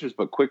better answers,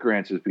 but quicker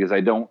answers, because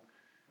I don't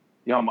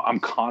I'm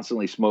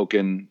constantly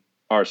smoking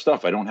our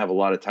stuff. I don't have a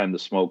lot of time to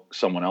smoke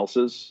someone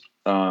else's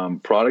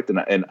product,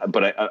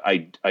 but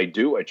I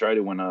do. I try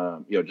to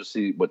when just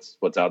see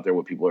what's out there,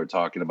 what people are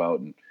talking about,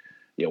 and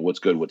what's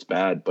good, what's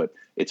bad. But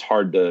it's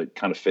hard to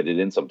kind of fit it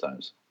in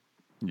sometimes.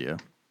 Yeah.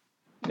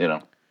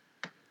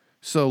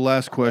 So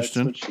last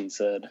question. That's what she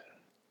said.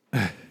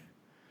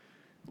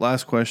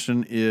 Last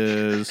question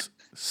is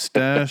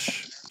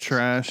stash,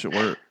 trash,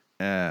 or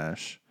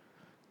ash.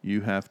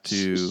 You have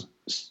to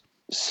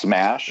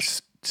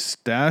smash,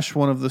 stash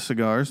one of the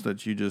cigars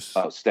that you just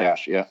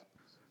stash,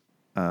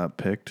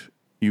 picked.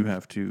 You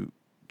have to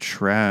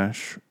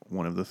trash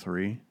one of the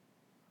three,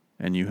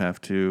 and you have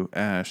to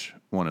ash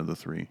one of the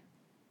three.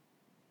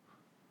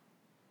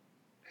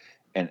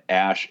 And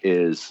ash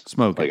is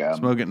smoke it.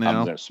 Smoke it now.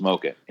 I'm gonna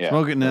smoke it. Yeah.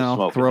 Smoke it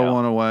now. Throw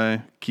one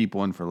away. Keep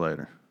one for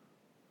later.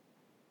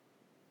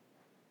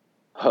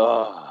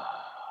 Well,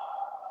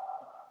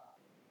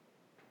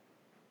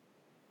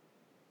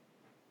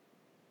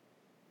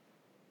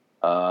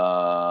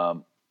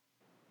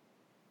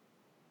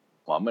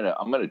 I'm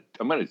gonna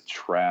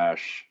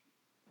trash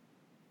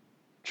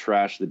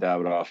the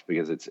Davidoff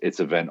because it's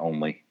event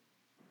only.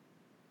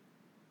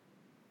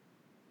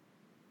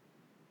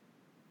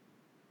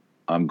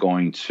 I'm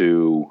going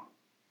to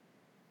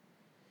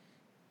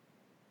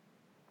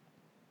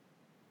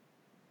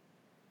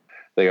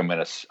I'm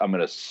gonna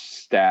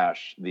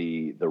stash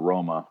the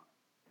Roma,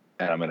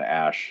 and I'm gonna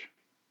ash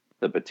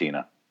the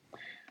Patina.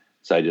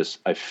 So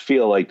I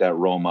feel like that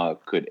Roma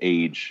could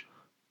age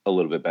a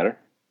little bit better.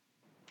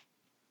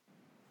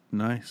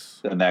 Nice.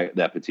 Than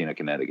that Patina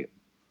Connecticut.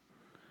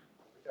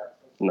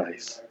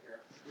 Nice.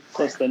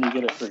 Plus, then you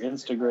get it for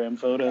Instagram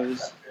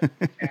photos.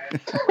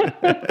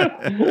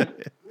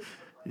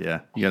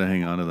 Yeah, you got to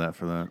hang on to that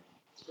for that.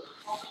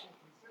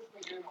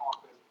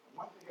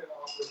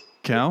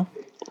 Cal?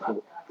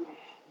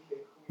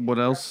 What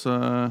else? We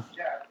got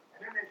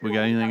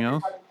anything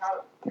else?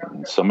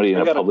 Somebody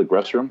in a public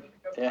restroom?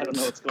 Yeah, I don't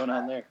know what's going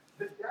on there.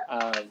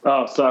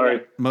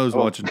 Sorry. Mo's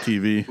watching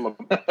TV.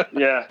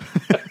 Yeah.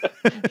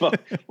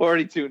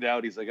 Already tuned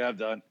out. He's like, I'm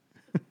done.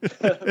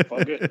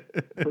 Fuck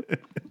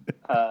it.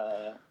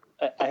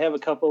 I have a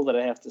couple that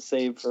I have to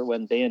save for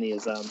when Danny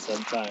is on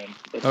sometime.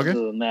 But okay.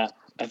 Other than that,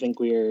 I think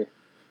we're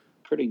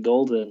pretty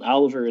golden.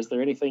 Oliver, is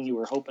there anything you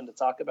were hoping to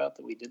talk about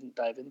that we didn't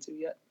dive into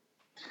yet?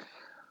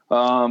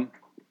 No,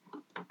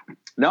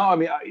 I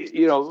mean,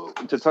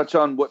 to touch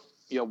on what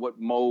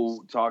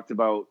Mo talked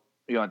about,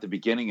 at the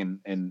beginning,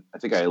 and I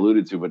think I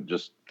alluded to, but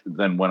just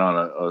then went on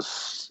a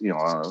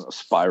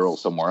spiral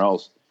somewhere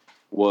else.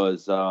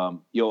 Was our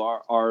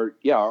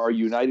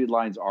United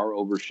lines are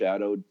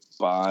overshadowed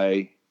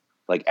by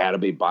like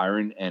Atabey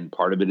Byron, and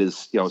part of it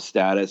is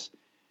status.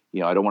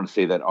 I don't want to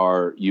say that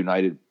our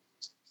United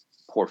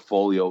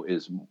portfolio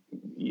is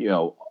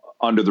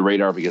under the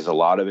radar because a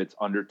lot of it's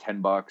under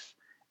 $10,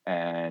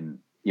 and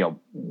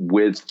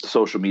with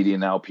social media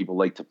now, people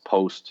like to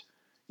post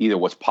either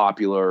what's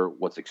popular,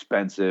 what's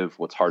expensive,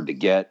 what's hard to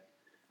get.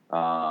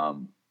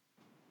 So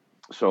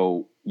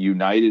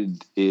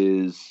United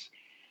is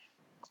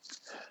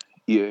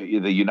the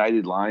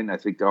United line. I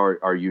think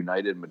our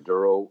United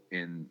Maduro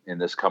in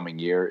this coming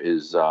year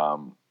is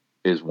one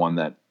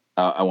that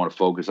I want to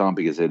focus on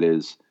because it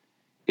is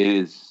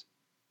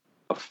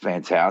a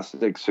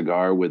fantastic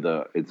cigar with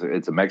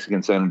it's a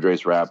Mexican San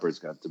Andres wrapper. It's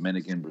got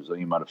Dominican,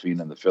 Brazilian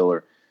Matafina in the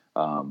filler,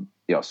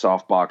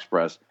 soft box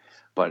press,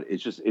 but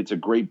it's a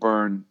great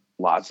burn.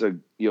 Lots of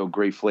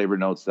great flavor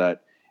notes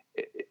that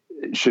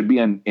it should be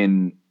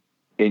in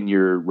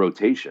your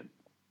rotation.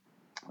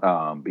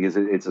 Because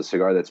it's a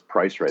cigar that's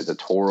priced right. The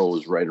Toro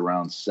is right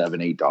around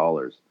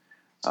 $7-8.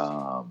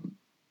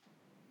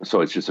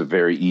 So it's just a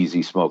very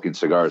easy smoking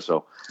cigar.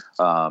 So,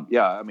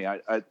 I mean,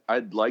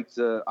 I'd like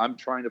to. I'm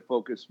trying to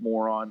focus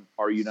more on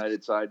our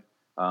United side.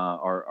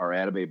 Our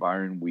Atabey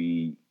Byron,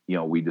 we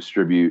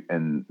distribute,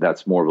 and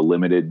that's more of a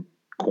limited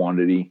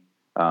quantity,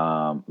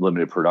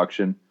 limited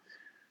production.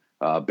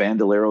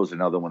 Bandolero is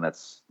another one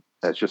that's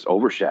just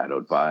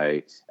overshadowed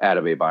by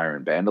Atabey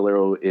Byron.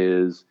 Bandolero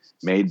is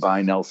made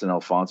by Nelson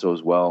Alfonso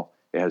as well.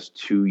 It has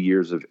 2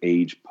 years of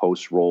age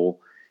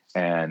post-roll,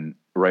 and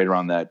right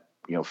around that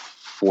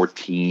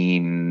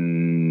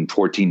 $14 to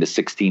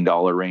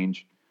 $16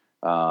 range.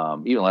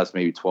 Even less,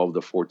 maybe 12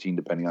 to 14,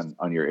 depending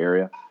on your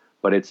area.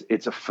 But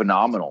it's a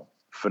phenomenal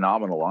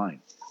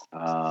line.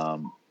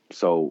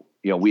 So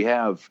we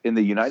have in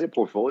the United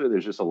portfolio,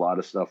 there's just a lot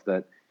of stuff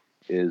that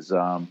is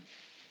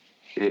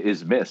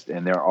missed,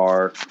 and there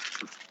are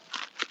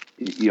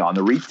on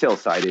the retail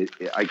side.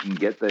 I can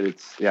get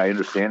that I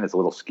understand it's a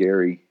little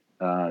scary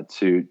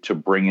to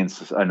bring in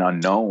an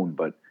unknown,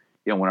 but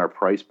when our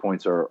price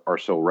points are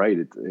so right,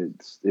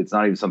 it's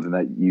not even something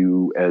that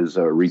you as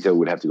a retailer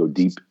would have to go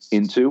deep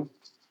into.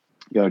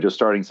 Just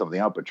starting something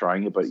out, but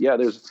trying it. But yeah,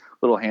 there's a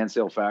little hand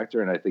sale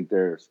factor, and I think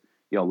there's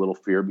a little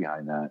fear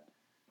behind that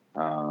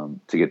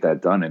to get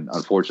that done. And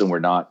unfortunately, we're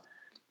not.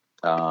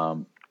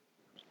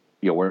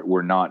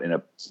 We're not in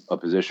a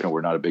position.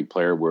 We're not a big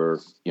player where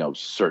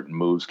certain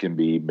moves can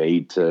be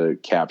made to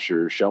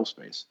capture shelf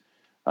space.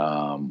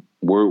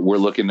 we're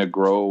looking to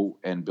grow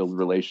and build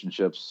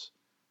relationships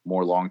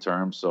more long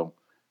term. So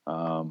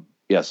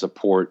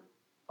support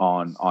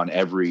on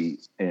every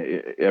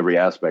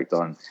aspect,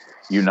 on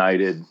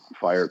United,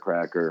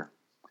 Firecracker.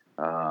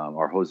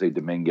 Our Jose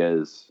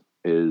Dominguez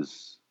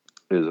is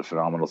a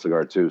phenomenal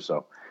cigar too.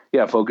 So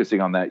yeah,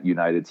 focusing on that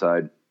United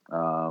side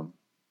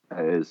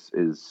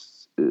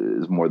is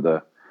more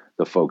the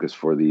focus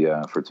for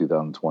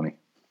 2020.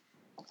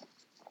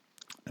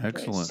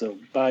 Excellent. Right, so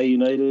buy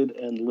United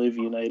and live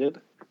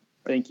United.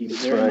 Thank you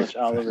very much,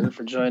 Oliver,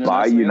 for joining us.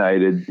 Buy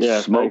United,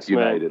 smoke thanks,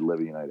 United,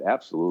 live United.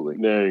 Absolutely.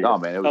 There you go.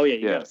 Man.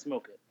 You gotta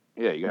smoke it.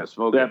 Yeah, you gotta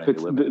smoke that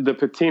it. the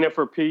Patina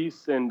for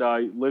Peace and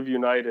Live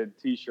United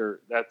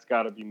T-shirt, that's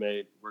got to be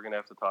made. We're gonna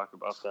have to talk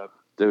about that,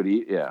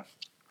 dude.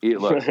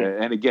 Look,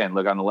 and again,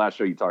 look, on the last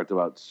show you talked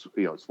about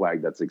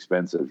swag that's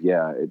expensive.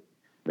 Yeah,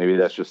 maybe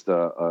that's just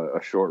a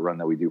short run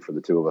that we do for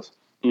the two of us.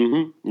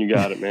 Mm-hmm. You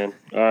got it, man.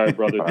 All right,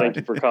 brother. Thank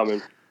you for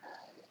coming.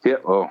 Yeah.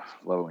 Oh,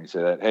 love it when you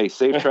say that. Hey,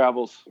 safe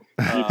travels.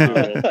 You too,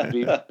 man.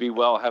 Be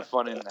well. Have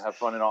fun in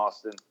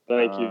Austin.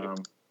 Thank you.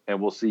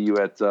 And we'll see you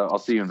I'll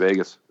see you in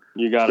Vegas.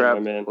 You got it, my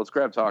man. Let's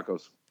grab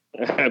tacos.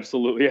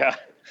 Absolutely, yeah.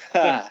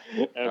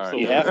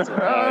 Absolutely. You have to. All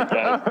right,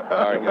 guys. All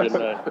right, guys. Good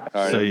night. All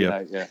right. See Good ya.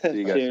 night. Yeah. See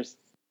you guys. Cheers.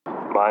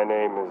 My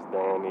name is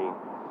Danny,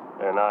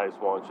 and I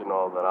just want you to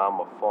know that I'm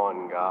a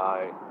fun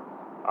guy.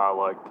 I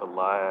like to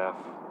laugh.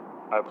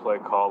 I play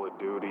Call of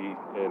Duty,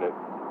 and it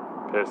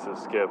pisses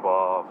Skip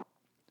off.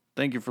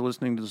 Thank you for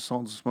listening to the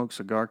Sultans of Smoke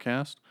Cigar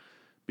Cast.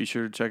 Be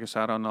sure to check us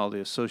out on all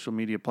the social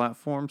media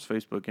platforms,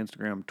 Facebook,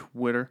 Instagram,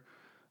 Twitter.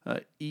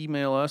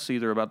 Email us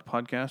either about the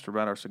podcast or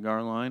about our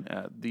cigar line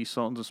at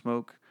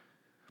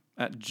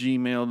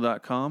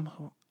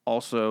thesultansofsmoke@gmail.com.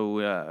 Also,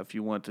 if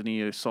you want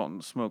any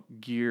Sultans of Smoke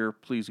gear,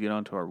 please get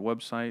onto our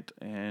website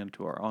and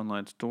to our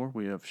online store.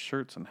 We have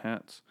shirts and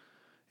hats.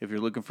 If you're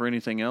looking for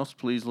anything else,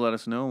 please let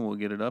us know and we'll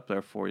get it up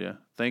there for you.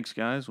 Thanks,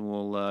 guys.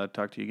 We'll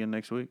talk to you again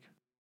next week.